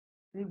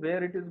 See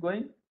where it is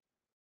going?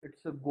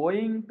 It's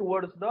going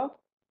towards the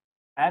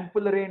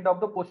ampullary end of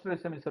the posterior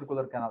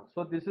semicircular canal.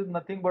 So this is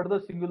nothing but the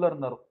singular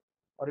nerve,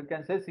 or you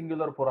can say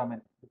singular foramen,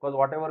 because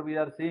whatever we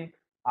are seeing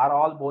are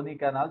all bony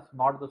canals,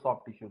 not the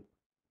soft tissues.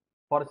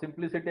 For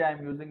simplicity, I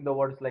am using the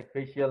words like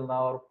facial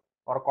nerve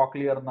or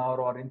cochlear nerve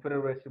or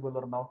inferior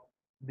vestibular nerve.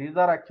 These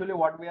are actually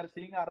what we are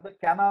seeing are the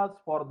canals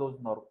for those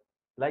nerves.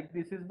 Like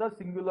this is the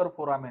singular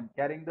foramen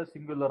carrying the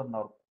singular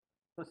nerve.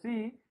 So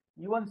see,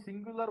 even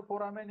singular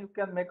foramen you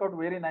can make out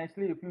very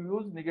nicely if you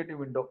use negative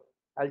window.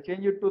 I'll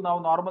change it to now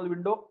normal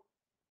window.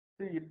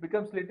 See, it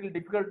becomes little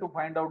difficult to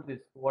find out this,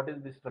 what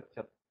is this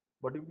structure.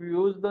 But if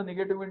you use the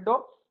negative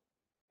window,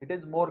 it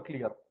is more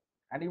clear.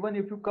 And even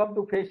if you come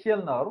to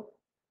facial nerve,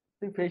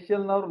 see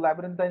facial nerve,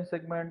 labyrinthine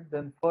segment,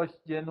 then first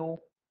genu,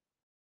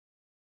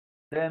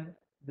 then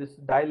this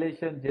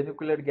dilation,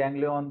 geniculate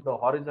ganglion, the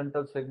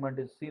horizontal segment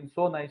is seen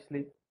so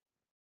nicely.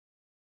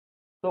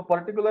 So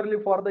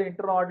particularly for the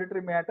internal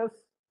auditory meatus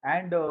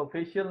and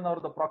facial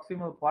nerve, the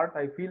proximal part,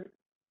 I feel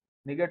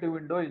negative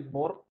window is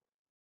more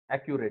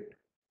accurate.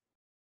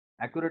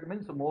 Accurate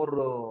means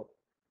more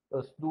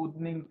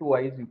smoothing to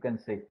eyes, you can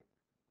say.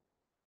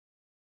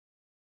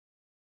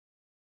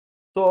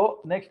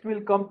 So next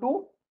we'll come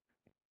to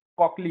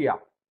cochlea.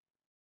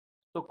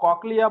 So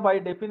cochlea by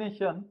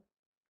definition,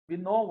 we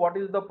know what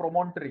is the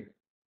promontory.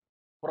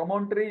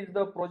 Promontory is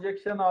the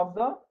projection of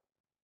the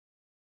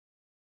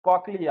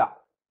cochlea,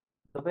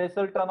 the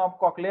basal tongue of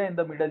cochlea in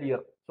the middle ear.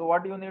 So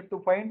what you need to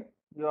find?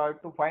 You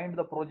have to find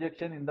the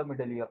projection in the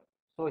middle ear.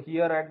 So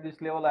here at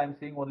this level, I am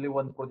seeing only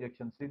one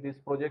projection. See this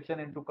projection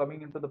into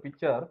coming into the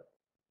picture.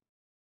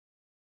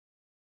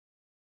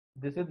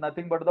 This is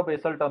nothing but the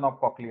basal turn of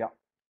cochlea.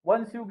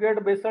 Once you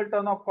get basal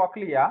turn of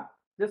cochlea,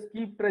 just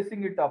keep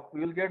tracing it up.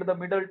 You will get the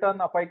middle turn,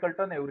 apical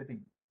turn, everything.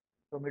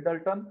 So middle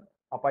turn,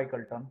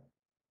 apical turn.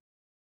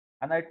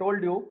 And I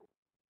told you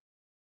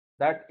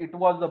that it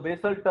was the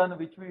basal turn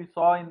which we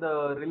saw in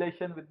the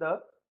relation with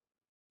the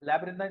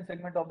labyrinthine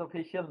segment of the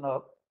facial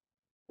nerve.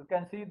 You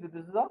can see that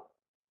this is a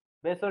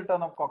basal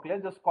turn of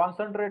cochlea. Just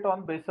concentrate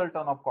on basal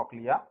turn of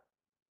cochlea.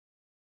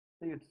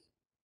 See, it's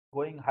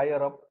going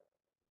higher up,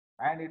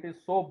 and it is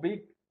so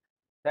big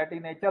that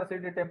in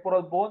HRCT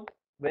temporal bone,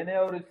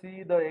 whenever you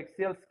see the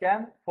axial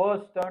scan,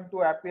 first turn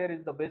to appear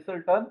is the basal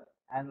turn,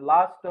 and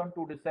last turn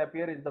to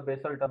disappear is the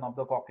basal turn of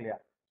the cochlea.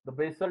 The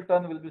basal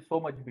turn will be so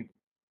much big.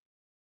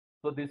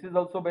 So this is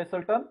also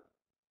basal turn,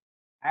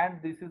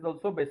 and this is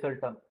also basal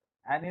turn,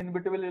 and in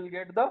between you will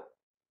get the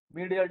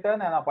medial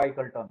turn and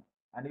apical turn,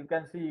 and you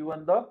can see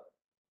even the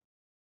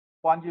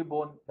spongy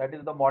bone, that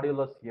is the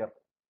modulus here.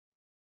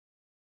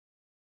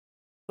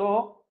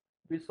 So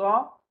we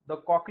saw the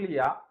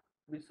cochlea,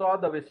 we saw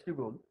the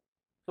vestibule.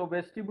 So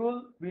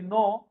vestibule, we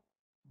know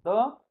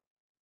the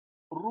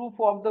roof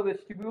of the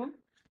vestibule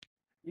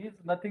is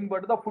nothing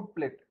but the foot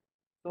plate.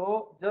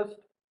 So just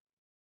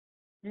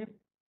keep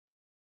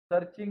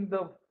searching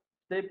the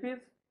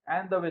stapes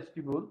and the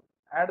vestibule.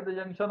 At the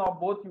junction of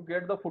both, you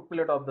get the foot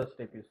plate of the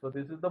stapes. So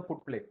this is the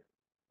foot plate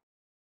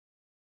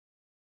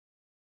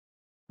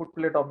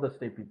of the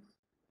stapes.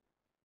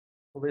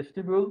 So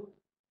vestibule,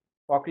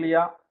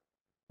 cochlea,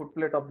 foot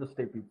plate of the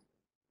stapes.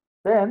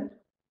 Then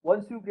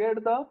once you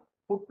get the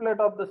foot plate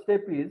of the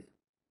stapes,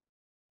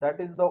 that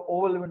is the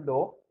oval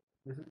window.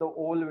 This is the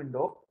oval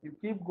window. You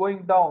keep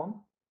going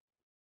down,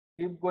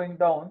 you'll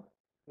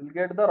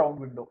get the round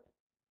window.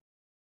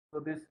 So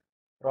this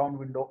round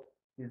window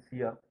is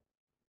here.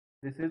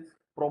 This is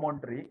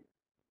promontory,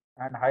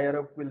 and higher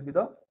up will be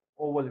the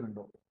oval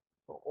window.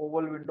 So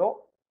oval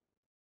window,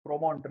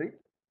 promontory,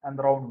 and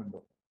round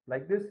window.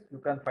 Like this, you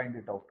can find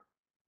it out.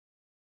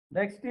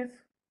 Next is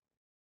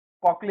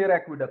cochlear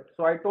aqueduct.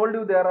 So I told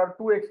you there are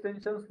two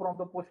extensions from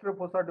the posterior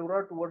fossa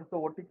dura towards the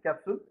otic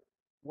capsule.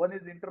 One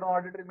is internal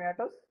auditory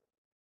meatus,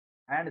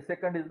 and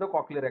second is the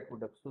cochlear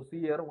aqueduct. So see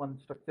here, one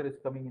structure is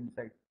coming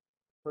inside.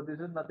 So this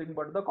is nothing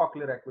but the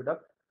cochlear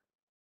aqueduct.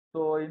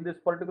 So in this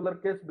particular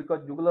case, because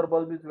jugular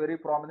bulb is very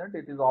prominent,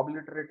 it is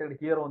obliterated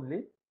here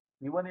only.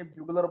 Even if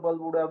jugular bulb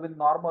would have been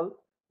normal,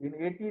 in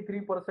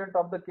 83%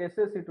 of the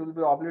cases, it will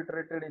be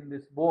obliterated in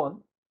this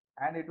bone,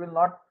 and it will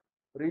not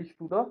reach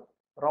to the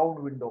round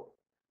window.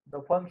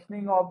 The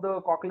functioning of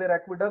the cochlear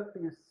aqueduct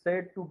is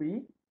said to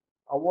be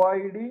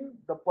avoiding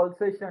the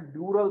pulsation,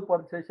 dural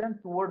pulsation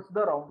towards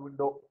the round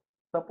window.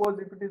 Suppose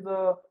if it is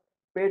a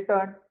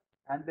patent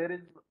and there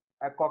is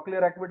a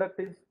cochlear aqueduct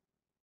is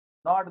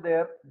not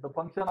there, the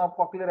function of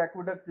cochlear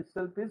aqueduct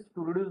itself is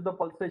to reduce the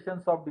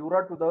pulsations of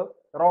dura to the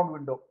round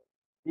window.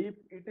 If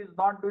it is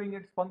not doing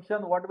its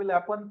function, what will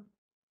happen?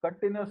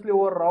 Continuously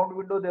over round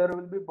window, there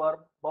will be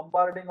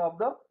bombarding of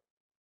the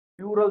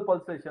dural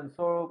pulsation.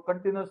 So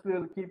continuously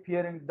we'll keep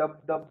hearing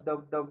dub, dub,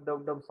 dub, dub,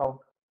 dub, dub sound.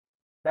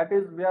 That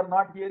is, we are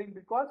not hearing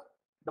because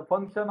the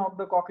function of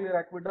the cochlear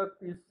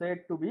aqueduct is said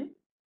to be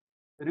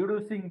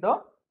reducing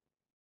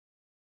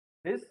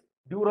this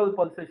dural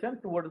pulsation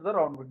towards the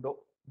round window.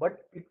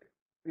 But it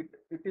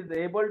is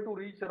able to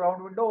reach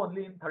round window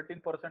only in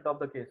 13% of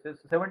the cases,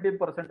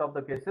 17% of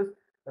the cases.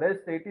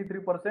 Rest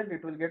 83%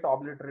 it will get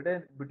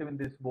obliterated between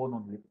this bone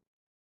only.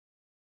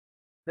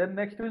 Then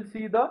next we'll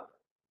see the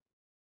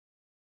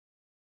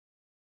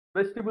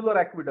vestibular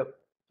aqueduct.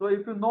 So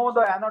if you know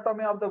the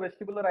anatomy of the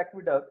vestibular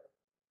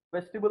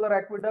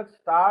aqueduct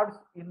starts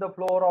in the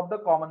floor of the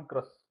common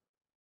crus,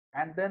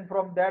 and then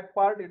from that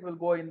part it will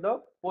go in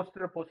the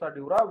posterior fossa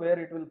dura, where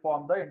it will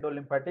form the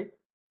endolymphatic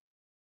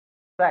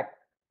sac.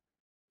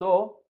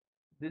 So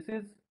this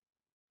is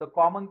the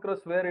common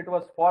crus where it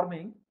was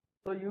forming.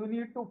 So you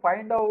need to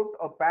find out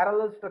a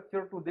parallel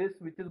structure to this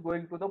which is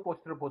going to the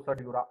posterior fossa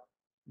dura.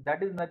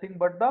 That is nothing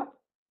but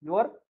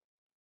your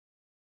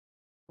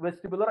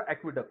vestibular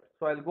aqueduct.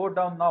 So I'll go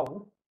down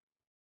now.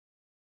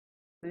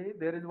 See,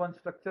 there is one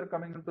structure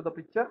coming into the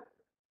picture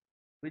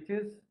which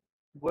is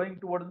going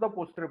towards the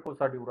posterior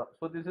fossa dura.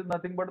 So this is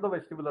nothing but the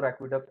vestibular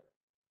aqueduct,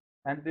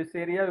 and this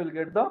area will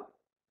get the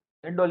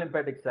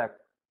endolymphatic sac.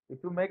 If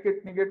you make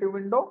it negative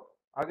window,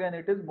 again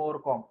it is more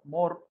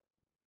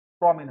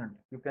prominent.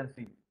 You can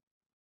see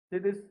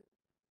this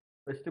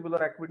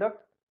vestibular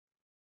aqueduct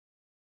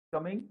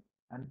coming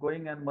and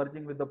going and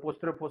merging with the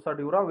posterior fossa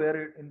dura,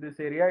 where in this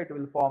area it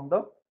will form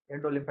the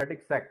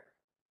endolymphatic sac.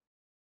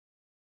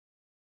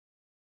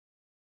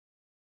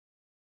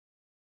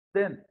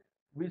 Then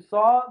we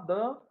saw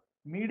the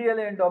medial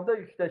end of the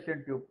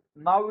eustachian tube.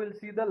 Now we'll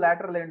see the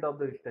lateral end of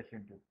the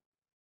eustachian tube.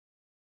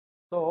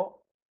 So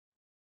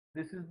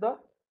this is the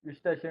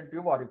eustachian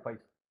tube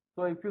orifice.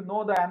 So if you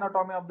know the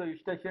anatomy of the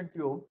eustachian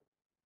tube,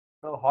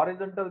 the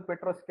horizontal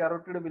petrous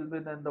carotid will be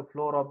in the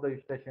floor of the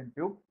eustachian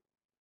tube,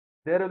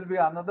 there will be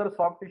another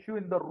soft tissue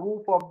in the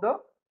roof of the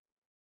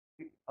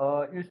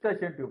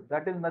eustachian tube.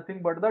 That is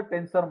nothing but the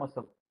tensor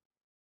muscle.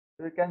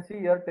 So you can see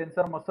here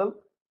tensor muscle.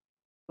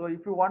 So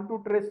if you want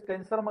to trace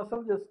tensor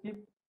muscle, just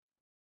keep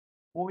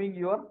moving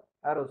your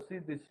arrow. See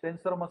this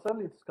tensor muscle,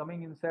 it's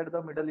coming inside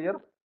the middle ear,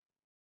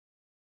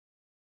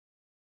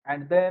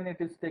 and then it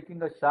is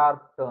taking a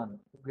sharp turn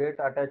to get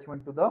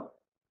attachment to the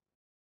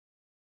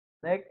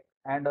neck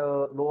and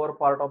lower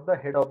part of the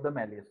head of the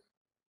malleus.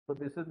 So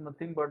this is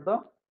nothing but the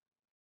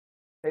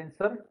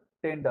tensor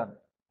tendon,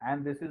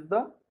 and this is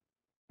the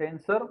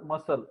tensor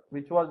muscle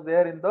which was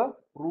there in the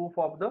roof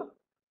of the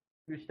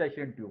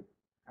eustachian tube,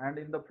 and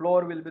in the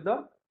floor will be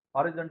the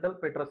horizontal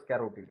petrous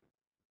carotid.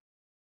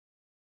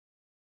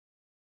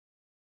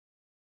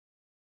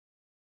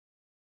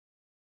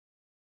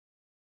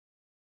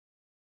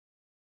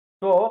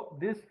 So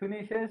this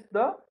finishes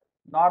the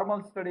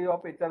normal study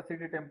of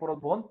HRCT temporal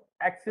bone,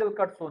 axial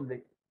cuts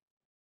only.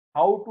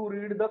 How to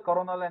read the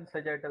coronal and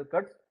sagittal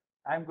cuts,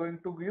 I am going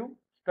to give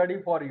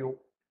study for you.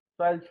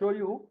 So I'll show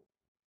you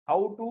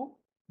how to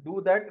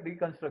do that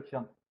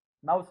reconstruction.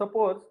 Now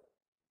suppose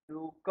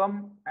you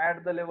come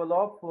at the level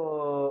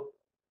of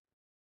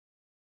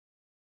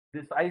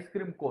this ice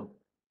cream cone.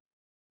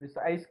 This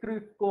ice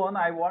cream cone,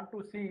 I want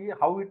to see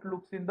how it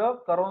looks in the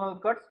coronal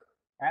cuts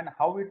and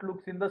how it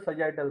looks in the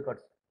sagittal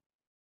cuts.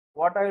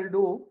 What I'll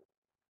do,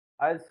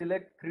 I'll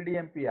select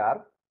 3D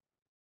MPR.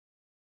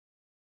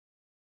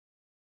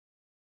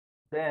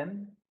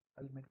 Then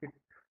I'll make it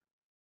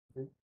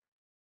this.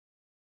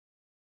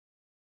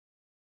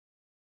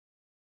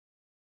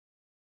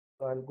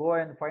 So I'll go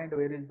and find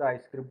where is the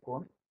ice cream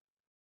cone.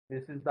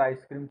 This is the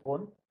ice cream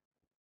cone.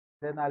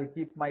 Then I'll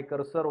keep my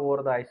cursor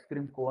over the ice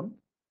cream cone.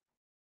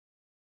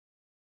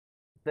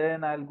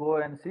 Then I'll go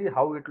and see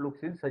how it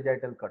looks in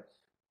sagittal cuts.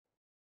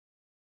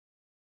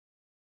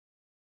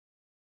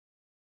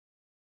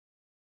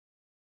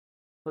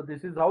 So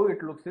this is how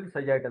it looks in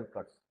sagittal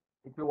cuts.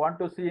 If you want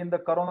to see in the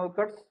coronal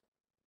cuts,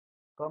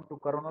 come to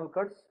coronal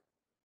cuts.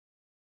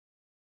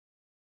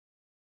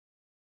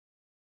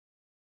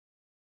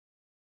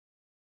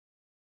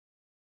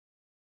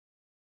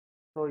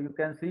 So you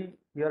can see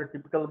here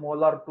typical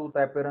molar tooth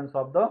appearance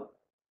of the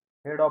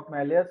head of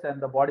malleus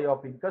and the body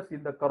of incus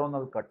in the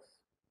coronal cuts.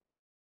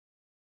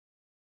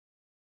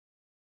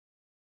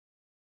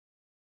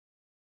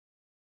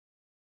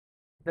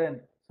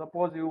 Then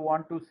suppose you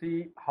want to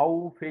see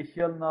how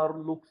facial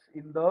nerve looks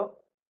in the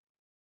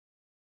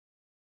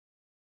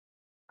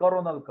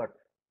coronal cut.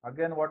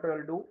 Again, what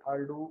I'll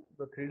do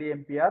the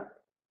 3D MPR.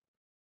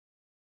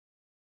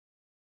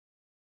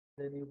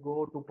 Then you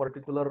go to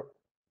particular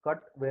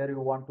cut where you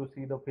want to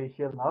see the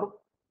facial nerve.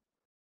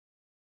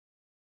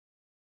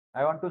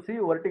 I want to see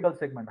vertical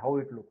segment, how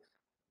it looks.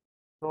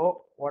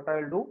 So what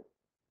I'll do,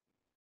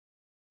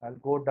 I'll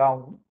go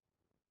down.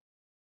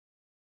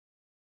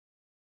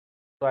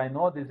 So I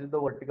know this is the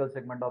vertical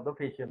segment of the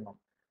facial nerve.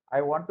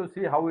 I want to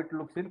see how it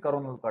looks in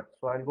coronal cut.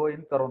 So I'll go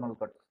in coronal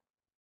cut.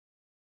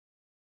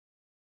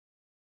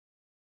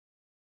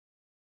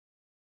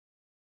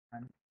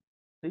 And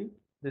see,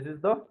 this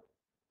is the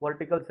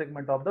vertical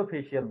segment of the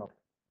facial nerve.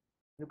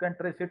 You can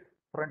trace it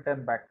front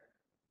and back.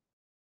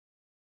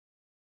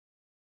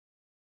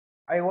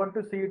 I want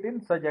to see it in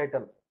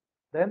sagittal.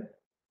 Then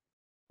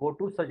go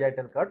to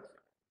sagittal cuts.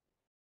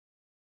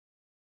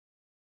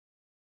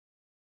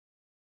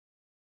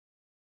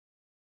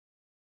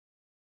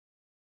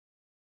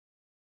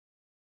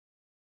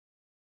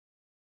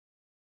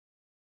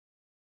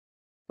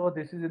 So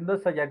this is in the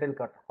sagittal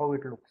cut, how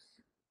it looks.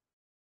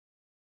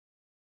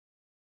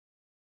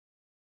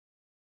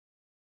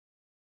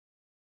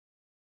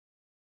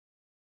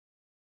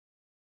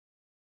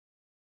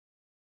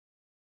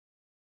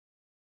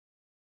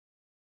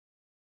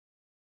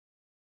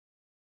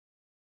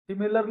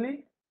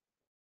 Similarly,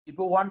 if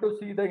you want to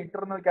see the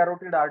internal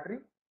carotid artery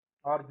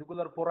or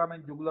jugular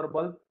foramen, jugular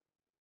bulb,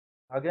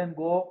 again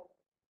go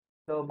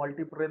the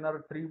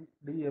multiplanar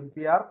 3D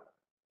MPR.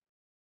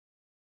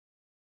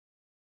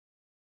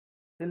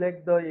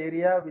 Select the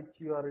area which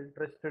you are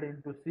interested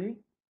in to see.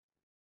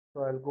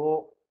 So I'll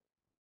go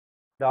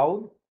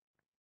down.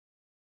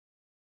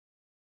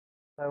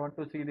 I want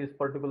to see this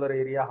particular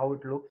area, how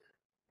it looks.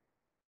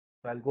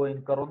 So I'll go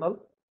in coronal.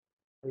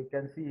 So you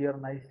can see here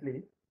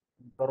nicely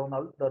in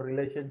coronal the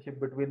relationship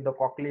between the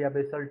cochlea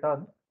basal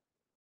turn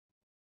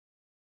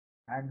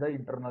and the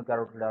internal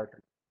carotid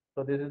artery.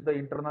 So this is the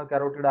internal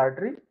carotid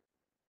artery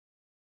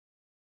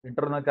and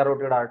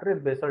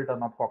basal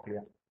turn of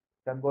cochlea.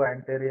 You can go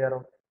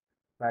anterior,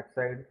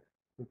 backside,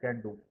 you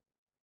can do.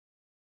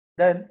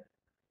 Then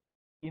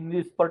in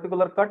this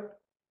particular cut,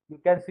 you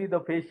can see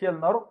the facial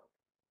nerve,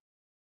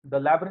 the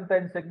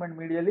labyrinthine segment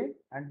medially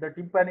and the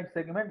tympanic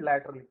segment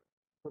laterally.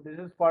 So this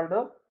is called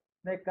the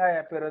snake eye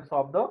appearance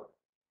of the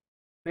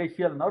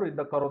facial nerve in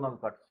the coronal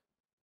cuts.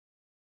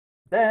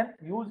 Then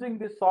using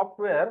this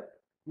software,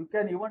 you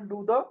can even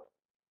do the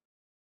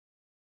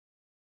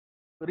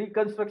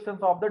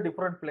reconstructions of the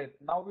different planes.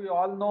 Now we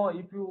all know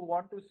if you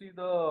want to see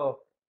the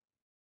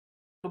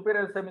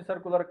superior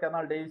semicircular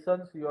canal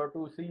dehiscence, you have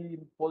to see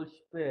in pulse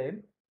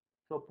plane.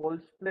 So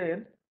pulse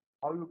plane,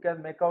 how you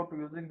can make out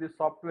using this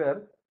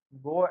software,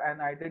 go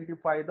and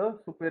identify the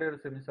superior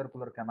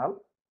semicircular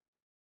canal.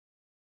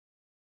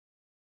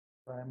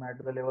 So I am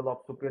at the level of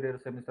superior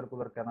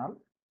semicircular canal.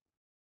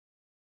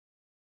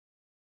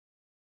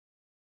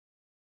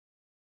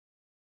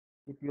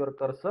 Keep your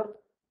cursor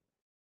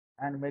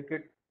and make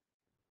it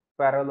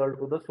parallel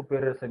to the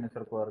superior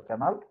semicircular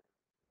canal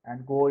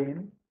and go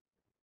in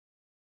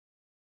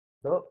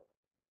the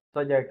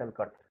sagittal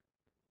cut.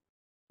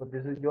 So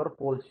this is your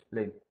pulse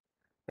plane.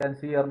 You can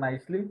see here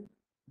nicely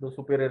the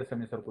superior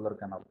semicircular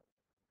canal.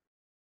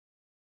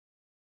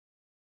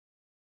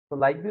 So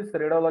like this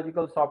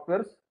radiological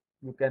softwares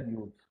you can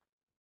use.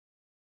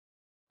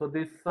 So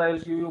this I'll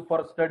give you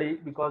for study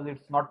because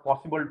it's not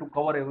possible to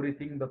cover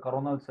everything. The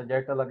coronal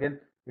sagittal again,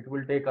 it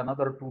will take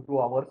another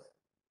 2 hours,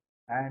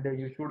 and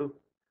you should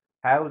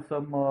have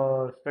some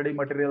study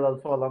material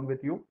also along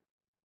with you.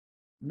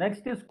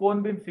 Next is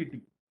cone beam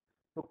CT.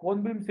 So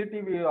cone beam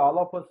CT, we all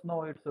of us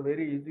know it's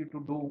very easy to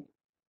do.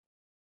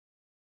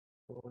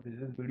 So this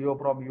is video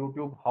from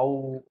YouTube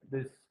how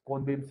this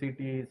cone beam CT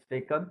is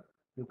taken.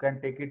 You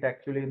can take it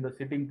actually in the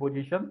sitting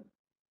position.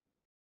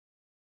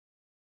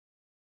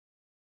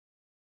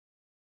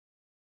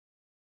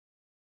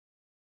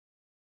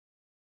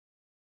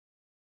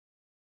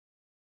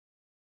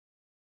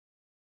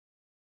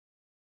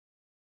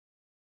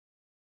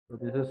 So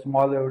this is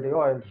small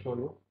video. I'll show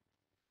you.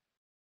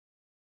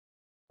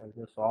 I'll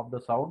just off the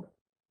sound.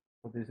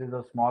 So this is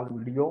a small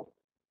video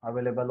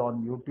available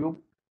on YouTube,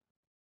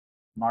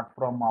 not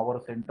from our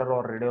center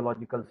or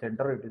radiological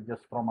center. It is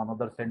just from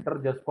another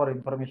center. Just for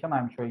information, I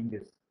am showing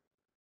this.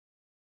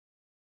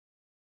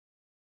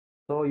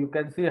 So you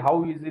can see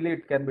how easily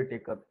it can be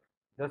taken.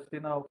 Just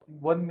in a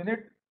 1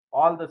 minute,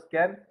 all the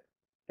scan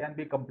can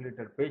be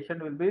completed.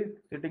 Patient will be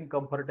sitting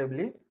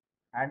comfortably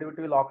and it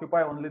will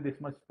occupy only this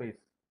much space.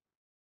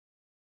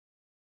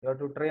 You have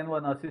to train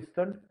one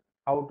assistant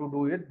how to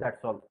do it,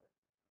 that's all.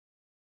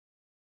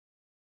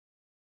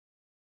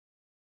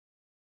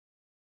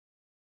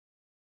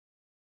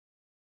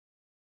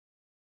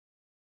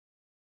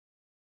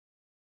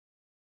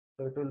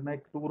 So it will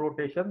make 2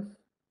 rotations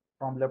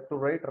from left to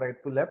right, right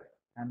to left,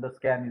 and the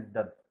scan is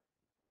done.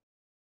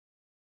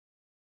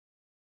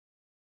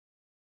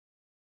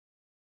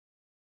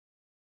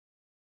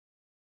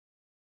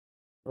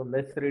 So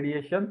less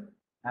radiation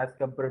as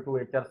compared to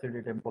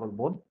HRCD temporal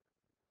bone.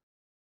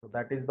 So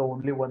that is the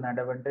only one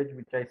advantage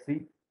which I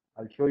see.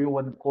 I'll show you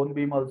one cone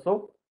beam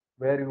also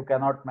where you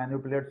cannot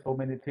manipulate so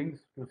many things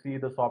to see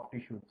the soft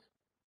tissues.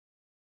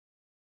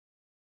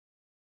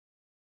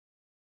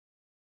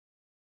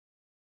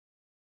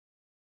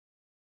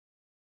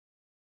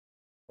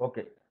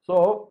 Okay,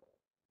 so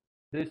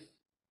this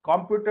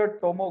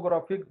computed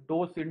tomographic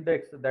dose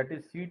index, that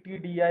is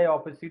CTDI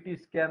of a CT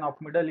scan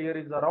of middle ear,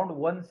 is around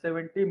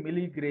 170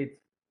 milligauge,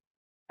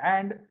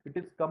 and it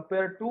is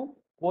compared to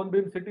cone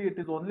beam CT, it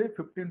is only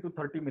 15 to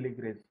 30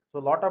 milligauge. So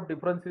a lot of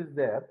difference is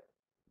there,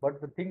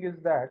 but the thing is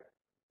that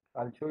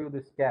I'll show you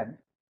the scan.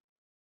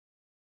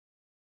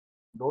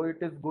 Though it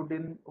is good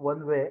in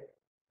one way,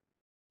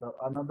 the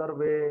another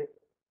way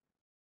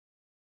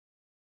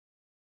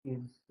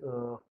is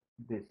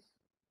this.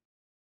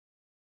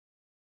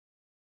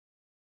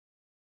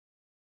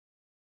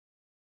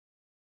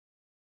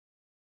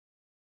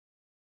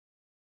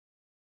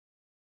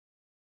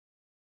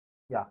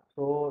 Yeah,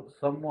 so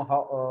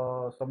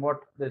somehow, somewhat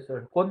this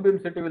cone beam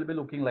CT will be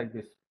looking like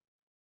this.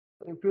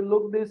 So if you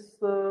look this,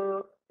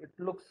 it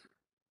looks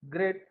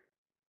great.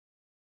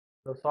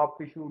 The soft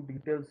tissue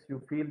details you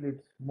feel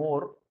it's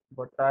more,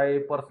 but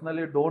I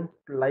personally don't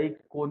like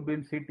cone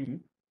beam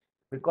CT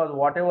because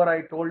whatever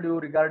I told you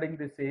regarding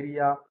this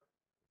area,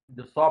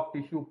 the soft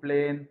tissue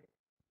plane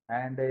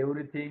and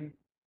everything,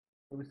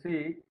 you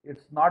see,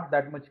 it's not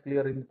that much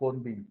clear in cone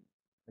beam.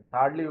 It's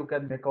hardly you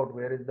can make out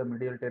where is the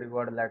medial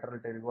pterygoid, lateral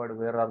pterygoid,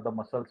 where are the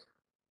muscles.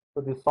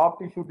 So the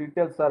soft tissue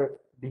details are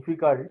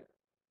difficult.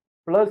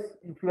 Plus,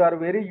 if you are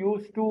very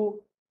used to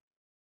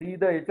see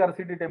the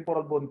HRCT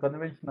temporal bone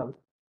conventional,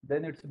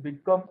 then it's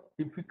become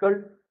difficult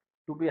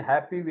to be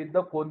happy with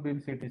the cone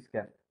beam CT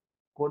scan.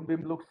 Cone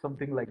beam looks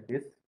something like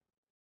this.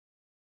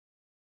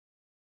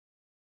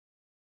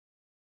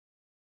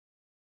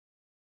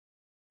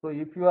 So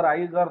if your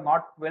eyes are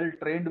not well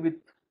trained with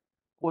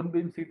cone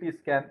beam CT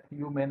scan,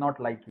 you may not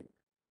like it.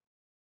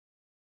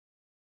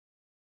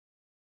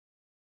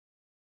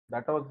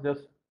 That was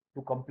just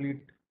to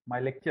complete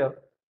my lecture.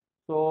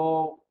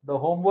 So the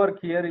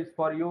homework here is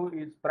for you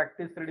is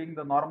practice reading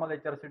the normal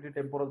HRCT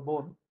temporal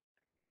bone,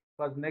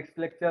 because next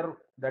lecture,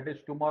 that is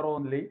tomorrow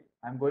only,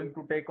 I'm going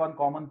to take on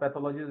common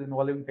pathologies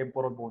involving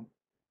temporal bone.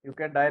 You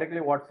can directly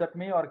WhatsApp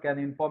me or can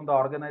inform the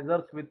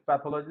organizers which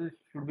pathologies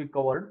should be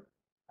covered.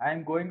 I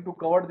am going to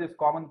cover this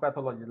common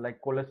pathologies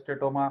like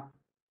cholesteatoma,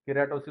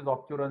 keratosis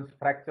obturans,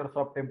 fractures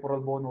of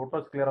temporal bone,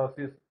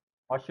 otosclerosis,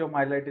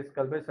 osteomyelitis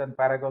bulbus, and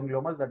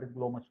paragangliomas, that is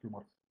glomus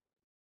tumors.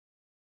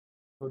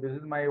 So this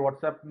is my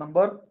WhatsApp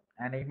number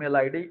and email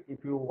ID.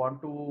 If you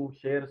want to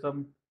share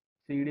some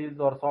CDs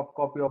or soft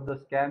copy of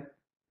the scan,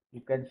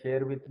 you can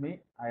share with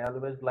me. I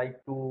always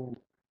like to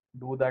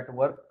do that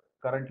work.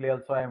 Currently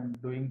also I am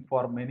doing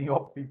for many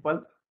of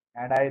people,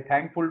 and I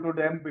thankful to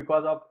them.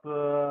 Because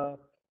of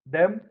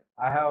them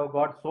I have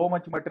got so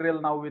much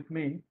material now with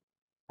me.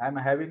 I am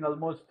having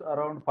almost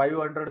around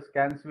 500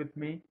 scans with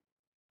me,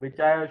 which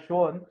I have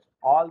shown.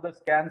 All the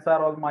scans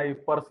are all my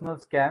personal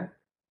scan.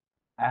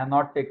 I have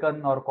not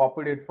taken or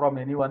copied it from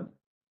anyone.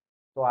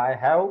 So I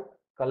have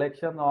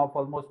collection of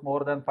almost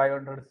more than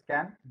 500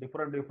 scan,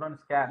 different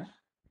scans,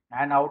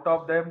 and out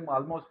of them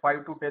almost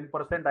 5 to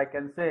 10% I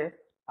can say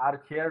are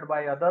shared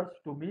by others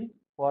to me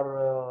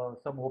for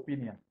some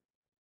opinion.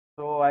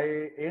 So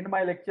I end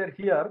my lecture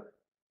here.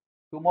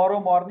 Tomorrow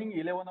morning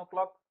 11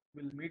 o'clock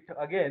we'll meet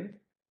again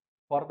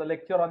for the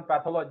lecture on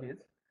pathologies.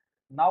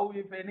 Now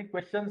if any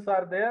questions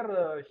are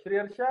there,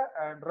 Sriharsha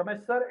and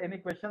Ramesh sir, any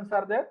questions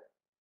are there?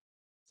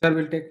 Sir,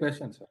 we'll take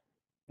questions, sir.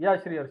 Yeah,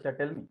 Sriharsha,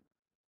 tell me.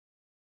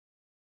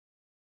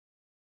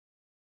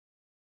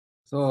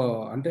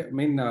 So,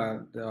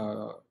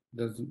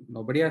 there's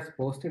nobody has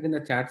posted in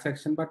the chat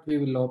section, but we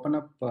will open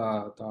up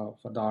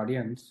for the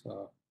audience.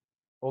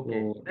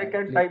 Okay, they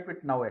can directly. type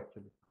it now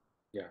actually.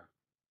 Yeah.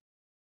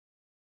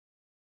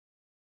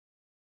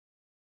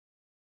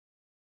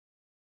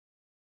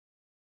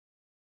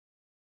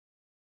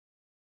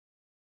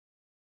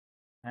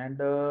 And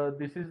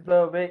this is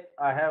the way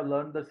I have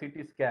learned the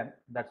CT scan.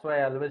 That's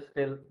why I always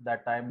tell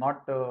that I'm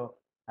not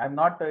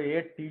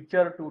a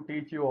teacher to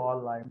teach you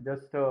all. I'm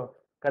just a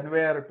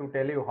conveyor to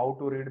tell you how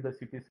to read the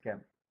CT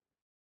scan.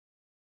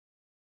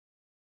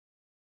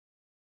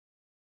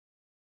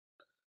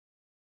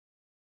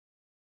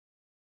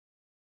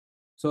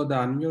 So the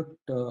unmute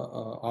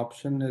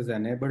option is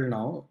enabled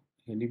now.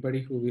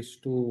 Anybody who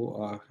wish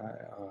to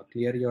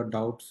clear your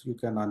doubts, you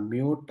can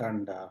unmute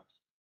and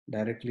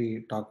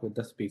directly talk with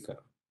the speaker.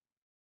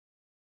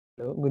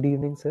 Hello, good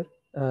evening, sir.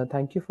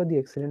 Thank you for the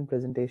excellent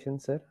presentation,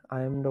 sir.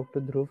 I am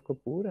Dr. Dhruv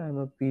Kapoor. I am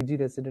a PG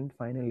resident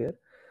final year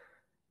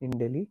in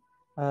Delhi.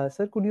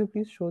 Sir, could you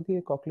please show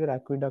the cochlear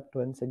aqueduct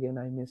once again?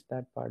 I missed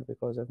that part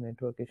because of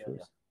network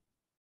issues.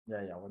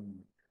 Yeah, 1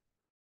 minute.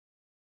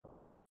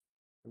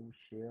 To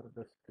share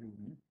the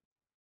screen.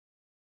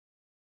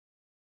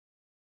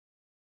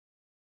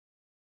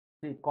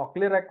 See,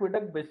 cochlear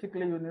aqueduct,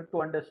 basically you need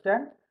to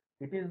understand,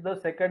 it is the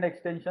second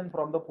extension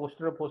from the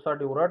posterior fossa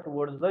dura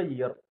towards the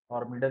ear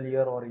or middle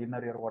ear or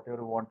inner ear,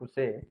 whatever you want to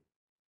say.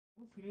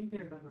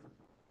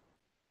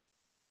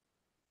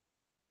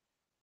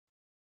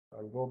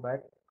 I'll go back,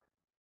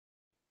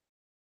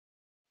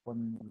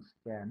 one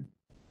scan.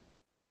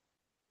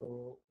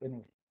 So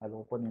anyway, I'll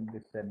open in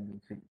this and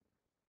we'll see.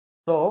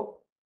 So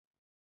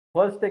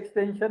first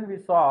extension we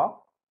saw,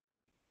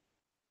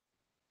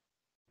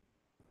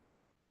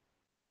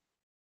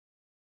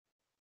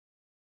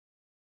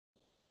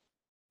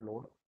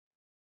 load.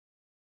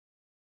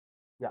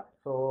 Yeah,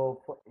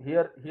 so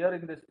here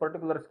in this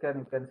particular scan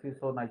you can see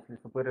so nicely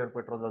superior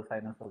petrosal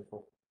sinus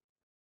also.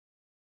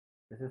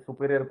 This is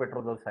superior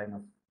petrosal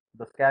sinus.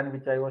 The scan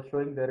which I was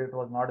showing there, it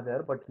was not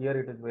there, but here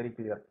it is very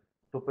clear,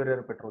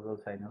 superior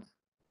petrosal sinus.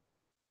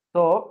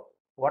 So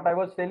what I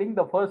was telling,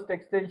 the first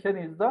extension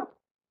is the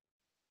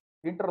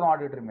internal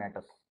auditory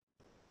matters.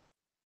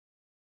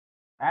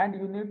 And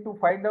you need to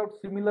find out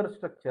similar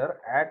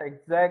structure at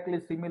exactly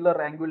similar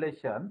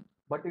angulation,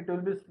 but it will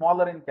be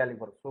smaller in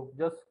caliber. So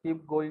just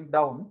keep going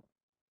down,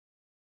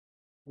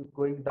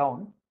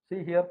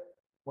 See here,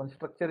 one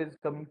structure is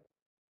coming,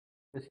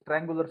 this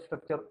triangular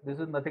structure. This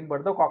is nothing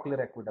but the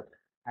cochlear aqueduct.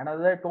 And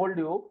as I told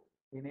you,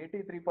 in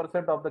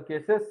 83% of the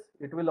cases,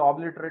 it will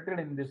obliterated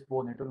in this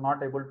bone. It will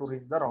not able to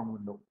reach the round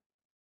window.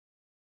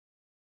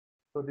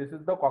 So this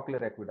is the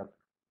cochlear aqueduct.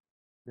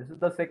 This is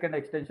the second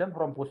extension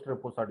from posterior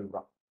fossa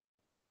dura.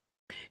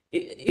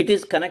 It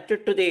is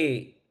connected to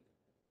the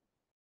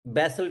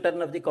basal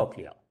turn of the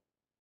cochlea.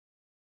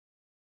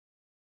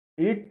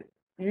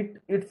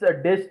 Its a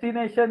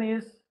destination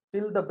is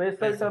till the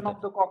basal turn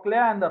of the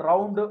cochlea and the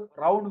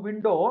round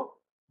window,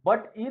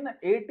 but in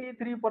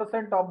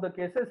 83% of the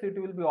cases it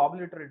will be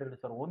obliterated,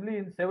 sir. Only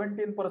in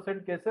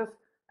 17% cases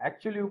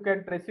actually you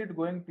can trace it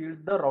going till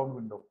the round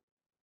window.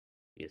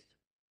 Yes.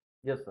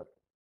 Yes, sir.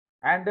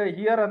 And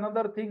here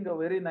another thing, a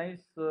very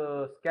nice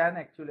scan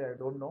actually, I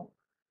don't know.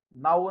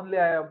 Now only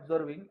I am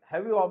observing.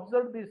 Have you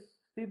observed this?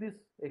 See this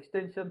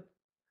extension.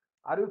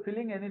 Are you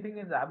feeling anything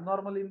is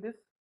abnormal in this?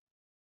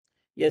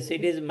 Yes,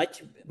 it is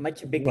much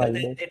bigger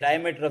than the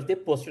diameter of the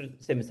posterior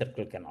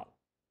semicircular canal.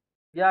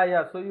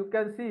 Yeah. So you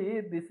can see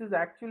this is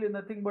actually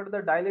nothing but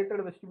the dilated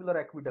vestibular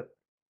aqueduct.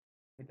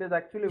 It is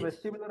actually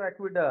vestibular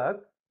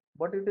aqueduct,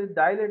 but it is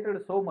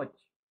dilated so much.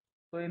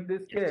 So in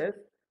this case,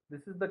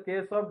 this is the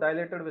case of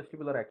dilated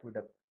vestibular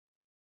aqueduct.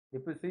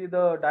 If you see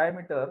the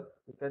diameter,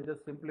 you can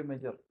just simply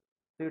measure.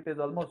 See, it is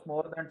almost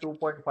more than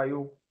 2.5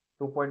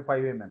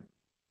 mm.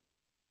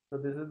 So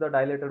this is the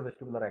dilated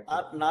vestibular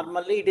aqueduct.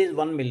 Normally it is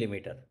 1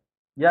 millimeter.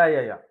 Yeah.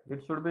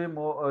 It should be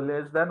more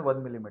less than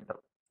 1 millimeter.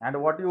 And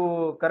what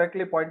you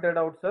correctly pointed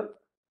out, sir,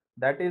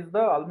 that is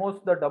the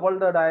almost the double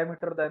the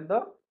diameter than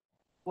the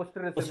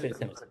posterior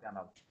semicircular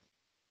canal.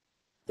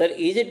 Sir,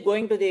 is it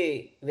going to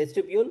the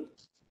vestibule?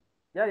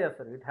 Yeah, yes,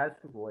 sir. It has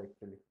to go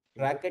actually.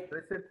 You Track just it.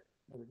 press it.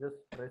 You just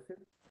press it.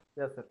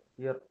 Yes, sir.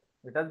 Here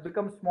it has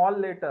become small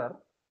later,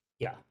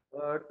 Yeah.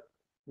 but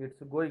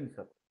it's going,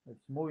 sir.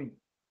 It's moving.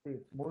 See,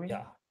 it's moving.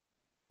 Yeah.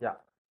 Yeah,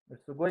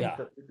 it's going, Yeah.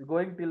 sir. It's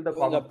going till the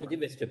Going common. up to the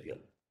vestibule.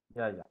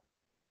 Yeah, yeah.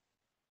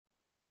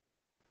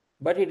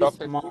 But it is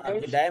Dr. small. The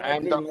Nilesh diameter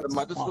and is Dr.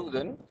 much small.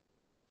 Madhusudan.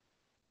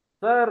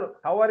 Sir,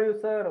 how are you,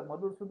 sir?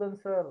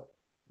 Madhusudan, sir.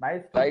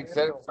 Nice to Right, hear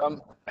sir.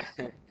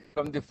 you.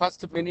 From the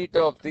first minute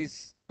of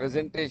this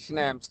presentation,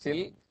 I am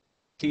still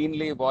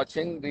keenly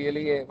watching.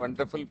 Really a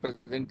wonderful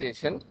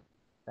presentation.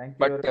 Thank you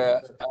But very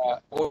much,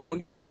 sir.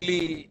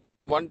 only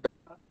one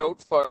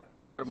doubt for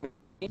me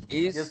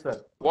is Yes,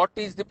 sir. what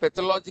is the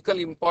pathological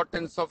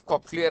importance of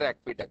cochlear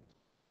aqueduct?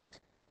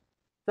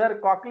 Sir,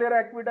 cochlear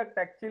aqueduct,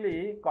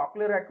 actually,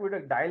 cochlear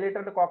aqueduct,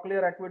 dilated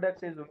cochlear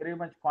aqueduct is very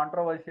much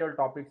controversial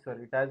topic, sir.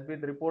 It has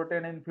been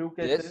reported in few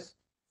cases, Yes.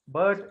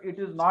 but it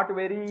is not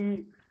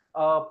very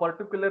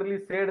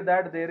particularly said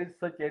that there is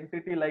such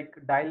entity like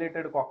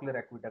dilated cochlear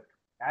aqueduct.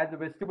 As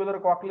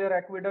vestibular cochlear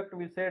aqueduct,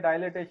 we say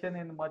dilatation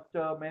in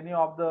many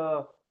of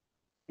the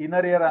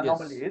inner ear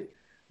anomalies,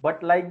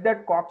 but like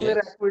that cochlear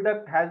Yes.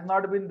 aqueduct has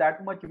not been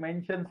that much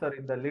mentioned, sir,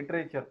 in the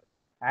literature.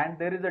 And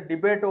there is a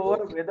debate over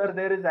Okay. whether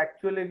there is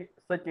actually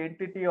such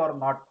entity or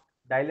not,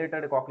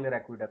 dilated cochlear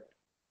aqueduct.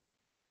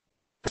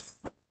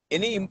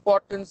 Any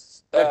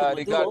importance Dr. Madhu,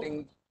 regarding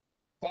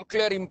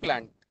cochlear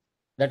implant?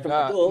 Dr.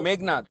 Madhu,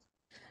 Meghnad.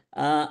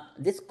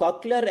 this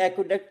cochlear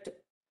aqueduct,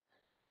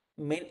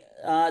 maybe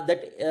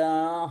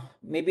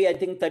I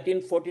think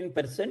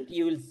 13-14%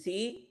 you will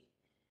see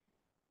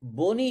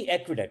bony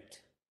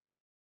aqueduct.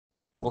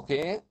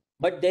 Okay.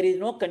 But there is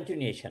no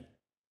continuation.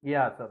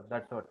 Yeah, sir,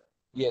 that's what.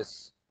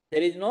 Yes.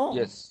 There is no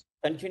Yes.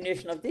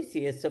 continuation of the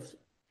CSF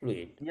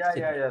fluid. Yeah,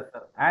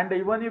 sir. And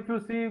even if you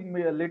see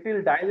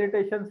little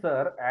dilatation,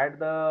 sir, at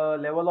the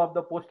level of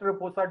the posterior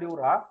fossa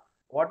dura,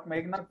 what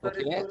Meghnad sir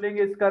is telling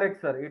is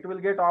correct, sir. It will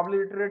get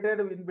obliterated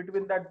in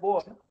between that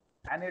bone,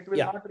 and it will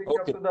not reach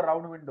up to the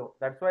round window.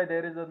 That's why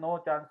there is no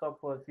chance of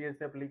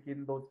CSF leak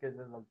in those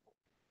cases also.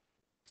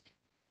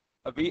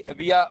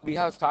 We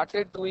have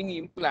started doing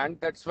implant.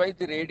 That's why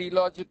the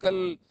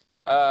radiological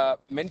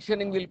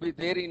mentioning will be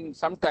there in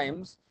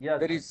sometimes. Yes.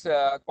 There is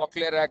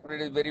cochlear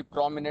aqueduct is very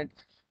prominent.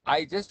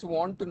 I just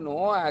want to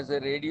know, as a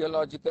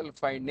radiological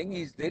finding,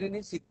 is there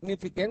any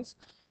significance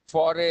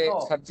for a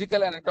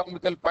surgical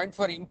anatomical point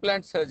for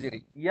implant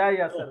surgery?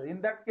 Yeah, sir.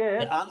 In that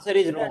case, the answer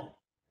is no.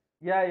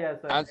 Yeah,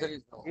 sir. Answer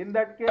is no. In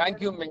that case,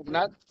 thank you,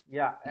 Meghnad.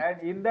 Yeah,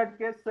 and in that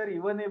case, sir,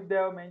 even if they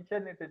have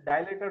mentioned it is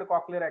dilated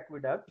cochlear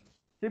aqueduct,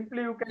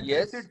 simply you can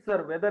test it,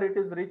 sir, whether it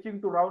is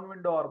reaching to round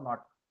window or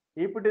not.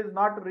 If it is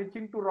not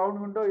reaching to round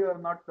window, you are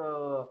not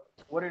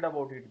worried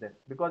about it then,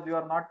 because you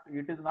are not.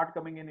 It is not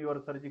coming in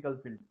your surgical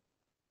field.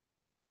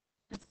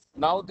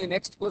 Now the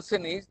next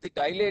question is, the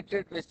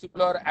dilated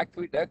vestibular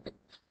aqueduct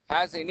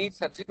has any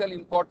surgical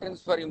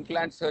importance for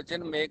implant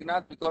surgeon,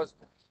 Meghnad, because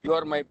you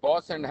are my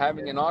boss and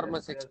having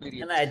enormous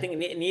experience. And I think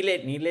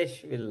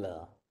Nilesh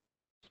will.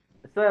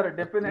 Sir,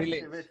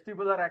 definitely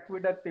vestibular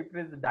aqueduct, if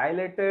it is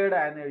dilated,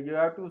 and you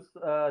have to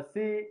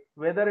see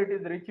whether it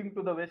is reaching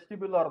to the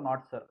vestibule or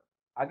not, sir.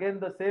 Again,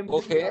 the same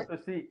thing you have to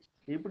see.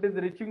 If it is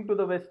reaching to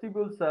the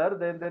vestibule, sir,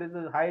 then there is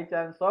a high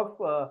chance of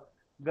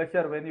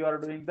gusher when you are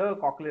doing the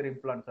cochlear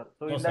implant, sir.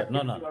 So in that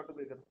case, you have to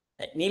be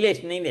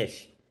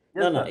Nilesh.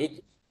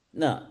 Yes,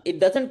 it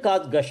doesn't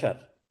cause gusher.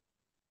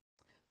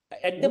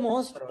 At the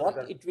most,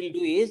 what it will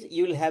do is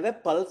you will have a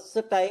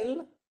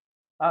pulsatile.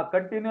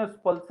 Continuous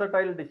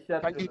pulsatile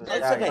discharge. Only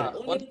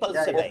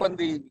pulsatile. Open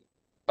the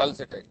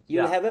pulsatile.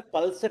 You will have a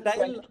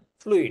pulsatile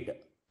fluid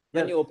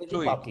when you open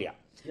the cochlea.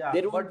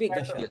 There won't be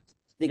gusher.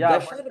 The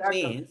gusher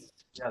means.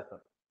 Yeah, sir.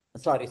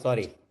 Sorry,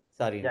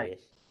 Nilesh.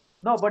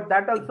 No, but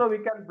that also we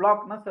can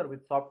block, no, sir,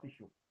 with soft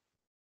tissue.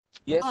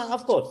 Yes.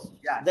 Of course.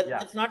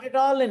 That's not at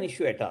all an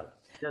issue at all.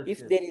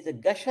 If there is a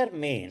gusher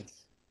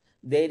means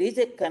there is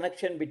a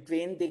connection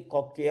between the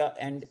cochlea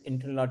and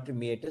internal auditory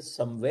meatus.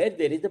 Somewhere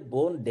there is a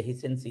bone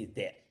dehiscence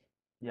there.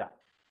 Yeah.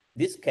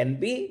 This can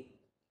be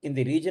in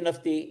the region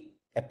of the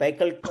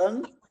apical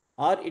turn,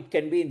 or it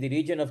can be in the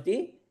region of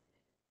the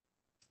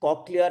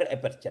cochlear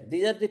aperture.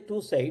 These are the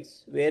two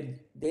sides where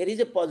there is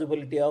a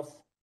possibility of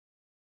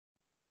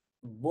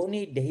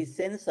bony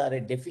dehiscence or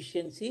a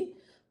deficiency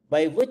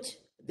by which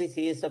the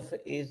CSF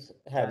is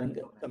having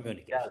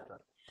communication.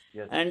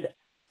 And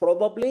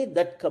probably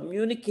that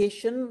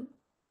communication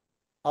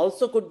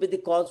also could be the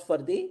cause for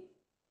the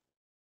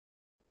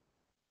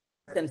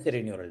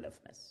sensory neural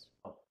deafness.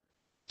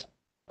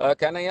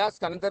 Can I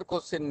ask another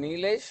question,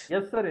 Nilesh?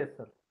 Yes,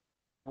 sir.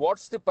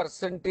 What's the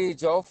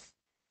percentage of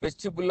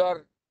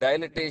vestibular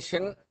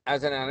dilatation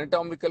as an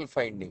anatomical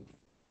finding?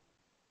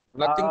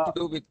 Nothing to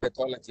do with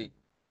pathology.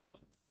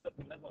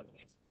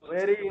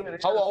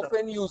 How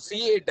often you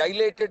see a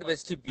dilated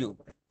vestibule?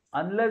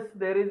 Unless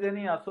there is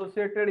any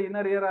associated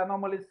inner ear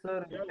anomalies,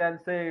 sir, you can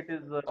say it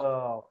is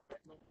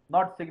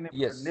not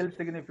significant, nil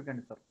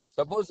significant, sir.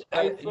 Suppose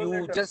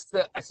you just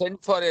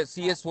send for a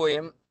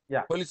CSOM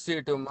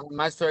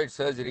mastoid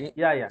surgery.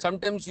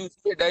 Sometimes you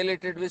see a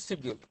dilated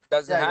vestibule.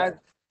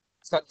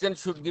 Surgeon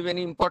should give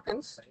any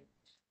importance?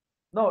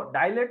 No,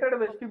 dilated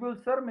vestibule,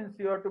 sir, means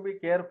you have to be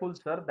careful,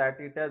 sir, that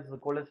it has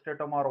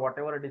cholesteatoma or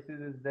whatever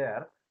disease is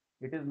there.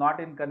 It is not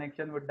in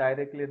connection with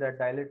directly that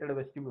dilated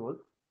vestibule.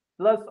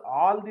 Plus,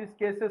 all these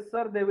cases,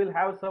 sir, they will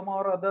have some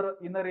or other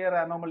inner ear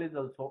anomalies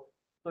also.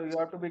 So you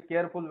have to be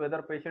careful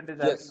whether patient is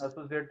having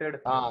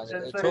associated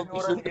sensory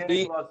neural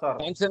hearing loss or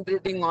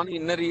concentrating on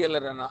inner ear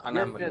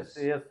anomalies.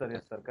 Yes,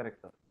 sir, correct,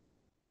 sir.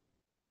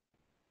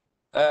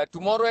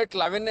 Tomorrow at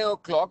 11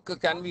 o'clock,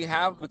 can we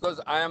have, because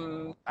I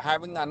am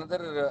having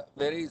another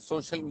very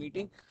social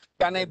meeting,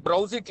 can I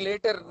browse it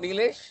later,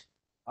 Nilesh?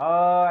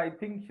 I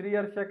think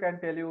Sriharsha can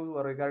tell you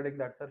regarding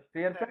that, sir.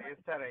 Sriharsha?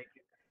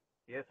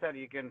 Yes, sir,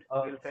 you can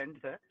still send,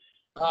 sir.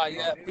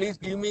 Yeah, please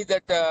give me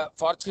that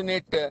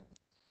opportunity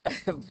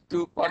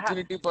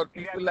for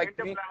people like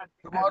me.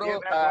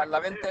 Tomorrow,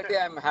 11:30,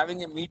 I am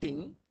having a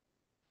meeting,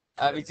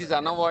 which is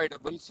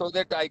unavoidable, so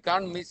that I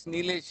can't miss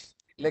Nilesh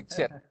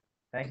lecture.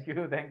 Thank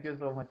you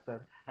so much, sir.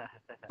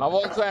 Now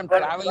also I am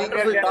traveling.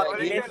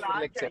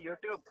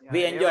 YouTube.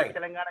 We enjoy.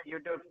 Telangana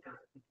YouTube.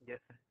 Yes.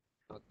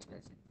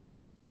 Okay.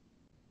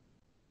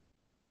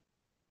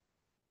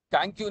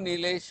 Thank you,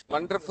 Nilesh.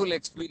 Wonderful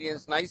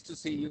experience. Nice to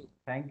see you.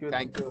 Thank you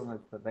very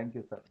much, sir. Thank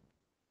you, sir.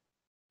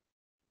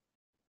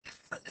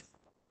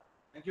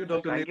 Thank you,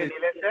 Dr. Thank you,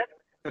 Nilesh.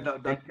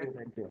 Nilesh, sir.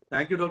 Thank you.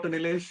 Thank you, Dr.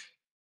 Nilesh.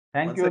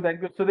 Thank you,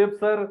 Sudeep,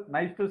 sir.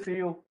 Nice to see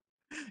you.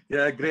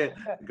 Yeah, great.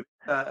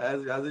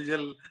 As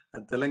usual,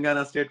 at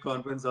Telangana State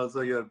Conference,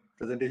 also your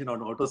presentation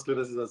on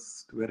autosclerosis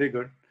was very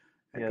good.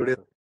 And Yes, today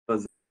sir.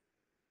 was.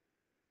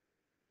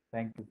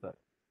 Thank you, sir.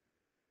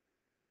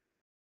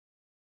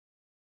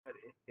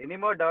 Any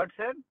more doubts,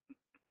 sir?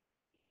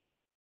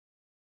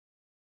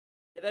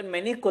 There are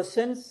many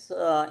questions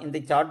in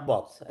the chat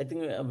box. I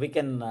think we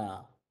can,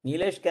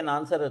 Nilesh can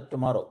answer it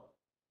tomorrow.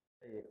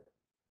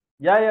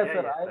 Yeah,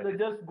 sir. I will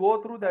just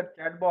go through that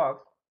chat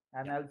box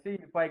and I'll see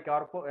if I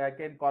can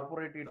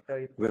incorporate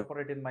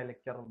in my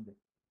lecture only.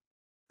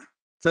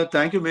 Sir,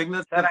 thank you,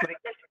 Meghna. Sir,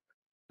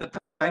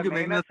 Thank you,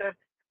 Meghna. Sir.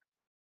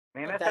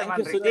 Thank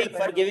you, Sudeep,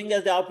 for giving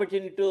us the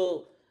opportunity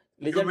to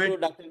listen to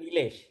Dr.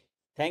 Nilesh.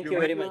 Thank you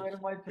very much.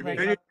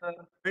 Meghna, sir.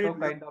 So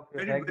kind of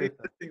you. Thank you, sir.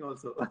 Interesting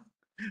also.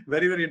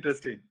 Very, very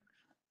interesting.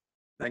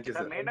 Thank you,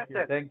 sir.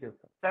 Thank you,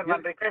 sir. Sir,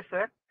 one request,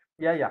 sir.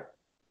 Yeah.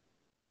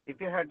 If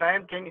you have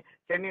time,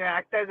 can you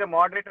act as a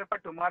moderator for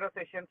tomorrow's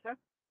session, sir?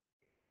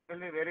 It will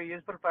be very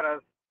useful for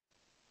us.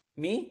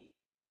 Me?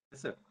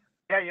 Yes, sir.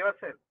 Yeah,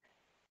 yourself.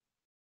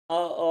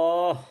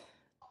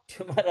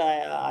 Tomorrow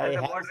I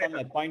have some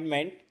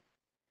appointment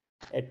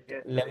at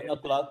 11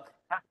 o'clock.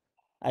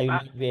 I will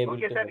not be able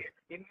to. Sir.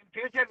 In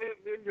future, we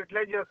will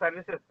utilize your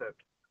services, sir,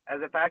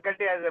 as a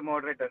faculty, as a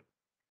moderator.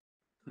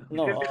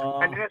 No,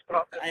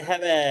 I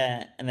have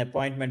an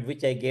appointment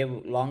which I gave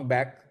long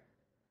back.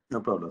 No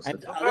problem, sir.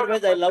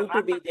 Otherwise, I love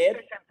to be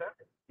there.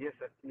 Yes,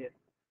 sir. Yes.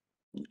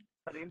 In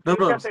No future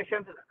problem.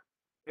 sessions,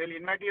 we will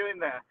invite you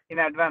in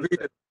advance.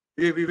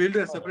 We will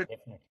do a separate.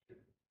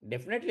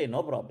 Definitely,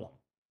 no problem.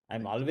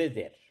 I'm always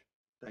there.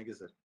 Thank you,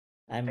 sir.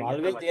 I'm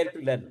always there to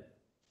learn.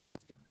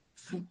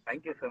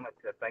 Thank you so much,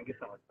 sir. Thank you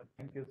so much, sir.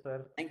 Thank you,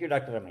 sir. Thank you,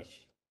 Dr.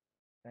 Ramesh.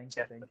 Thank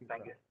you.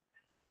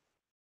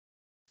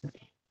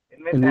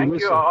 Anyway, thank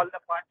you all the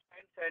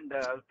participants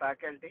and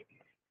faculty.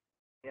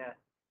 Yeah.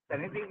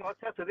 Anything more,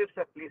 sir? Sudeep,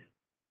 sir, please.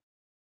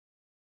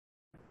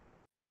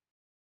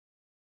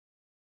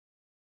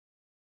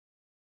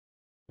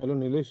 Hello,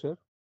 Nilesh, sir.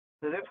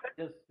 Sudeep,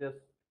 sir? Yes.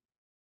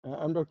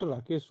 I'm Dr.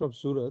 Rakesh from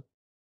Surat.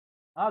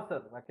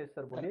 Sir. Rakesh,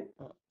 sir, boliye.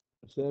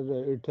 Sir,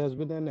 it has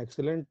been an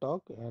excellent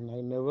talk, and I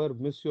never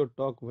miss your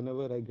talk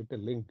whenever I get a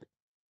link.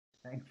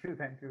 Thank you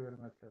very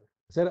much, sir.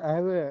 Sir, I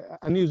have an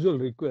unusual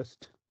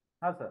request.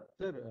 Sir.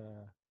 Sir,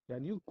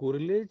 can you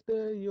correlate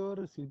your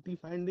CT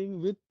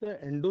finding with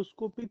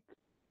endoscopic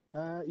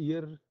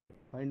ear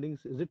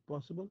findings? Is it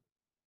possible?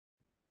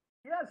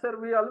 Yeah, sir,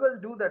 we always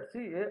do that.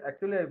 See,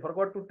 actually, I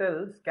forgot to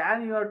tell,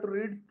 scan you have to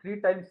read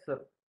 3 times,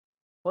 sir.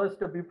 First,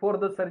 before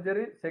the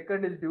surgery,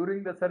 second is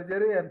during the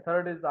surgery, and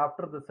third is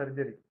after the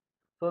surgery.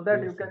 So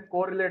that you can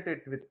correlate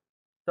it with.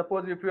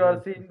 Suppose if you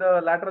are seeing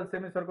the lateral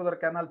semicircular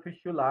canal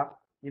fistula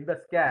in the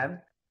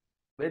scan,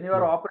 when you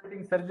are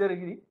operating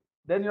surgery,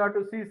 then you have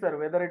to see, sir,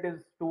 whether it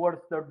is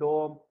towards the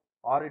dome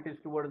or it is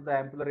towards the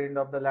ampullary end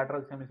of the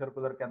lateral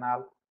semicircular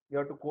canal. You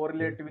have to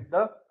correlate with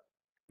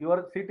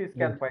your CT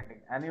scan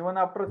finding. And even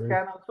after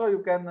scan also,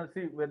 you can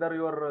see whether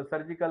your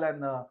surgical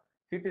and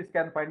CT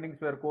scan findings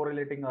were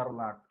correlating or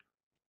not.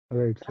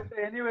 Right.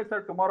 Anyway,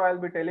 sir, tomorrow I'll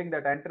be telling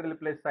that anteriorly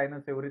placed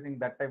sinus, everything,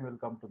 that time will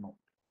come to know.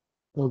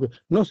 Okay.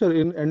 No, sir,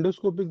 in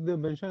endoscopic, they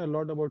mention a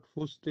lot about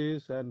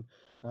fustes and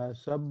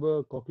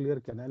subcochlear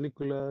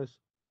canaliculus.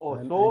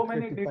 So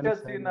many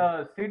details in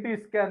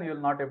CT scan you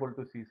will not able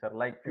to see, sir,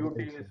 like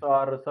futis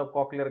or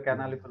subcochlear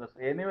canaliculus.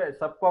 Anyway,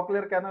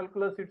 subcochlear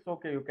canaliculus, it's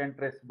okay, you can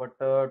trace, but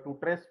to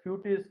trace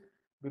futis,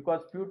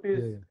 because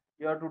futis,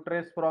 you have to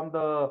trace from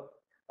the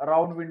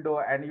round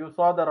window, and you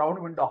saw the round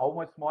window, how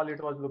much small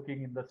it was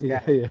looking in the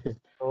scan.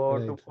 So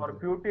for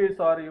cutis,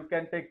 or you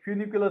can take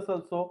funiculus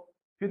also.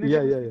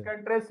 Funiculus you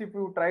can trace if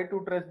you try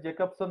to trace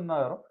Jacobson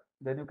nerve,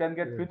 then you can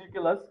get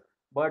funiculus,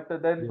 but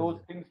then those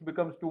things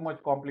becomes too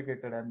much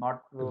complicated and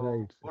not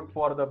good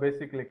for the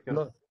basic lecture.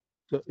 No.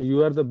 So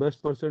you are the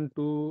best person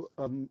to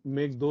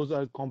make those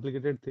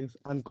complicated things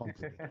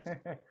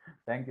uncomplicated.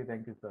 Thank you,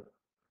 sir.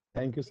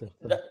 Thank you, sir.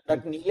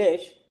 Dr.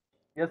 Nilesh.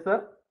 Yes,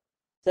 sir.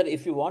 Sir,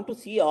 if you want to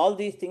see all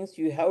these things,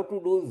 you have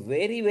to do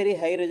very, very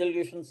high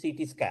resolution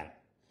CT scan.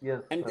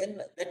 Yes. And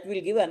then that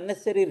will give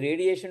unnecessary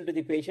radiation to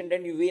the patient,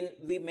 and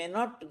we may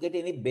not get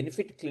any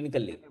benefit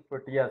clinically.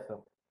 But yes, sir.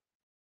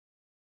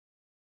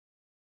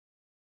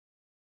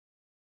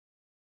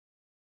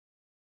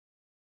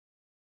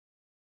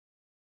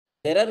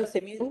 There are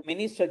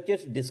many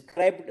structures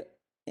described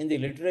in the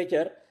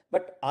literature,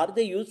 but are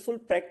they useful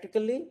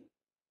practically?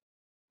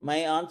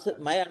 My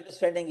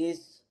understanding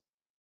is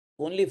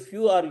only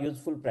few are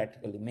useful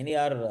practically. Many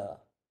are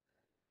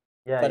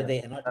for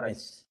the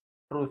anatomist.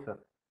 True, sir.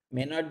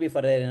 May not be for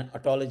an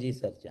autology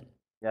surgeon.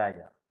 Yeah.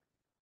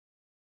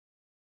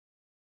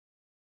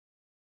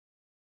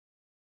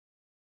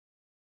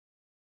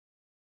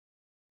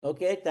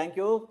 Okay, thank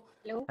you.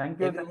 Hello. Thank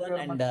you, everyone,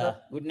 and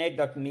good night,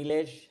 Dr.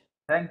 Nilesh.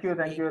 Thank you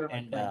very much.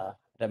 And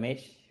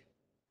Ramesh.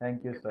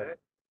 Thank you, sir.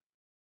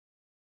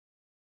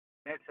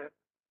 Yes, sir.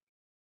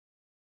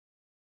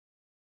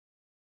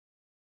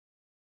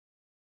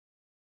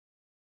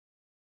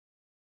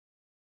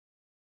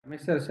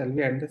 Mr. Shall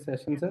we end the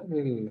session, sir?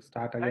 We'll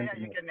start again. Yeah,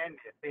 you can end.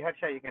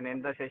 Sriharsha, you can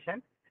end the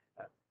session.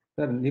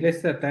 Sir,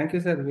 Nilesh, sir, thank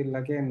you, sir. We'll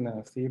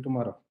again see you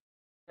tomorrow.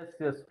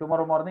 Yes.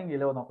 Tomorrow morning,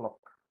 11 o'clock.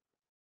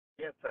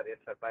 Yes, sir.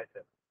 Bye,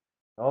 sir.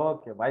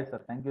 Okay, bye, sir.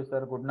 Thank you,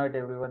 sir. Good night,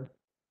 everyone.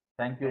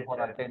 Thank you for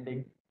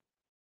attending.